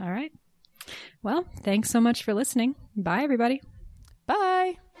 All right. Well, thanks so much for listening. Bye, everybody.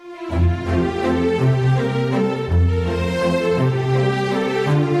 Bye.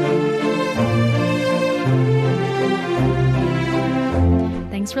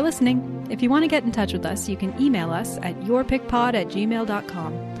 Thanks for listening. If you want to get in touch with us, you can email us at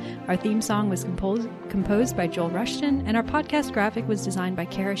yourpickpod@gmail.com. Our theme song was composed by Joel Rushton, and our podcast graphic was designed by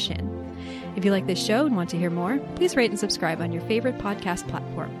Kara Shin. If you like this show and want to hear more, please rate and subscribe on your favorite podcast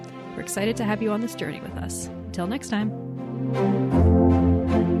platform. We're excited to have you on this journey with us. Until next time.